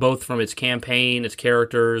 got, both from its campaign, its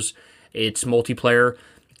characters, its multiplayer.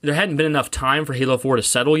 There hadn't been enough time for Halo 4 to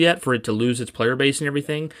settle yet for it to lose its player base and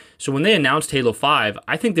everything. So when they announced Halo 5,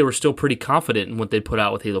 I think they were still pretty confident in what they put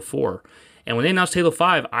out with Halo 4. And when they announced Halo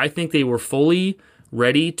 5, I think they were fully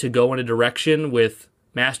ready to go in a direction with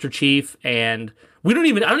Master Chief, and I don't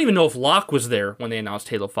even know if Locke was there when they announced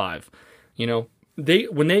Halo 5. You know,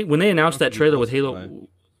 when they announced that trailer with Halo,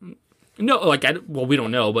 no, like we don't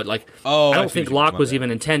know, but like I don't think Locke was even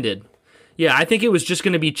intended. Yeah, I think it was just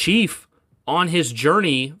going to be Chief on his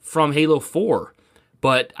journey from Halo 4.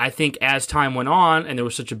 But I think as time went on, and there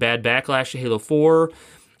was such a bad backlash to Halo 4,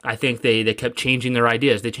 I think they kept changing their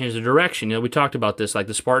ideas. They changed their direction. You know, we talked about this, like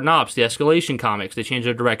the Spartan Ops, the Escalation comics. They changed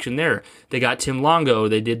their direction there. They got Tim Longo.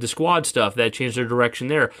 They did the Squad stuff. That changed their direction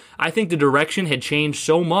there. I think the direction had changed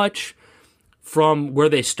so much from where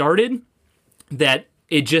they started that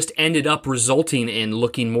it just ended up resulting in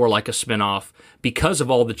looking more like a spinoff because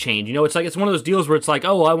of all the change. You know, it's one of those deals where it's like,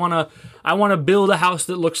 oh, I want to build a house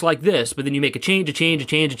that looks like this, but then you make a change. By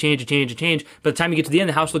the time you get to the end,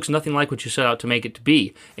 the house looks nothing like what you set out to make it to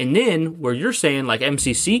be. And then where you're saying like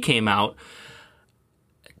MCC came out,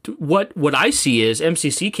 what I see is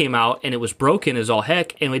MCC came out and it was broken as all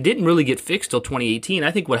heck, and it didn't really get fixed till 2018.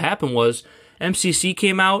 I think what happened was MCC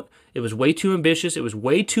came out. It was way too ambitious. It was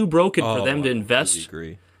way too broken for them to invest.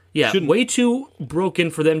 Agree. Yeah, way too broken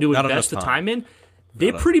for them to invest the time in.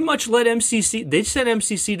 They pretty much let MCC... They sent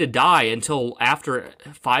MCC to die until after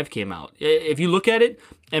 5 came out. If you look at it,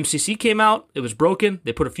 MCC came out, it was broken,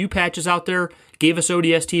 they put a few patches out there, gave us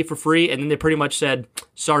ODST for free, and then they pretty much said,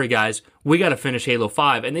 sorry guys, we got to finish Halo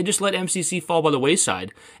 5. And they just let MCC fall by the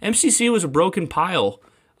wayside. MCC was a broken pile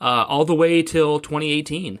all the way till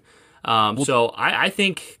 2018. So I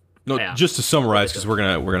think... No, just to summarize, because we're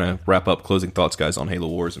gonna wrap up closing thoughts, guys, on Halo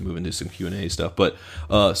Wars and move into some Q&A stuff. But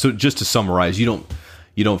so just to summarize, you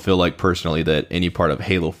don't feel like personally that any part of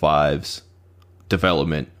Halo 5's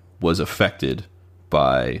development was affected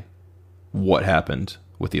by what happened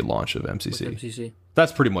with the launch of MCC. With MCC.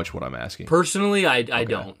 That's pretty much what I'm asking. Personally, I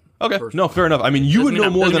don't. Okay, no, fair enough. I mean, you would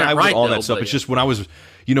know more than I would on that stuff. It's just when I was,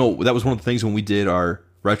 that was one of the things when we did our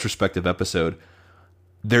retrospective episode.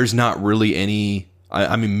 There's not really any.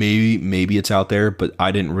 I mean, maybe it's out there, but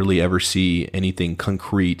I didn't really ever see anything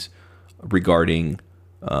concrete regarding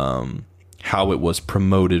how it was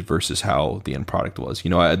promoted versus how the end product was.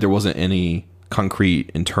 There wasn't any concrete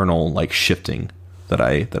internal like shifting that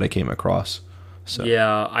I came across. So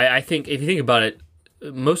yeah, I think if you think about it,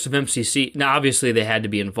 most of MCC. Now, obviously, they had to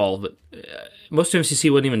be involved, but most of MCC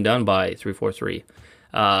wasn't even done by 343.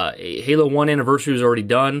 Halo 1 Anniversary was already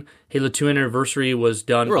done. Halo 2 Anniversary was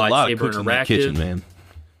done by Saber Interactive. In that kitchen, man.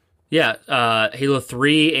 Yeah, Halo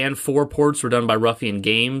 3 and 4 ports were done by Ruffian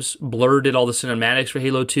Games. Blur did all the cinematics for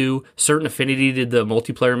Halo 2. Certain Affinity did the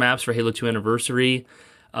multiplayer maps for Halo 2 Anniversary.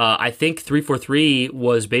 I think 343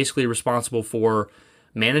 was basically responsible for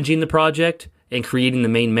managing the project and creating the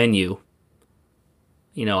main menu.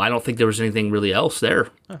 I don't think there was anything really else there.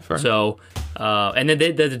 Fair. So, and then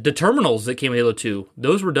the terminals that came with Halo 2,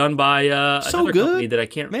 those were done by another company that I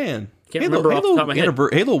can't remember off the top of my head.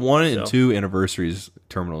 Halo 1 and 2 Anniversaries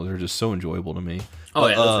terminals are just so enjoyable to me. Oh,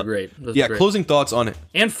 yeah, those are great. Those are great. Closing thoughts on it.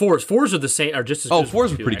 And 4s. 4s are the same, are just as good.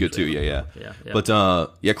 4s were pretty good too, yeah. But,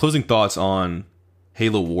 closing thoughts on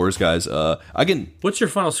Halo Wars, guys. Again, what's your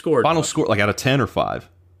final score? Final score, like out of 10 or 5?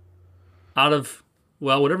 Out of...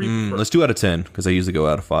 Well, whatever you prefer. Let's do out of 10, because I usually go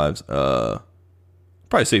out of 5s.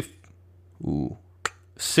 Probably say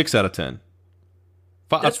 6 out of 10.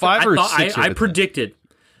 5 or 6 out of 10?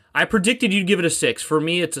 I predicted you'd give it a 6. For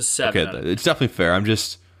me, it's a 7. Okay, it's definitely fair.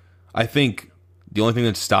 I think the only thing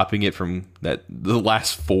that's stopping it from the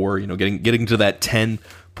last 4, getting to that 10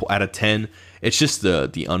 out of 10, it's just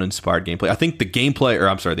the uninspired gameplay. I think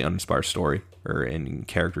the uninspired story. or in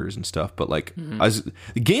characters and stuff. But like, the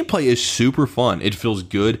gameplay is super fun. It feels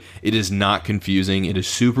good. It is not confusing. It is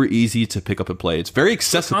super easy to pick up and play. It's very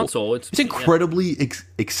accessible. Console, it's incredibly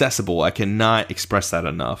accessible. I cannot express that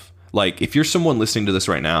enough. Like, if you're someone listening to this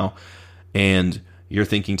right now and you're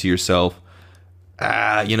thinking to yourself,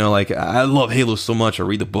 like, I love Halo so much. I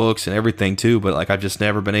read the books and everything too, but like, I've just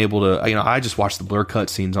never been able to, I just watch the blur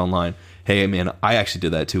cutscenes online. Hey man, I actually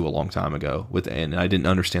did that too a long time ago and I didn't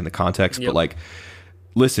understand the context, but like,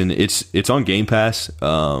 listen, it's on Game Pass,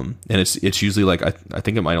 and it's usually like, I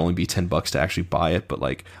think it might only be $10 to actually buy it, but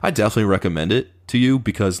like, I definitely recommend it to you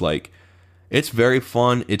because like, it's very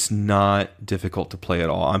fun. It's not difficult to play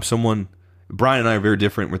at all. Brian and I are very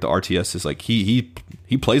different with the RTSs. Like, he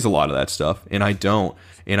plays a lot of that stuff, and I don't.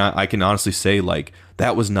 And I can honestly say, like,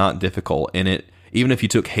 that was not difficult. And it, even if you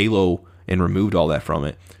took Halo and removed all that from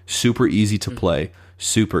it, super easy to play,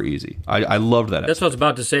 super easy. I loved that. That's what I was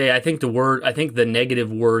about to say. I think the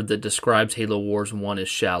negative word that describes Halo Wars 1 is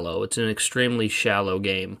shallow. It's an extremely shallow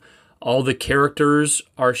game. All the characters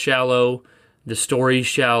are shallow, the story's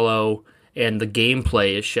shallow, and the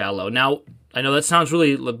gameplay is shallow. Now, I know that sounds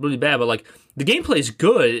really, really bad, but like, the gameplay is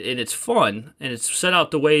good and it's fun and it's set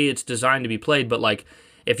out the way it's designed to be played. But like,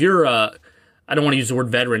 if you're I don't want to use the word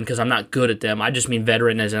veteran because I'm not good at them. I just mean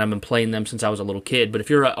veteran as in I've been playing them since I was a little kid. But if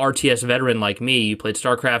you're an RTS veteran like me, you played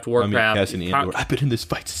StarCraft, Warcraft. I've been in this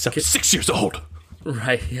fight since I was 6 years old.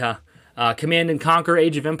 Right, yeah. Command and Conquer,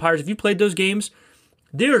 Age of Empires. If you played those games,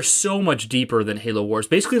 they are so much deeper than Halo Wars.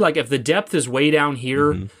 Basically, like, if the depth is way down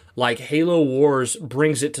here, like, Halo Wars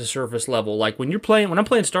brings it to surface level. Like, when I'm playing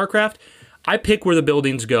StarCraft, I pick where the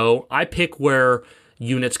buildings go. I pick where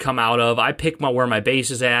units come out of. I pick where my base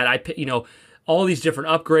is at. I pick, all these different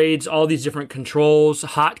upgrades, all these different controls,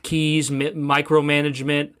 hotkeys,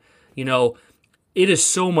 micromanagement. It is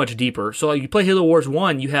so much deeper. So like, you play Halo Wars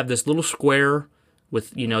 1, you have this little square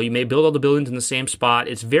with, you may build all the buildings in the same spot.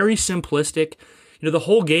 It's very simplistic. The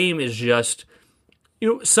whole game is just,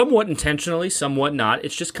 somewhat intentionally, somewhat not.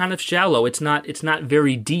 It's just kind of shallow. It's not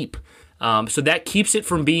very deep. So that keeps it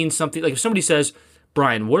from being something, like if somebody says,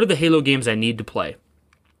 Brian, what are the Halo games I need to play?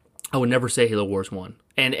 I would never say Halo Wars 1.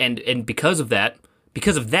 And because of that,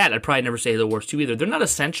 I'd probably never say Halo Wars 2 either. They're not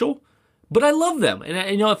essential, but I love them. And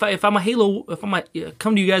if I'm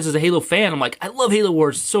come to you guys as a Halo fan, I'm like, I love Halo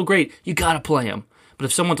Wars. It's so great. You got to play them. But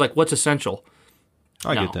if someone's like, what's essential?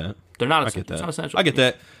 I get that. They're not essential. It's not essential. I get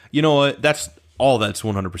that. You know what? That's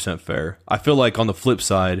 100% fair. I feel like on the flip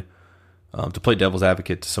side, to play devil's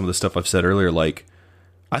advocate to some of the stuff I've said earlier, like,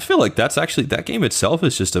 I feel like that game itself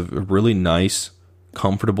is just a really nice,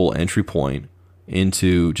 comfortable entry point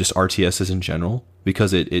into just RTSs in general,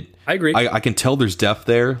 because I agree. I can tell there's depth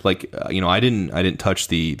there. Like, I didn't touch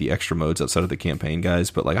the extra modes outside of the campaign, guys,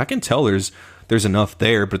 but like, I can tell there's enough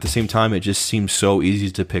there, but at the same time, it just seems so easy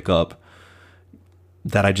to pick up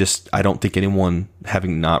that I don't think anyone,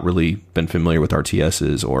 having not really been familiar with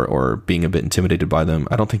RTSs or being a bit intimidated by them,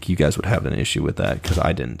 I don't think you guys would have an issue with that, because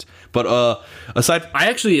I didn't. But I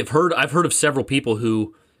actually have heard of several people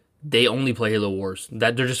who they only play Halo Wars.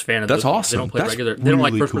 That they're just fan of. That's those. awesome. They don't play that's regular. Really they don't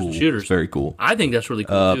like first-person cool. shooters. It's very cool. I think that's really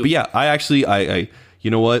cool too. But yeah, I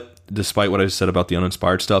you know what? Despite what I said about the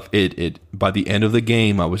uninspired stuff, it by the end of the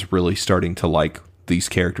game, I was really starting to like these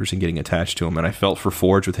characters and getting attached to them, and I felt for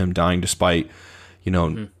Forge with him dying, despite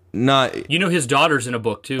not. His daughter's in a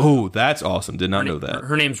book too. Oh, that's awesome! Did not know that.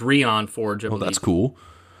 Her name's Rion Forge. Oh, that's cool.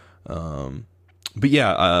 But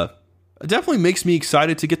yeah, it definitely makes me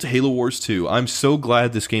excited to get to Halo Wars 2. I'm so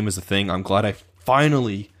glad this game is a thing. I'm glad I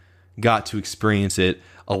finally got to experience it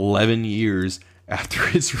 11 years after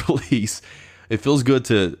its release. It feels good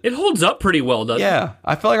to... It holds up pretty well, doesn't it? Yeah.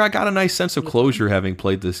 I feel like I got a nice sense of closure having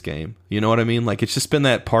played this game. You know what I mean? Like, it's just been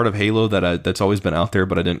that part of Halo that's always been out there,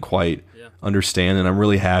 but I didn't quite understand, and I'm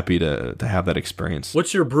really happy to have that experience.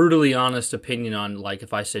 What's your brutally honest opinion on, like,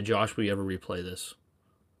 if I said, Josh, will you ever replay this?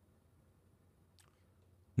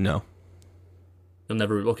 No. You'll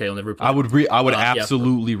never replay. I would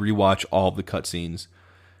absolutely rewatch all of the cutscenes.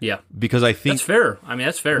 Yeah, because I think that's fair. I mean,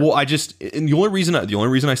 that's fair. Well, and the only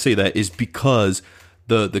reason I say that is because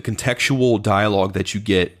the contextual dialogue that you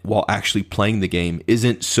get while actually playing the game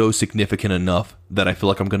isn't so significant enough that I feel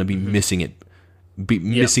like I'm going to be missing it,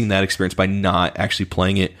 missing that experience by not actually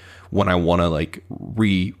playing it when I want to like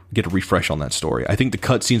get a refresh on that story. I think the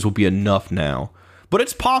cutscenes will be enough now, but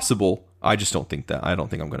it's possible. I just don't think that. I don't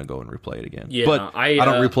think I'm going to go and replay it again. Yeah, but I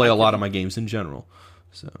don't replay a lot of my games in general.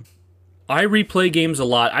 So I replay games a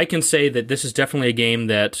lot. I can say that this is definitely a game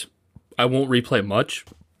that I won't replay much,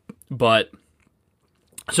 but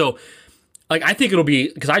so like I think it'll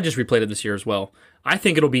be, because I just replayed it this year as well. I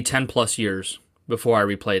think it'll be 10 plus years before I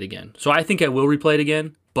replay it again. So I think I will replay it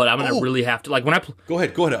again, but I'm going to really have to, like, when I... Go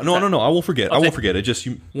ahead. No, I won't forget. I won't forget it. Just,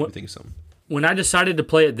 you think of something. When I decided to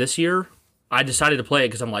play it this year, I decided to play it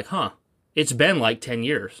because I'm like, it's been like 10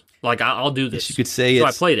 years. Like, I'll do this. Yes, you could say so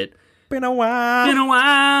I played it. Been a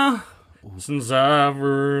while. Since I've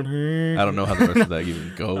heard him. I don't know how the rest of that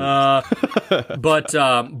even goes. But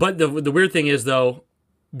the weird thing is, though,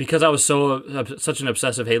 because I was such an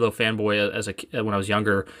obsessive Halo fanboy when I was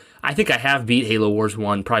younger, I think I have beat Halo Wars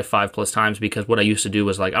 1 probably 5+ times, because what I used to do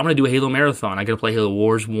was like, I'm going to do a Halo marathon. I got to play Halo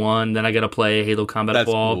Wars 1, then I got to play Halo Combat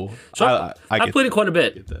Evolved. Cool. So I played it quite a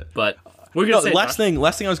bit, but... We're gonna say last thing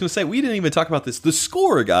I was going to say, we didn't even talk about this. The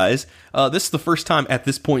score, guys. This is the first time at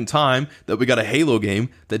this point in time that we got a Halo game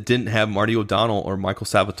that didn't have Marty O'Donnell or Michael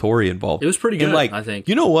Salvatore involved. It was pretty good, and, like, I think.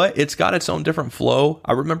 You know what? It's got its own different flow.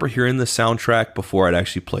 I remember hearing the soundtrack before I'd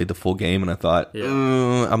actually played the full game, and I thought,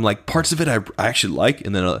 I'm like, parts of it I actually like,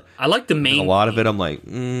 and then I like the main. A lot of it I'm like,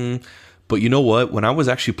 But you know what? When I was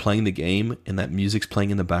actually playing the game and that music's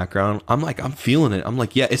playing in the background, I'm feeling it. I'm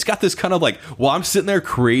like, yeah, it's got this kind of like, while I'm sitting there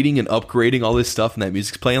creating and upgrading all this stuff and that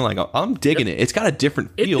music's playing, like, I'm digging it. It's got a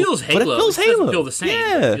different feel. It feels Halo. But it feels Halo. It doesn't feel the same.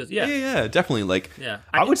 Yeah, feels, yeah, definitely. Like,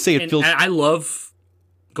 I would say it feels. I love.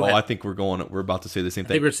 Go ahead. I think we're about to say the same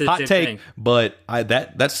thing. I think we're saying the Hot same take, thing. but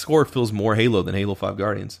that score feels more Halo than Halo 5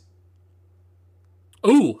 Guardians.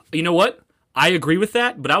 Ooh, you know what? I agree with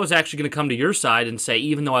that, but I was actually going to come to your side and say,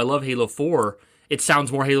 even though I love Halo 4, it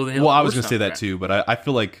sounds more Halo than Halo 4. Well, I was going to say that too, but I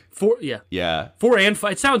feel like 4, yeah, 4 and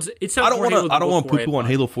 5. It sounds. I don't want to poo poo on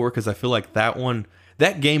Halo 4 because I feel like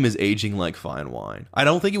that game is aging like fine wine. I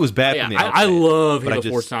don't think it was bad. Yeah, from the I love but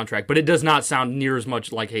Halo 4 soundtrack, but it does not sound near as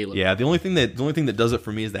much like Halo. Yeah, the only thing that does it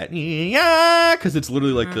for me is that because it's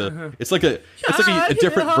literally like it's like a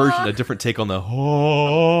different version, a different take on the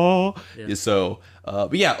So,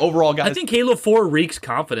 but yeah, overall, guys, I think Halo 4 reeks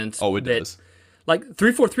confidence. Oh, it does. Like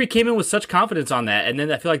 343 came in with such confidence on that, and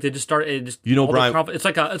then I feel like they just started. Brian, it's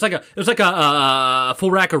like a full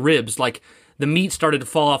rack of ribs. Like the meat started to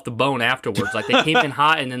fall off the bone afterwards. Like they came in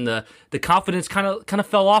hot, and then the confidence kind of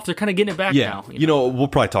fell off. They're kind of getting it back now. You know, we'll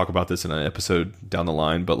probably talk about this in an episode down the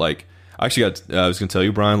line, but like I was going to tell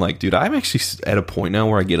you, Brian, like, dude, I'm actually at a point now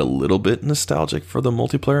where I get a little bit nostalgic for the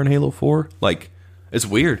multiplayer in Halo 4. Like, it's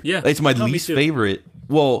weird. Yeah, it's my least favorite.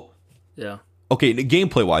 Well, yeah. Okay,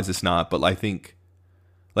 gameplay wise, it's not, but I think,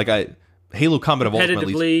 like, Halo Combat Evolved is my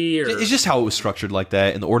least. It's just how it was structured like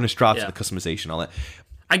that, and the ordnance drops, and the customization, all that.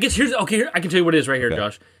 I guess here I can tell you what it is right here,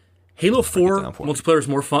 Josh. Halo 4 multiplayer is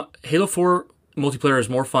more fun. Halo 4 multiplayer is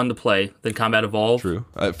more fun to play than Combat Evolved. True,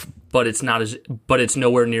 but it's not as. But it's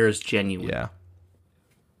nowhere near as genuine. Yeah.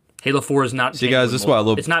 Halo 4 is not. See, guys, this is why I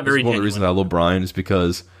love. It's not very. One of the reasons I love Brian is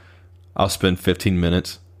because I'll spend 15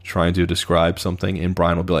 minutes trying to describe something, and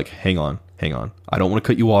Brian will be like, "Hang on. I don't want to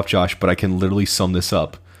cut you off, Josh, but I can literally sum this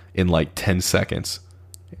up in like 10 seconds."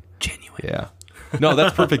 Genuine. Yeah. No,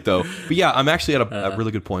 that's perfect though. But yeah, I'm actually at a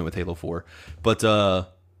really good point with Halo 4. But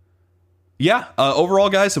overall,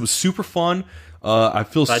 guys, it was super fun. I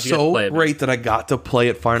feel so great that I got to play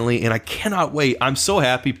it finally, and I cannot wait. I'm so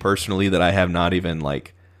happy personally that I have not even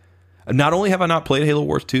not only have I not played Halo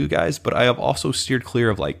Wars 2, guys, but I have also steered clear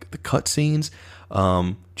of like the cutscenes.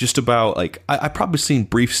 Just about like I've probably seen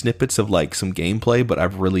brief snippets of like some gameplay, but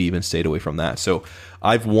I've really even stayed away from that. So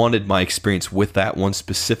I've wanted my experience with that one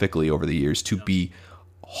specifically over the years to be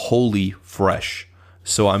wholly fresh.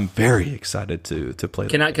 So I'm very excited to play.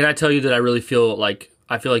 Can I tell you that I really feel like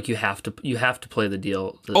you have to play the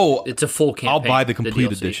deal. It's a full campaign. I'll buy the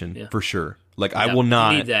complete edition for sure. Like I will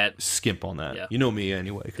not skimp on that. Yeah. You know me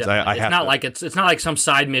anyway. Because it's not like some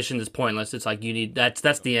side mission that's pointless. It's like you need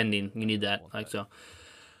that's the ending. You need that. Like so.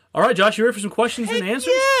 All right, Josh, you ready for some questions and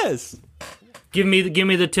answers? Yes. Give me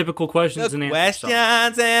the typical questions and answers.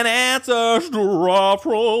 Questions and answers drop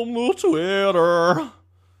from the Twitter.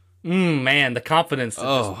 Man, the confidence that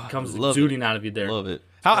just comes exuding out of you there. Love it.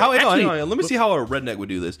 Hang on. Let me see how a redneck would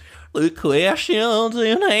do this. The questions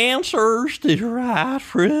and answers derived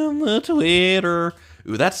from the Twitter.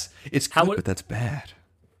 Ooh, it's good, but that's bad.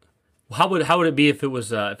 How would it be if it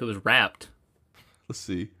was rapped? Let's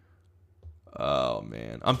see. Oh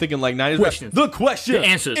man, I'm thinking like 90s. Questions. The questions, the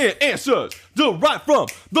answers, and answers derived from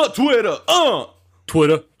the Twitter.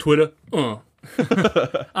 Twitter.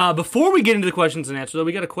 Before we get into the questions and answers, though,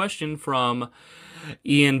 we got a question from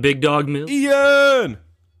Ian Big Dog Mills. Ian.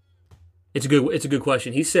 It's a good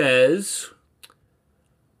question. He says,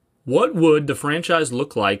 "What would the franchise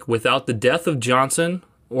look like without the death of Johnson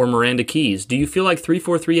or Miranda Keyes? Do you feel like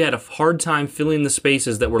 343 had a hard time filling the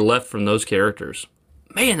spaces that were left from those characters?"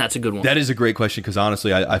 Man, that's a good one. That is a great question because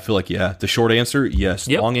honestly, I feel like the short answer, yes.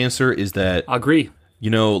 The long answer is that I agree.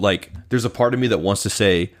 like there's a part of me that wants to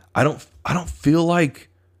say I don't feel like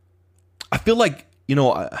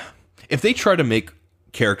if they try to make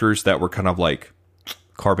characters that were kind of like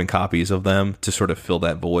carbon copies of them to sort of fill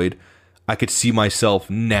that void, I could see myself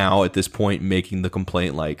now at this point making the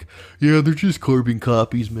complaint like, yeah, they're just carbon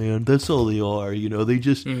copies, man. That's all they are.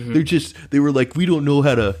 They were like, we don't know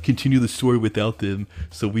how to continue the story without them,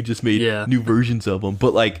 so we just made new versions of them.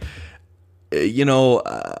 But like,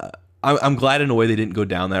 I'm glad in a way they didn't go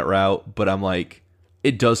down that route. But I'm like,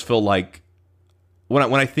 it does feel like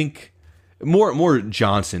when I think more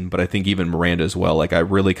Johnson, but I think even Miranda as well. Like I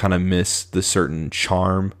really kind of miss the certain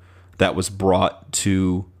charm that was brought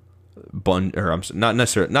to. Not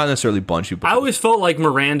necessarily Bungie, but I always felt like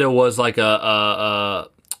Miranda was like I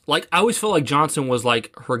always felt like Johnson was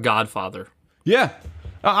like her godfather. Yeah,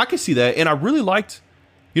 I can see that, and I really liked.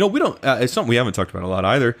 We don't. It's something we haven't talked about a lot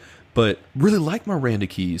either, but really like Miranda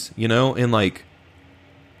Keyes. And like,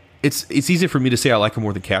 it's easy for me to say I like her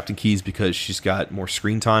more than Captain Keyes because she's got more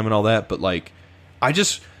screen time and all that. But like, I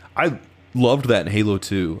loved that in Halo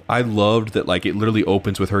 2. I loved that like it literally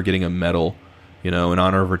opens with her getting a medal. In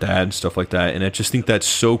honor of her dad and stuff like that. And I just think that's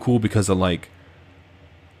so cool because of like,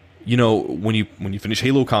 when you finish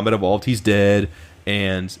Halo Combat Evolved, he's dead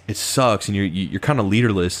and it sucks and you're kind of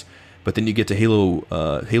leaderless. But then you get to Halo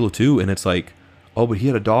 2 and it's like, oh, but he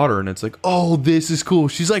had a daughter and it's like, oh, this is cool.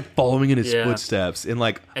 She's like following in his footsteps and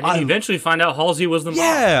like, and then you eventually find out Halsey was the mom.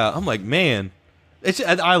 Yeah, I'm like, man.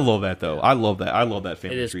 I love that though. I love that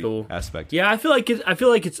family tree cool. aspect. Yeah, I feel like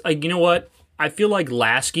it's like, you know what? I feel like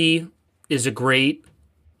Lasky is a great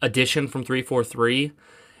addition from 343,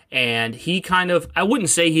 and he kind of, I wouldn't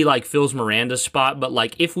say he like fills Miranda's spot, but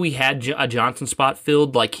like if we had a Johnson spot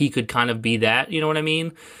filled, like he could kind of be that, you know what I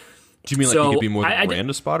mean? Do you mean like he could be more than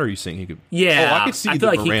Miranda's spot, or are you saying he could? Yeah, I could see the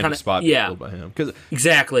like Miranda spot filled by him.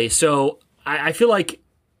 Exactly. So I feel like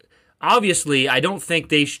obviously I don't think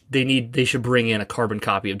they should bring in a carbon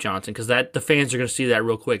copy of Johnson because that the fans are going to see that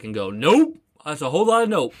real quick and go, nope, that's a whole lot of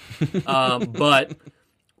nope. But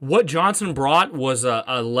what Johnson brought was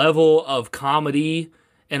a level of comedy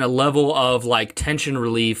and a level of like tension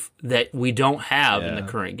relief that we don't have in the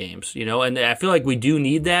current games, and I feel like we do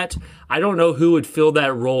need that. I don't know who would fill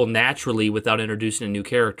that role naturally without introducing a new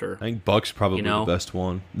character. I think Buck's probably the best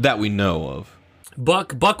one that we know of.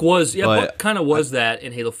 Buck kind of was that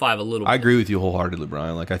in Halo 5 a little bit. I agree with you wholeheartedly,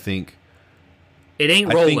 Brian. Like I think it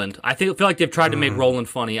ain't Roland. I feel like they've tried to make Roland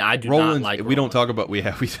funny. I do not like Roland. We don't talk about we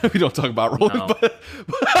don't talk about Roland, but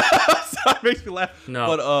that makes me laugh.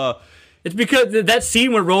 No, but it's because that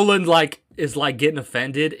scene where Roland like is like getting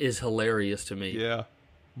offended is hilarious to me. Yeah,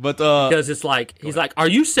 but because it's like he's like, "Are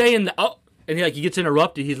you saying that?" Oh, and he gets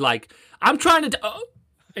interrupted. He's like, "I'm trying to."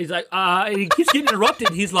 He's like, and he keeps getting interrupted.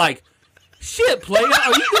 He's like, "Shit, player,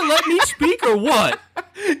 are you gonna let me speak or what?"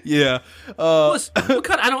 Yeah. What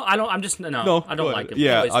kind? I don't. I don't like him.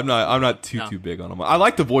 Yeah, Anyways, I'm not too big on him. I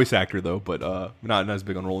like the voice actor though, but not as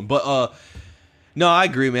big on Roland. But no, I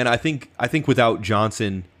agree, man. I think without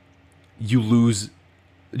Johnson, you lose.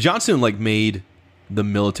 Johnson like made the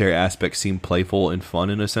military aspect seem playful and fun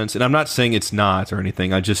in a sense, and I'm not saying it's not or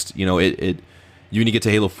anything. I just when you get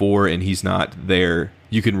to Halo 4 and he's not there,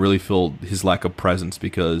 you can really feel his lack of presence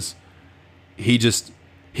because he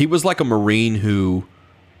was like a Marine who.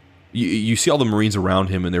 You see all the Marines around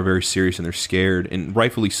him and they're very serious and they're scared and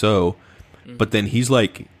rightfully so, but then he's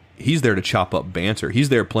there to chop up banter. He's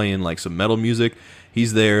there playing like some metal music.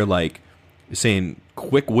 He's there like saying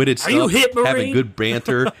quick-witted stuff, you hit, having good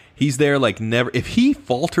banter. He's there like never. If he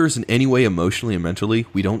falters in any way emotionally and mentally,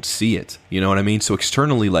 we don't see it. You know what I mean? So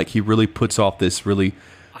externally, like he really puts off this really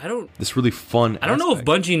fun. I don't know if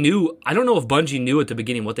Bungie knew. I don't know if Bungie knew at the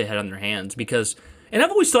beginning what they had on their hands because. And I've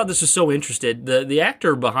always thought this was so interesting. The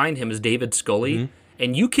actor behind him is David Scully,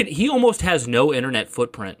 and he almost has no internet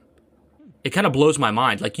footprint. It kind of blows my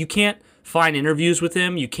mind. Like you can't find interviews with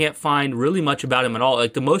him. You can't find really much about him at all.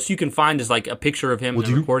 Like the most you can find is like a picture of him in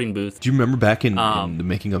a recording booth. Do you remember back in the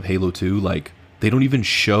making of Halo 2, like they don't even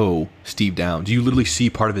show Steve Downes. You literally see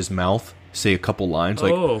part of his mouth say a couple lines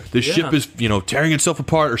like the ship is tearing itself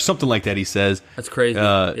apart or something like that. He says that's crazy.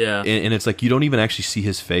 And it's like you don't even actually see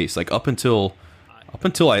his face. Like up until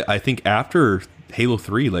I think after Halo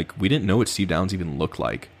 3, like we didn't know what Steve Downes even looked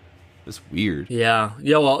like. It's weird. Yeah.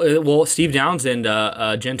 Well, Steve Downes and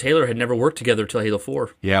Jen Taylor had never worked together till Halo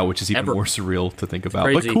 4. Yeah, which is even more surreal to think about.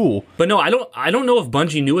 Crazy. But cool. But no, I don't know if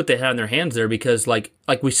Bungie knew what they had on their hands there because like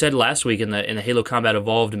we said last week in the Halo Combat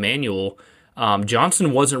Evolved manual,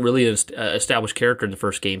 Johnson wasn't really an established character in the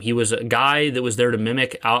first game. He was a guy that was there to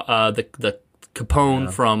mimic the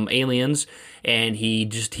Capone from Aliens, and he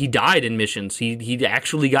died in missions. He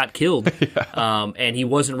actually got killed, and he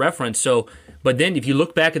wasn't referenced. So, but then if you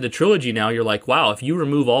look back at the trilogy now, you're like, wow, if you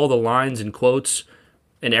remove all the lines and quotes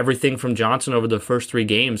and everything from Johnson over the first 3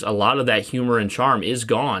 games, a lot of that humor and charm is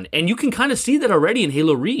gone. And you can kind of see that already in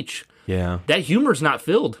Halo Reach. Yeah. That humor's not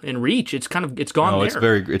filled in Reach. It's gone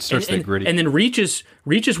there. It starts to get gritty. And then Reach is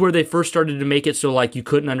where they first started to make it so like you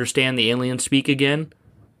couldn't understand the aliens speak again.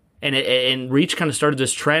 And Reach kind of started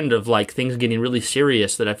this trend of like things getting really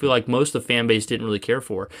serious that I feel like most of the fan base didn't really care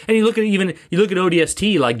for. And you look at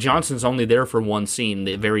ODST, like Johnson's only there for one scene,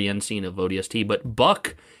 the very end scene of ODST, but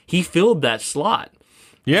Buck, he filled that slot.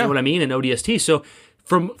 Yeah. You know what I mean? In ODST. So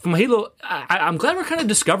from Halo, I'm glad we're kind of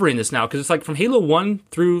discovering this now, because it's like from Halo 1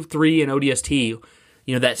 through 3 and ODST,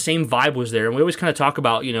 that same vibe was there. And we always kind of talk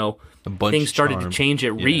about, things started to change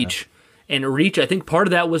at Reach. And Reach, I think part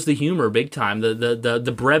of that was the humor, big time.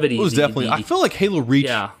 The brevity. It was definitely. I feel like Halo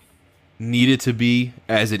Reach needed to be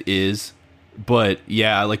as it is, but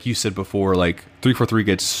yeah, like you said before, like 343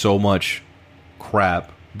 gets so much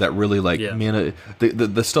crap that really,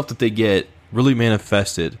 the stuff that they get really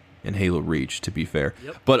manifested in Halo Reach. To be fair,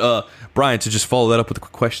 but Brian, to just follow that up with a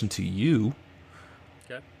quick question to you,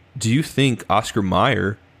 do you think Oscar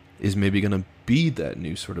Mayer is maybe going to be that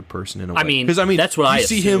new sort of person in a way? Because that's what I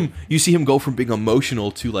assume. You see him go from being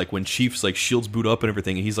emotional to like when Chief's like shields boot up and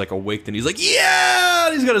everything, and he's like awake, and he's like, yeah,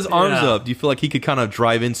 and he's got his arms up. Do you feel like he could kind of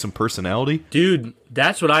drive in some personality? Dude,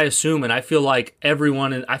 that's what I assume, and I feel like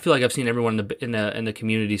I've seen everyone in the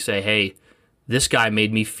community say, hey, this guy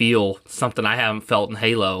made me feel something I haven't felt in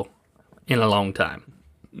Halo in a long time.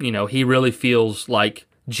 He really feels like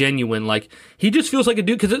genuine, like he just feels like a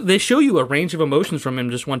dude, because they show you a range of emotions from him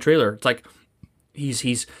in just one trailer. It's like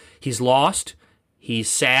he's lost, he's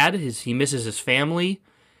sad, he misses his family.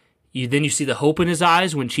 Then you see the hope in his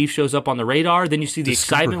eyes when Chief shows up on the radar. Then you see the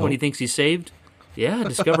excitement when he thinks he's saved. Yeah,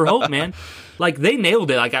 discover hope, man. Like, they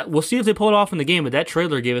nailed it. Like, we'll see if they pull it off in the game, but that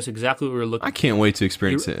trailer gave us exactly what we were looking for. I can't wait to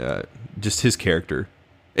experience just his character.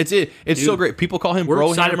 It's dude, so great. People call him We're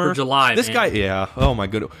excited Brohammer. for July, this guy, yeah. Oh my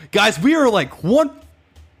goodness, guys, we are like one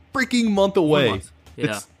freaking month away. 1 month.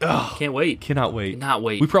 Yeah, can't wait. Cannot wait. Not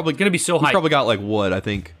wait. It's gonna be so hyped. We probably got like what I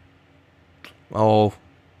think.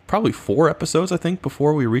 Probably 4 episodes I think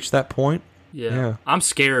before we reach that point. Yeah. I'm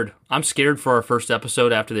scared. I'm scared for our first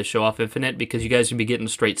episode after they show off Infinite, because you guys can be getting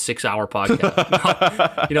straight 6-hour podcast.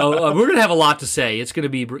 We're gonna have a lot to say. It's gonna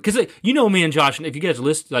be because me and Josh. And if you guys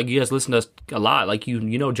listen, to us a lot. Like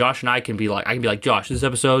Josh and I can be like, Josh, this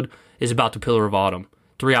episode is about the Pillar of Autumn.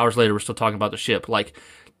 3 hours later, we're still talking about the ship. Like,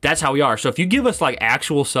 that's how we are. So if you give us like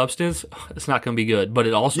actual substance, it's not gonna be good. But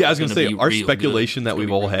it also I was gonna say our speculation that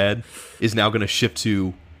we've all had is now gonna shift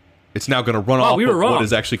to. It's now going to run off of what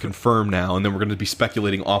is actually confirmed now, and then we're going to be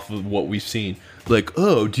speculating off of what we've seen. Like,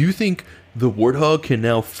 do you think the Warthog can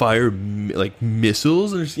now fire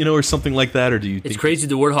missiles, or something like that, or do you think... It's crazy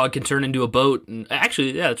the Warthog can turn into a boat. And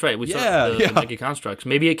actually, yeah, that's right. We saw the Mega Constructs.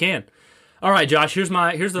 Maybe it can. All right, Josh, here's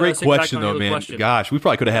the great question, though, man. Question. Gosh, we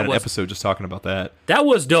probably could have had an episode just talking about that. That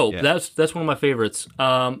was dope. Yeah. That's one of my favorites.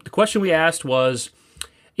 The question we asked was...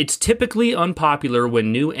 It's typically unpopular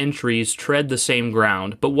when new entries tread the same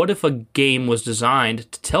ground, but what if a game was designed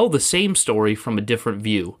to tell the same story from a different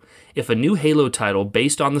view? If a new Halo title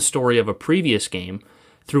based on the story of a previous game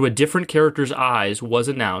through a different character's eyes was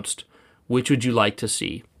announced, which would you like to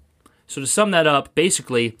see? So to sum that up,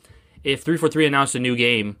 basically, if 343 announced a new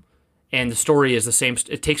game and the story is the same,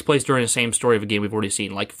 it takes place during the same story of a game we've already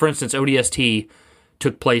seen. Like, for instance, ODST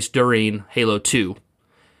took place during Halo 2.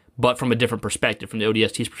 But from a different perspective, from the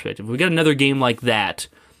ODST's perspective. We got another game like that,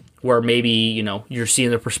 where maybe, you're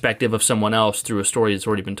seeing the perspective of someone else through a story that's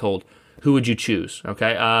already been told. Who would you choose?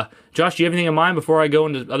 Okay, Josh, do you have anything in mind before I go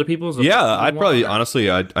into other people's? Yeah, I'd probably,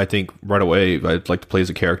 honestly, I think right away, I'd like to play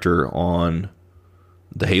as a character on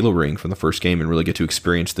the Halo ring from the first game and really get to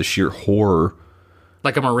experience the sheer horror.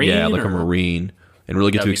 Like a Marine? Yeah, like a Marine. And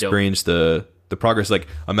really get to experience the progress. Like,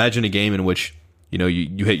 imagine a game in which...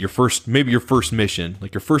 you hit your first mission,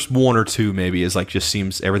 like your first 1 or 2 maybe is like just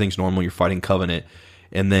seems everything's normal. You're fighting Covenant,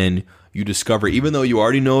 and then you discover, even though you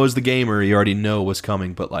already know as the gamer, you already know what's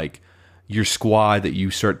coming, but like your squad that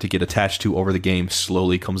you start to get attached to over the game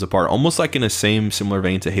slowly comes apart, almost like in a similar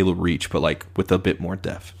vein to Halo Reach, but like with a bit more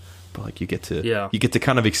depth. But like you get to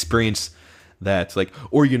kind of experience that, like,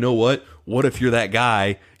 or what if you're that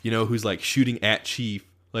guy, who's like shooting at Chief.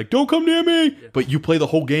 Like, don't come near me! Yeah. But you play the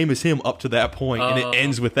whole game as him up to that point, and it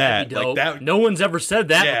ends with that. Like that. No one's ever said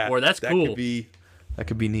that before. That's cool. That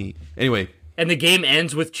could be neat. Anyway. And the game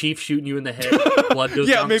ends with Chief shooting you in the head. Blood goes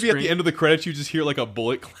yeah, down maybe the at the end of the credits, you just hear like a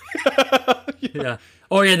bullet. Yeah.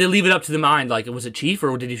 Oh yeah, they leave it up to the mind. Like, was it Chief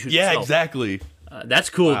or did he shoot? Yeah, himself? exactly. That's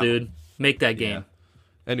cool, dude. Make that game.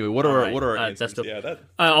 Anyway, what are our answers?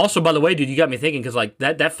 Also, by the way, dude, you got me thinking because like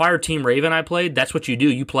that Fire Team Raven I played, that's what you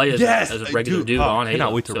do. You play as a regular dude on Halo. I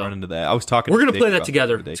cannot wait to run into that. I was talking. We're gonna play that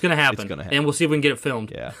together. It's gonna happen. And we'll see if we can get it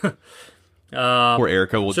filmed. Yeah. Poor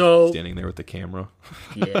Erica will just be standing there with the camera.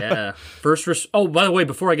 Yeah. By the way,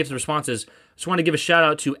 before I get to the responses, I just want to give a shout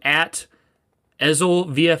out to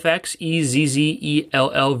 @EzzellVFX,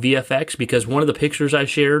 EZZELL because one of the pictures I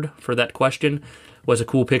shared for that question was a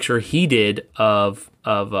cool picture he did of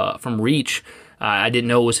from Reach. I didn't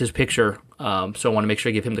know it was his picture, so I want to make sure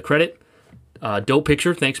I give him the credit. Dope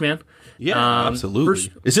picture, thanks, man. Yeah,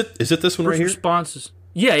 absolutely. Is it this one right here? Responses.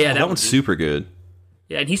 Yeah, that one's super good.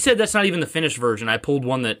 Yeah, and he said that's not even the finished version. I pulled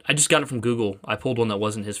one that I just got it from Google. I pulled one that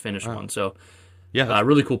wasn't his finished one. So yeah,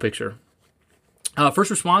 really cool picture.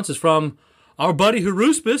 First response is from our buddy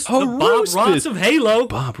Haruspis, the Bob Ross of Halo.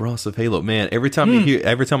 Bob Ross of Halo, man. Every time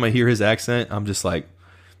I hear his accent, I'm just like,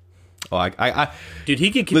 dude,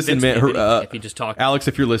 he could convince me if he just talked. Alex,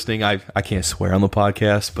 if you're listening, I can't swear on the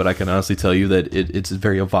podcast, but I can honestly tell you that it's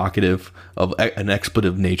very evocative of an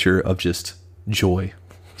expletive nature of just joy,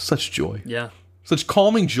 such joy, such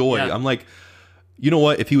calming joy. Yeah. I'm like, you know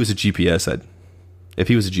what? If he was a GPS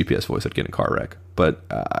voice, I'd get in a car wreck. But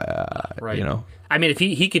right. You know. I mean, if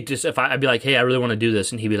he could just, I'd be like, hey, I really want to do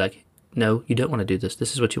this. And he'd be like, no, you don't want to do this.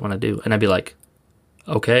 This is what you want to do. And I'd be like,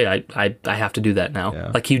 okay, I have to do that now.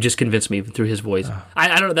 Yeah. Like, he just convinced me through his voice.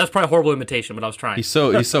 I don't know. That's probably a horrible imitation, but I was trying. He's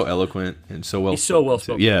so eloquent and so well. He's so well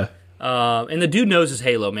spoken. Yeah. And the dude knows his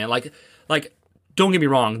Halo, man. Like, don't get me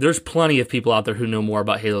wrong. There's plenty of people out there who know more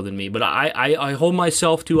about Halo than me, but I hold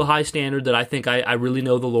myself to a high standard that I think I really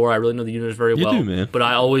know the lore. I really know the universe very well. You do, man. But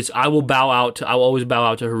I will always bow out to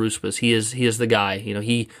Haruspis. He is the guy. You know,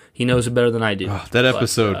 he knows it better than I do. Oh, that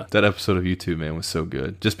episode of you two, man, was so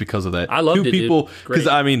good. Just because of that. I loved it, people. Because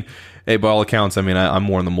I mean, hey, by all accounts, I mean I'm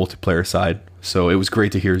more on the multiplayer side, so it was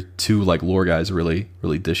great to hear two like lore guys really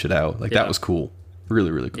dish it out. Like that was cool.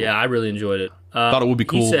 Really, really cool. Yeah, I really enjoyed it. Thought it would be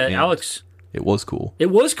cool. He said, Alex. It was cool.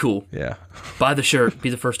 It was cool. Yeah. Buy the shirt. Be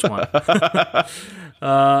the first one.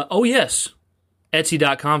 Oh, yes.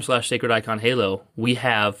 Etsy.com/Sacred Icon Halo. We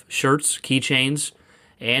have shirts, keychains,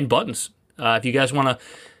 and buttons. If you guys want to...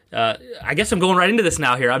 I guess I'm going right into this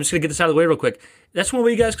now here. I'm just going to get this out of the way real quick. That's one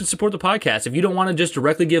way you guys can support the podcast. If you don't want to just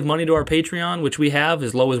directly give money to our Patreon, which we have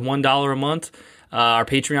as low as $1 a month, our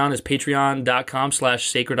Patreon is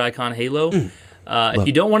patreon.com/Sacred Icon Halo. If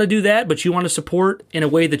you don't want to do that, but you want to support in a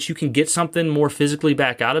way that you can get something more physically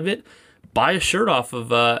back out of it, buy a shirt off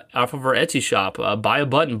of our Etsy shop. Buy a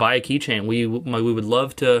button, buy a keychain. We would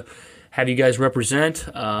love to have you guys represent.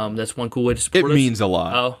 That's one cool way to support us. It means a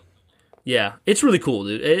lot. Oh, yeah. It's really cool,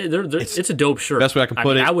 dude. It's a dope shirt. Best way I can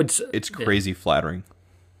put it. It's crazy flattering.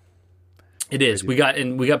 It is. We got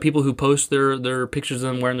people who post their pictures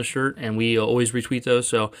of them wearing the shirt, and we always retweet those.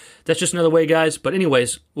 So that's just another way, guys. But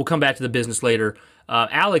anyways, we'll come back to the business later.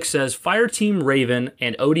 Alex says, Fireteam Raven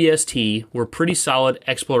and ODST were pretty solid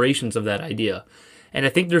explorations of that idea. And I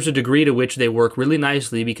think there's a degree to which they work really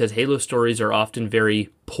nicely because Halo stories are often very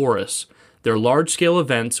porous. They're large-scale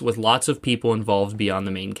events with lots of people involved beyond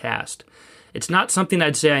the main cast. It's not something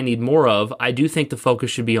I'd say I need more of. I do think the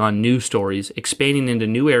focus should be on new stories, expanding into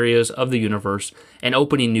new areas of the universe, and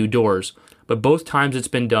opening new doors. But both times it's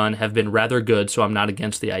been done have been rather good, so I'm not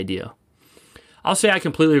against the idea. I'll say I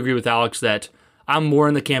completely agree with Alex that I'm more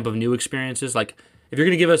in the camp of new experiences. Like, if you're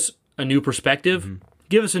going to give us a new perspective,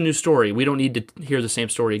 give us a new story. We don't need to hear the same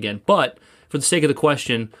story again. But for the sake of the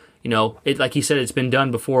question, you know, like he said, it's been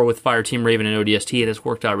done before with Fireteam Raven and ODST, and it's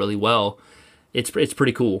worked out really well. It's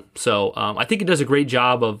pretty cool. So I think it does a great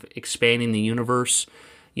job of expanding the universe.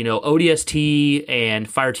 You know, ODST and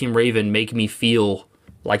Fireteam Raven make me feel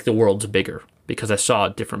like the world's bigger because I saw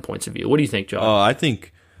different points of view. What do you think, John? I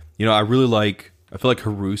think, you know, I feel like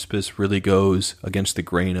Haruspis really goes against the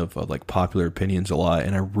grain of like popular opinions a lot,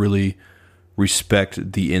 and I really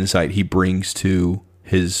respect the insight he brings to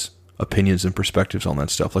his opinions and perspectives on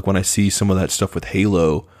that stuff. Like when I see some of that stuff with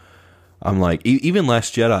Halo, I'm like, even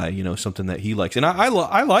Last Jedi, you know, something that he likes, and I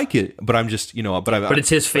like it, but I'm just, you know, but it's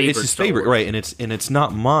his favorite. It's his favorite, right? And it's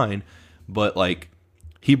not mine, but like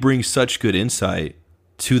he brings such good insight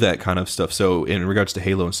to that kind of stuff. So in regards to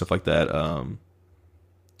Halo and stuff like that,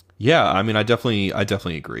 yeah, I mean, I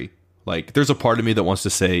definitely agree. Like, there's a part of me that wants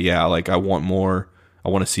to say, yeah, like I want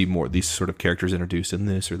to see more of these sort of characters introduced in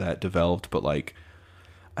this or that developed, but like,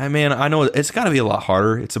 I know it's got to be a lot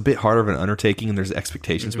harder. It's a bit harder of an undertaking, and there's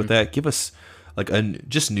expectations with that. Give us like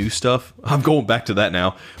just new stuff. I'm going back to that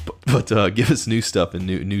now, but give us new stuff and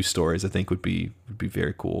new stories. I think would be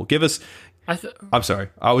very cool. Give us I'm sorry.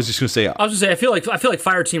 I was just going to say. I was going to say, I feel like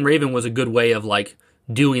Fireteam Raven was a good way of like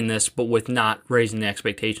doing this, but with not raising the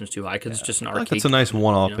expectations too high, because it's just an arcade. Like it's a nice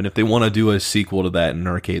one-off, and if they want to do a sequel to that in an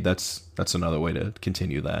arcade, that's another way to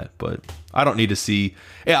continue that. But I don't need to see.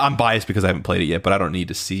 Yeah, I'm biased because I haven't played it yet, but I don't need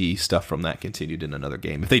to see stuff from that continued in another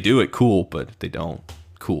game. If they do it, cool. But if they don't,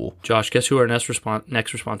 cool. Josh, guess who our next response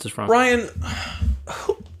is from? Brian,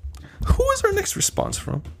 who is our next response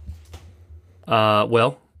from?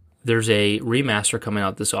 Well, there's a remaster coming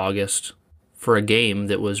out this August for a game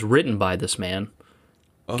that was written by this man.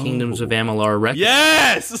 Kingdoms of Amalur Reckoning.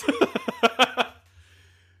 Yes!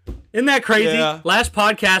 Isn't that crazy? Yeah. Last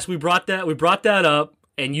podcast we brought that up,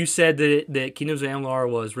 and you said that Kingdoms of Amalur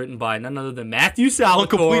was written by none other than Matthew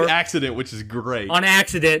Salvatore. On complete accident, which is great. On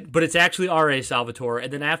accident, but it's actually R.A. Salvatore.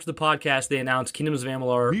 And then after the podcast, they announced Kingdoms of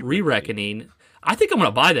Amalur Re-Reckoning. I think I'm going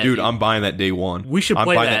to buy that. Dude, I'm buying that day one. We should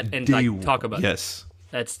play that and like, talk about it. Yes.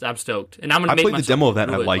 I'm stoked. And I'm going to make I played the demo of that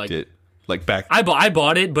and I liked it. Like back, I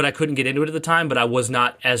bought it, but I couldn't get into it at the time. But I was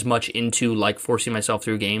not as much into like forcing myself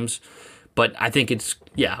through games. But I think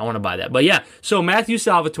I want to buy that. But yeah, so Matthew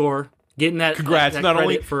Salvatore getting that. Congrats! That not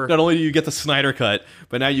only do you get the Snyder cut,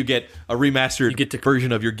 but now you get a remastered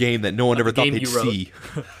version of your game that no one ever thought they'd see.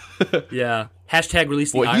 Yeah. Hashtag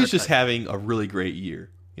release the Boy, he's Iron just cut. having a really great year.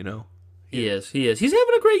 You know. He is. He's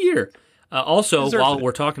having a great year. Also, while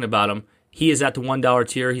we're talking about him, he is at the $1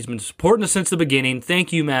 tier. He's been supporting us since the beginning.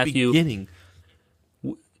 Thank you, Matthew.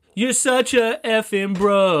 You're such a effing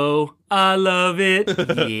bro. I love it.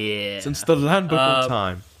 Yeah. Since the land before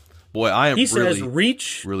time. Boy, I am says,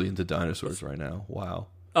 Reach. really into dinosaurs right now. Wow.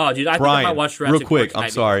 Oh, dude, I Brian, think I might watch Jurassic real quick, Park I'm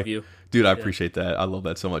sorry. review. Dude, I appreciate that. I love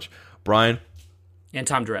that so much. Brian. And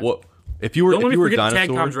Tom Jurassic. What? If you were Don't let me a forget dinosaur, to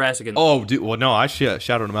tag Tom Jurassic in oh, dude. Well, no, I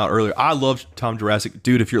shouted him out earlier. I love Tom Jurassic,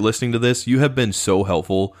 dude. If you're listening to this, you have been so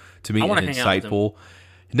helpful to me and insightful.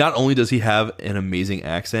 Not only does he have an amazing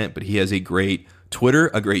accent, but he has a great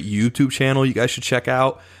Twitter, a great YouTube channel. You guys should check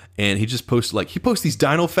out. And he just posts these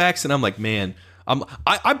dino facts, and I'm like, man,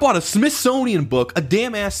 I bought a Smithsonian book, a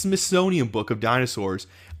damn ass Smithsonian book of dinosaurs.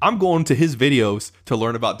 I'm going to his videos to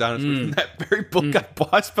learn about dinosaurs. And that very book I bought,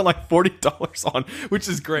 I spent like $40 on, which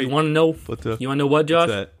is great. You want to know? You want to know what,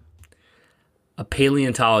 Josh? A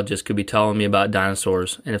paleontologist could be telling me about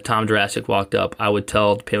dinosaurs, and if Tom Jurassic walked up, I would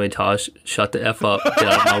tell the paleontologist, "Shut the f up, get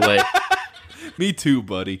out of my way." Me too,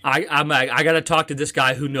 buddy. I got to talk to this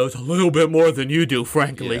guy who knows a little bit more than you do,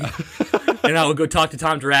 frankly. Yeah. And I would go talk to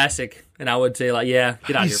Tom Jurassic, and I would say, like, "Yeah,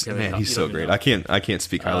 get out of here, man. He's so great. I can't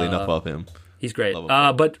speak highly enough of him. He's great.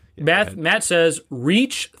 But Matt says,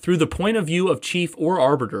 reach through the point of view of Chief or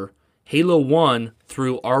Arbiter. Halo 1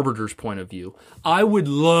 through Arbiter's point of view. I would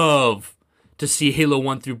love to see Halo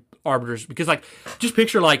 1 through Arbiter's, because like, just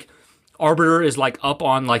picture like Arbiter is like up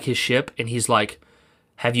on like his ship, and he's like,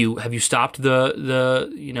 have you stopped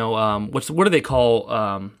the what do they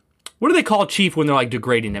call Chief when they're like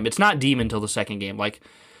degrading them? It's not Demon till the second game. Like,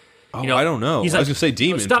 I don't know. I was gonna say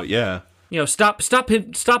Demon, but yeah. Stop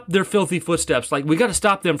their filthy footsteps. Like, we got to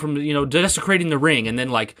stop them from, desecrating the ring. And then,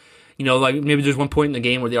 like, maybe there's one point in the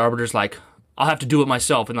game where the Arbiter's like, I'll have to do it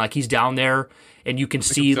myself. And, like, he's down there, and you can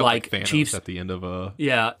see, like Chief's at the end of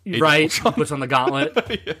yeah, right. He puts on the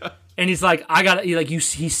gauntlet. Yeah. And he's like, he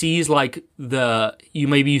sees, like,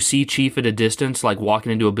 you see Chief at a distance, like,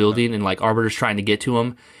 walking into a building, and, like, Arbiter's trying to get to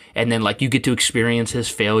him. And then, like, you get to experience his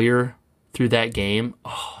failure through that game.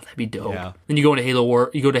 Oh, that'd be dope. Yeah. Then you go into Halo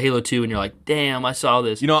 2, and you're like, damn, I saw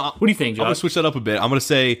this. What do you think, Josh? I'm going to switch that up a bit. I'm going to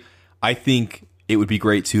say, I think it would be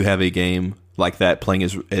great to have a game like that playing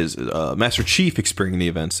as Master Chief experiencing the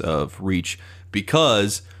events of Reach,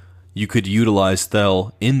 because you could utilize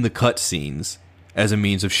Thel in the cutscenes as a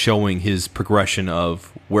means of showing his progression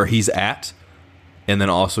of where he's at, and then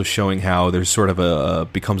also showing how there's sort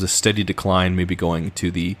of becomes a steady decline, maybe going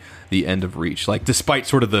to the end of Reach. Like, despite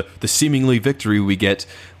sort of the seemingly victory we get,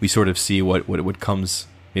 we sort of see what comes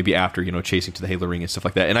maybe after, chasing to the Halo ring and stuff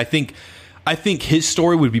like that. And I think his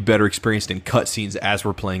story would be better experienced in cutscenes as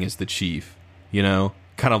we're playing as the Chief.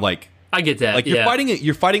 Kind of like, I get that. Like,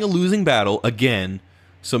 you're fighting a losing battle again,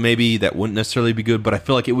 so maybe that wouldn't necessarily be good. But I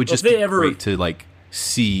feel like it would just be great to like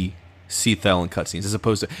see Thel in cutscenes, as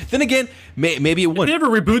opposed to. Then again, maybe it wouldn't. If they ever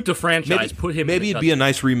reboot the franchise, put him. Maybe it'd be a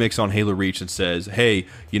nice remix on Halo Reach and says, "Hey,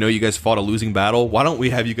 you guys fought a losing battle. Why don't we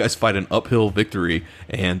have you guys fight an uphill victory?"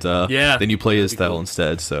 And then you play as Thel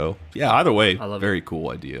instead. So yeah, either way, very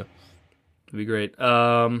cool idea. It'd be great.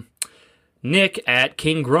 Nick at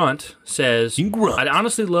King Grunt says, I'd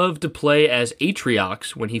honestly love to play as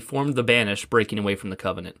Atriox when he formed the Banished, breaking away from the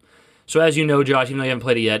Covenant. So as you know, Josh, even though you haven't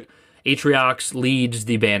played it yet, Atriox leads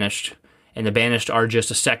the Banished, and the Banished are just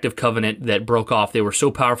a sect of Covenant that broke off. They were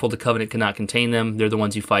so powerful the Covenant could not contain them. They're the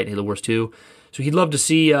ones you fight in Halo Wars 2. So he'd love to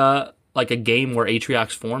see like a game where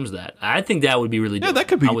Atriox forms that. I think that would be really dope. Yeah, that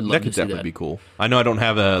could be. I would love That could to see definitely that. be cool. I know I don't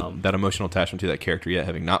have that emotional attachment to that character yet,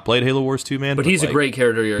 having not played Halo Wars 2, man. But he's a great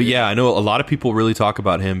character. But yeah, I know a lot of people really talk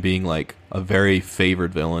about him being like a very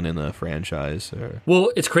favored villain in the franchise.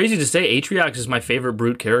 Well, it's crazy to say Atriox is my favorite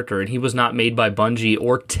Brute character, and he was not made by Bungie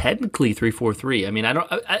or technically 343. I mean, I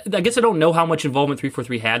guess I don't know how much involvement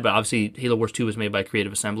 343 had, but obviously Halo Wars 2 was made by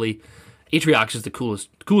Creative Assembly. Atriox is the coolest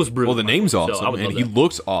Brute. Well, the name's awesome, so and he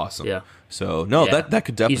looks awesome. Yeah. So no, Yeah. that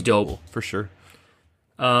could definitely He's dope. be cool, for sure.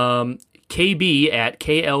 KB at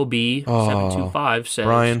KLB725 says,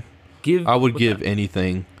 Brian, I would what's give that?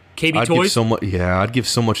 anything. KB I'd Toys? give so much. Yeah, I'd give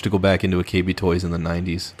so much to go back into a KB Toys in the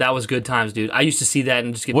 90s. That was good times, dude. I used to see that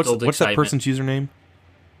and just get filled with What's that excitement. person's username?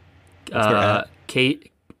 What's their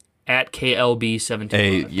At KLB725.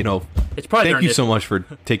 Hey, it's probably thank you so much for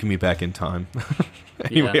taking me back in time.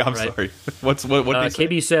 Anyway, Yeah, I'm right. sorry. What did they say?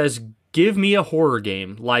 KB says, give me a horror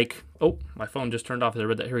game. Like, oh, my phone just turned off as I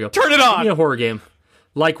read that. Here we go. Turn it Give on! me a horror game.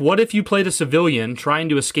 Like, what if you played a civilian trying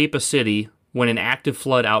to escape a city when an active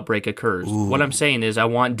flood outbreak occurs? Ooh. What I'm saying is I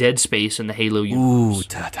want Dead Space in the Halo Ooh, universe.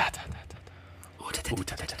 Dead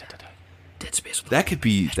Space. that could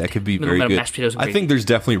be Little very bit of good. mashed potatoes and I gravy. think there's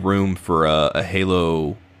definitely room for a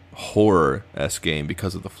Halo horror-esque game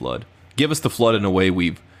because of the flood. Give us the flood in a way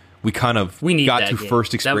we kind of We need got that to game.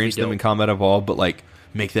 first That would be experience them in dope. Combat Evolved, but like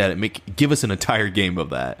give us an entire game of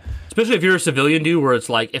that. Especially if you're a civilian dude, where it's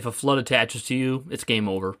like, if a flood attaches to you, it's game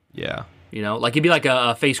over. Yeah. Like it'd be like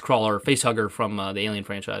a face crawler, face hugger from the Alien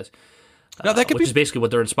franchise. Now that could which be is basically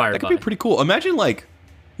what they're inspired that could by. be pretty cool. Imagine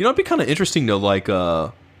it'd be kind of interesting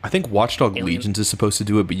to I think Watchdog Alien. Legions is supposed to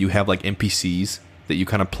do it, but you have like NPCs that you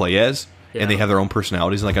kind of play as, and they Yeah. have their own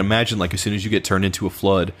personalities. And imagine as soon as you get turned into a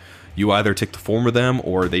flood, you either take the form of them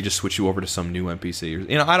or they just switch you over to some new NPC.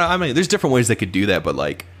 Or, I mean, there's different ways they could do that, but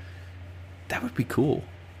that would be cool.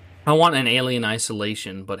 I want an Alien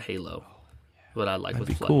Isolation, but Halo. What I like That'd with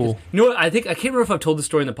be Flood. cool. 'Cause, you know what? I can't remember if I've told the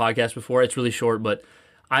story in the podcast before. It's really short, but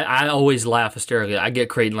I always laugh hysterically. I get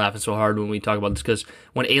Creighton laughing so hard when we talk about this because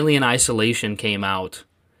when Alien Isolation came out,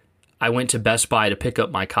 I went to Best Buy to pick up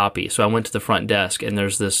my copy. So I went to the front desk, and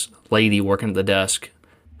there's this lady working at the desk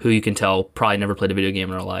who you can tell probably never played a video game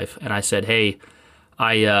in her life. And I said, "Hey,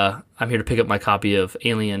 I'm here to pick up my copy of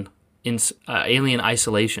Alien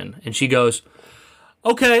Isolation." And she goes,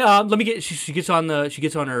 "Okay, let me get." She gets on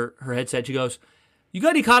her headset. She goes, "You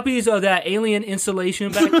got any copies of that Alien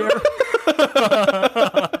Installation back there?"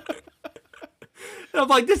 And I'm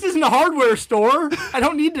like, "This isn't a hardware store. I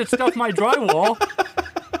don't need to stuff my drywall."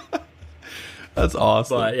 That's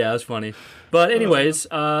awesome. But yeah, that's funny. But anyways,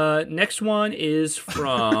 next one is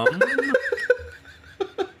from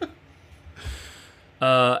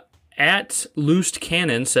at Loosed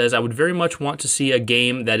Cannon says, "I would very much want to see a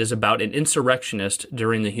game that is about an insurrectionist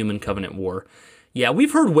during the Human Covenant War." Yeah,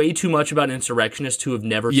 we've heard way too much about insurrectionists who have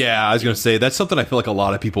never. Yeah, I was going to say, that's something I feel like a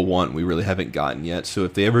lot of people want, we really haven't gotten yet. So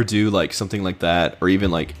if they ever do something like that, or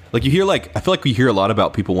even like you hear I feel like we hear a lot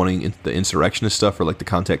about people wanting the insurrectionist stuff or the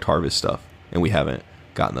Contact Harvest stuff, and we haven't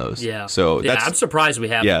gotten those. Yeah. So yeah, that's I'm surprised we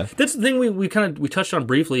haven't. Yeah. That's the thing we touched on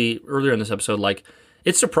briefly earlier in this episode.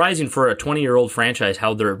 It's surprising for a 20-year-old franchise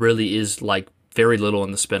how there really is very little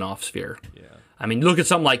in the spin-off sphere. Yeah. I mean, look at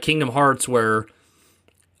something like Kingdom Hearts, where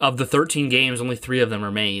of the 13 games, only 3 of them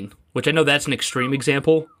remain. Which I know that's an extreme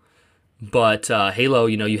example, but Halo,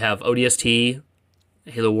 you have ODST,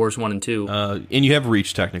 Halo Wars 1 and 2. and you have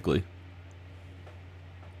Reach technically.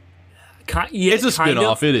 Yeah, It's a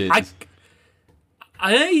spin-off. It is.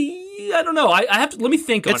 I don't know. I have to let me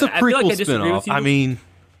think on It's it. a I feel like I prequel disagree spin-off. with you. I mean,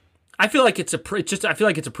 I feel like it's a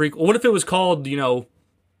prequel. What if it was called,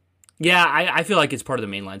 Yeah, I feel like it's part of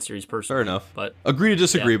the mainline series personally. fair enough. But Agree to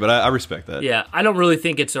disagree, yeah. but I respect that. yeah, I don't really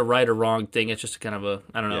think it's a right or wrong thing. It's just kind of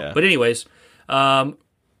I don't know. Yeah. But anyways,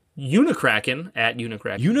 Unicracken at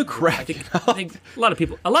Unicracken. Unicracken. I think a lot of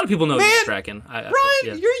people know Man, Unicracken.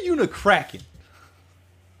 Brian, you're Unicracken.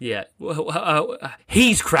 Yeah.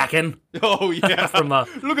 He's cracking. Oh yeah. From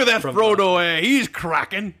Look at that Frodo. He's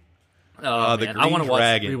cracking. Oh, the man. Green I want to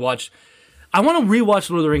Dragon. rewatch. I want to rewatch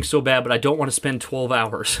Lord of the Rings so bad, but I don't want to spend 12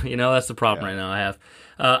 hours. That's the problem right now I have.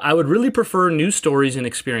 I would really prefer new stories and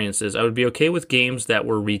experiences. I would be okay with games that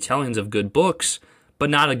were retellings of good books, but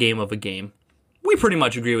not a game of a game. We pretty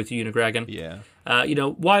much agree with you, Unicracken. Yeah.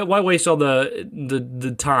 Why waste all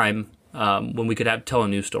the time when we could tell a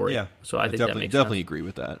new story? Yeah. So I think that makes definitely agree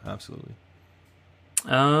with that. Absolutely.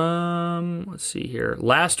 sense. Let's see here.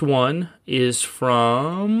 Last one is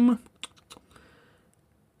from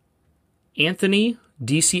Anthony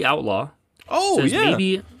DC Outlaw. Oh, says yeah.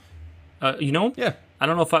 maybe, you know? Yeah. I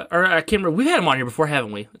don't know if I can't remember. We've had him on here before,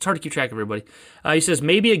 haven't we? It's hard to keep track of everybody. He says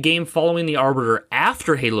maybe a game following the Arbiter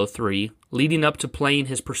after Halo 3, leading up to playing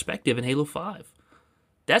his perspective in Halo 5.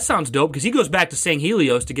 That sounds dope, because he goes back to saying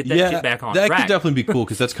Helios to get that shit back on track. That could definitely be cool,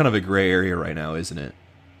 because that's kind of a gray area right now, isn't it?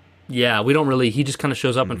 Yeah, we don't really... He just kind of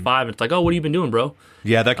shows up in 5, and it's like, oh, what have you been doing, bro?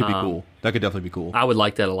 Yeah, that could be cool. That could definitely be cool. I would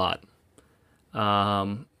like that a lot.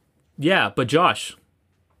 Yeah, but Josh...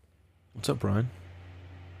 What's up, Brian?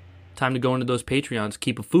 Time to go into those Patreons.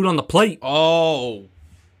 Keep a food on the plate. Oh...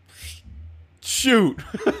 Shoot!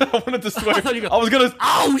 I wanted to swear. I was gonna...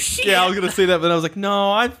 Oh, shit! Yeah, I was gonna say that, but I was like,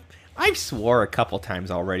 no, I've swore a couple times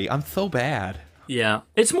already. I'm so bad. Yeah,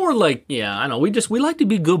 it's more like, I know. We like to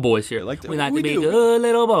be good boys here. We like to be good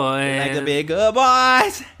little boys. We like to be good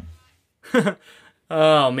boys.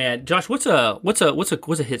 Oh man, Josh, what's a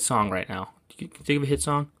hit song right now? Can you think of a hit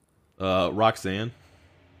song? Roxanne.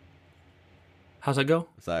 How's that go?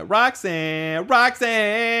 It's like Roxanne,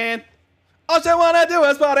 all she wanna do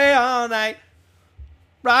is party all night.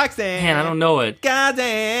 Roxanne. Man, I don't know it.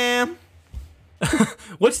 Goddamn.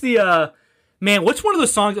 What's one of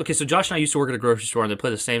those songs? Okay, so Josh and I used to work at a grocery store, and they play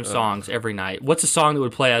the same songs every night. What's a song that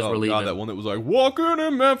would play as we're leaving? God, that one that was like, walking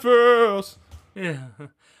in Memphis. Yeah.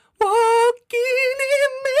 Walking in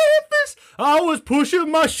Memphis, I was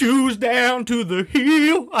pushing my shoes down to the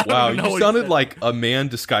heel. Wow, you sounded like a man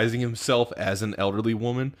disguising himself as an elderly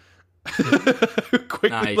woman.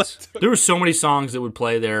 Nice. There were so many songs that would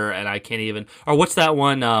play there, and I can't even... Or what's that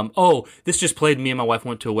one? This just played. Me and my wife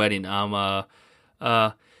went to a wedding.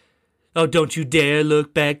 Oh, don't you dare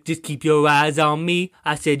look back, just keep your eyes on me.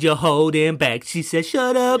 I said, you're holding back. She said,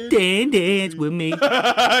 shut up, dance with me.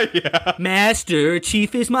 Yeah. Master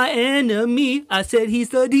Chief is my enemy. I said, he's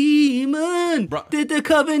the demon that the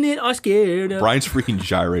Covenant are scared of. Brian's freaking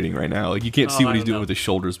gyrating right now. Like, you can't see what he's doing with his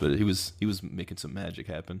shoulders, but he was making some magic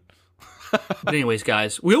happen. But anyways,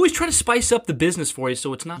 guys, we always try to spice up the business for you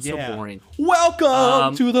so it's not so boring.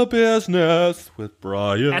 Welcome to the business with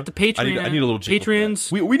Brian. At the Patreon. I need a little jingle. Patrons.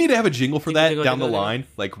 We need to have a jingle for that down the line.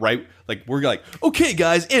 Like, we're like, okay,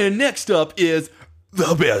 guys, and next up is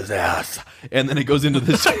the business. And then it goes into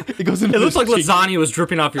this. It looks like lasagna was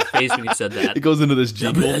dripping off your face when you said that. It goes into this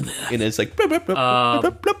jingle, and it's like, here comes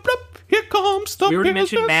the business. We already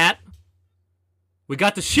mentioned Matt. We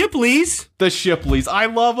got the Shipleys. The Shipleys. I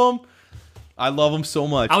love them. I love them so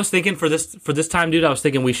much. I was thinking for this time, dude, I was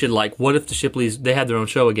thinking we should, like, what if the Shipleys, they had their own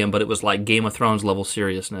show again, but it was like Game of Thrones level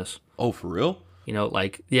seriousness. Oh, for real? You know,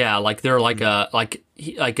 like, yeah, like they're like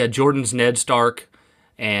a Jordan's Ned Stark,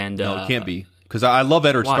 and no, it can't be, because I love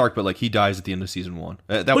Eddard Stark, but like he dies at the end of season 1.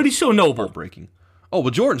 But he's so noble. Heartbreaking. Oh,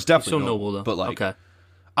 well, Jordan's definitely so noble though. But like,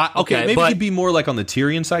 okay, maybe he'd be more like on the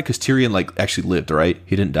Tyrion side, because Tyrion like actually lived, right?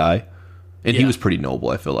 He didn't die, and he was pretty noble.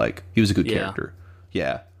 I feel like he was a good character.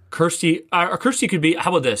 Yeah. Kirsty could be.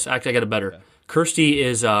 How about this? Actually, I got it better. Okay. Kirsty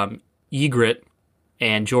is Ygritte,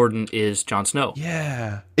 and Jordan is Jon Snow.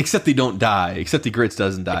 Yeah, except they don't die. Except Ygritte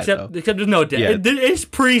doesn't die. Except there's no death. Yeah. It's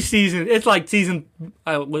pre-season. It's like season.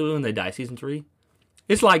 When they die, season 3.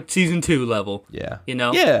 It's like season 2 level. Yeah, you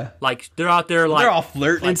know. Yeah, like they're out there, like they're all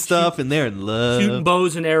flirting and stuff, and they're in love, shooting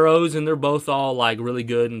bows and arrows, and they're both all like really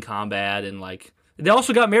good in combat, and like they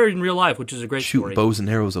also got married in real life, which is a great story. Shooting bows and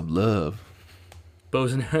arrows of love.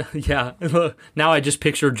 Bows and yeah. Now I just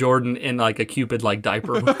picture Jordan in like a Cupid like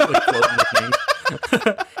diaper with floating the thing.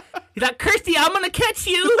 He's like, Kirsty, I'm gonna catch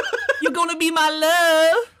you. You're gonna be my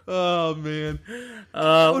love. Oh man.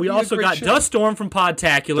 We also got show. Duststorm from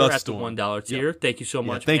Podtacular at the $1 tier. Yep. Thank you so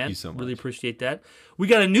much, man. Thank you so much. Really appreciate that. We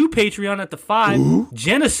got a new Patreon at the 5. Ooh.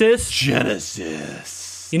 Genesis.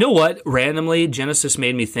 You know what? Randomly, Genesis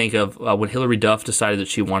made me think of when Hilary Duff decided that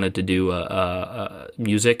she wanted to do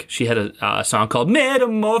music. She had a song called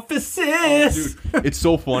Metamorphosis. Oh, dude, it's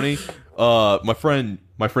so funny. My friend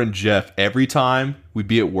Jeff, every time we'd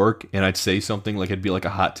be at work and I'd say something, like it'd be like a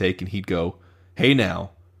hot take, and he'd go, "Hey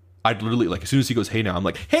now." I'd literally, like, as soon as he goes, "Hey now," I'm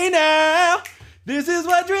like, "Hey now, this is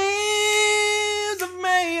what dreams are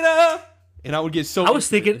made of." And I would get so. I was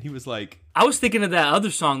thinking. He was like. I was thinking of that other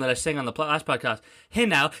song that I sang on the last podcast. Hey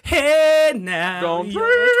now, don't your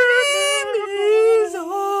dream is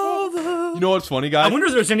over. You know what's funny, guys? I wonder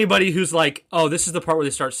if there's anybody who's like, "Oh, this is the part where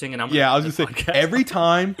they start singing." I was gonna say every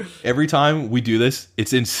time we do this,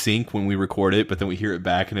 it's in sync when we record it, but then we hear it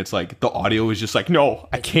back, and it's like the audio is just like, "No,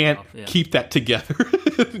 I can't keep that together."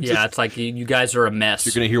 It's like you guys are a mess.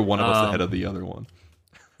 You're gonna hear one of us ahead of the other one.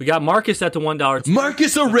 We got Marcus at the $1 tier.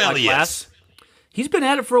 Marcus Aurelius. He's been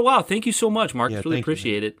at it for a while. Thank you so much, Marcus. Really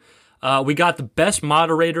appreciate it. We got the best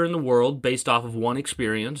moderator in the world based off of one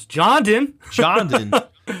experience, Jondon.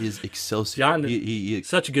 is Excelsior. John,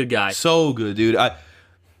 such a good guy. So good, dude. I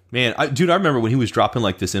remember when he was dropping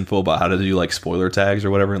like this info about how to do like spoiler tags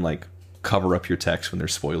or whatever, and like cover up your text when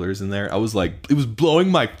there's spoilers in there. I was like, it was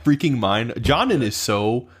blowing my freaking mind. John is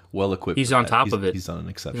so well equipped. He's on top of it. He's on an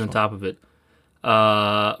exceptional. He's on top of it.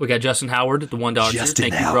 We got Justin Howard, the $1.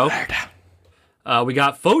 Thank you, bro. We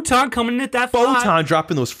got Photon coming in at that Photon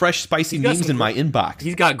dropping those fresh, spicy memes in my inbox.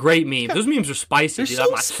 He's got great memes. Those memes are spicy. They're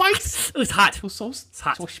so spicy. It's hot. It's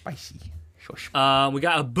hot. So spicy. We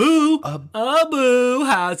got Abu. Abu,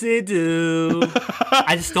 how's it do?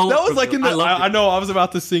 I just don't. That was like in the. I know. I was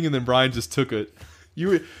about to sing, and then Brian just took it.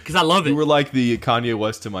 Because I love it. You were like the Kanye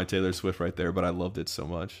West to my Taylor Swift right there, but I loved it so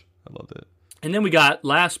much. I loved it. And then we got,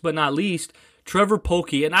 last but not least, Trevor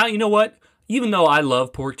Polkey. And you know what? Even though I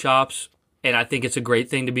love pork chops, and I think it's a great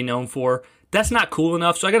thing to be known for, that's not cool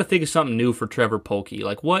enough. So I got to think of something new for Trevor Polkey.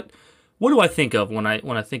 Like what do I think of when I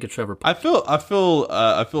think of Trevor Polkey? I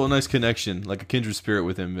feel a nice connection, like a kindred spirit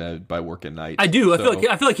with him by work at night. I do. I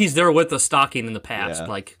feel like he's there with us stalking in the past,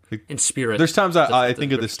 like in spirit. There's times I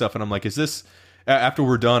think of this stuff, and I'm like, is this after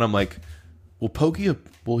we're done? I'm like, will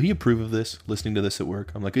he approve of this? Listening to this at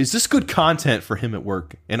work, I'm like, is this good content for him at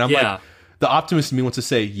work? And I'm like, the optimist in me wants to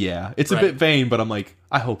say, yeah. It's a bit vain, but I'm like,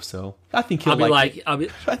 I hope so. I think he'll I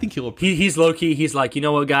think he'll approve. He's low key. He's like, you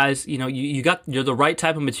know what, guys? You know, you're the right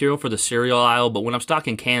type of material for the cereal aisle, but when I'm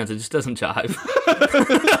stocking cans, it just doesn't jive.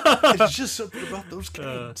 It's just something about those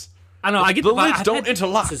cans. I know. I get the lids don't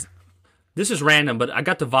interlock. This is random, but I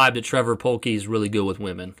got the vibe that Trevor Polkey is really good with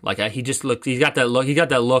women. Like he just looked. He's got that look. He got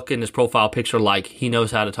that look in his profile picture. Like he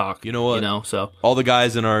knows how to talk. You know what? You know. So all the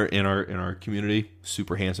guys in our community,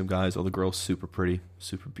 super handsome guys. All the girls, super pretty,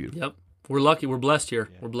 super beautiful. Yep. We're lucky. We're blessed here.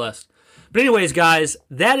 Yeah. We're blessed. But anyways, guys,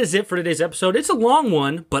 that is it for today's episode. It's a long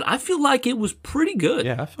one, but I feel like it was pretty good.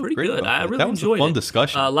 Yeah, I feel pretty great good. I really that was enjoyed a fun it.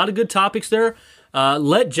 Discussion. A lot of good topics there.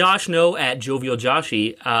 Let Josh know at Jovial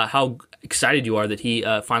Joshy how excited you are that he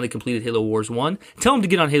finally completed Halo Wars 1. Tell him to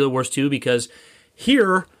get on Halo Wars 2 because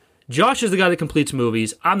here, Josh is the guy that completes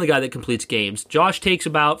movies. I'm the guy that completes games. Josh takes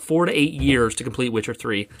about 4 to 8 years to complete Witcher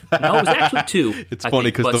 3. No, it was actually 2. It's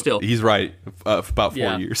funny because he's right. About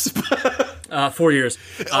 4 years. 4 years.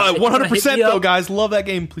 100% though, guys. Love that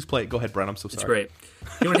game. Please play it. Go ahead, Brian. I'm so sorry. It's great.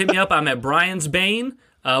 If you want to hit me up, I'm at Brian's Bane.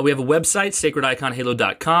 We have a website,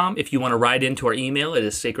 sacrediconhalo.com. If you want to write into our email, it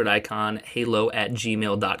is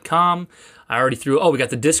sacrediconhalo@gmail.com. I already we got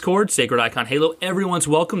the Discord, Sacred Icon Halo. Everyone's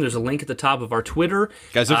welcome. There's a link at the top of our Twitter.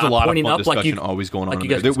 Guys, there's a lot of fun discussion always going on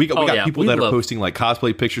in there. We got people that are posting like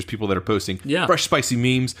cosplay pictures, people that are posting fresh, spicy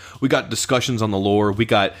memes. We got discussions on the lore. We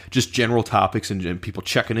got just general topics and people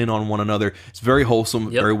checking in on one another. It's very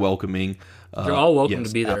wholesome, very welcoming. They're all welcome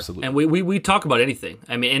to be there. Absolutely. And we talk about anything.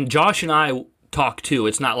 I mean, and Josh and I talk too.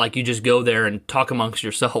 It's not like you just go there and talk amongst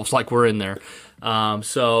yourselves like we're in there.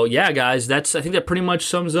 So yeah, guys, I think that pretty much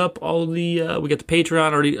sums up all the. We got the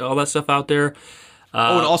Patreon already, all that stuff out there.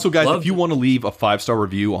 And also, guys, if you want to leave a 5-star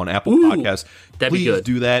review on Apple Podcasts, please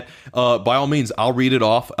do that. By all means, I'll read it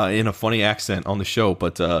off in a funny accent on the show,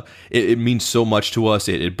 but it means so much to us.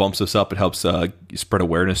 It bumps us up. It helps spread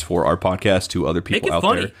awareness for our podcast to other people out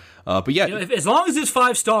there. But yeah, as long as it's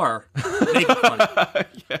 5-star, make it funny.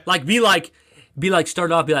 Like be like,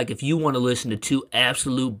 start off, be like, if you want to listen to two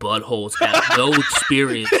absolute buttholes, have no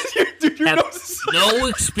experience, no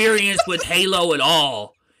experience with Halo at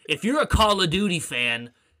all. If you're a Call of Duty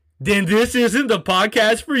fan, then this isn't the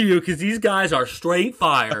podcast for you because these guys are straight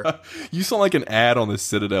fire. You sound like an ad on the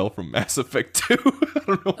Citadel from Mass Effect 2. I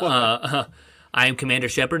don't know why. I am Commander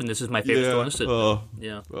Shepard, and this is my favorite store on the Citadel.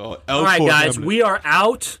 All right, guys, we are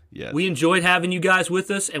out. Yes. We enjoyed having you guys with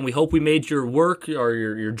us, and we hope we made your work or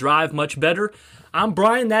your drive much better. I'm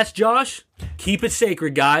Brian. That's Josh. Keep it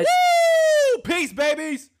sacred, guys. Woo! Peace,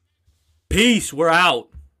 babies. Peace. We're out.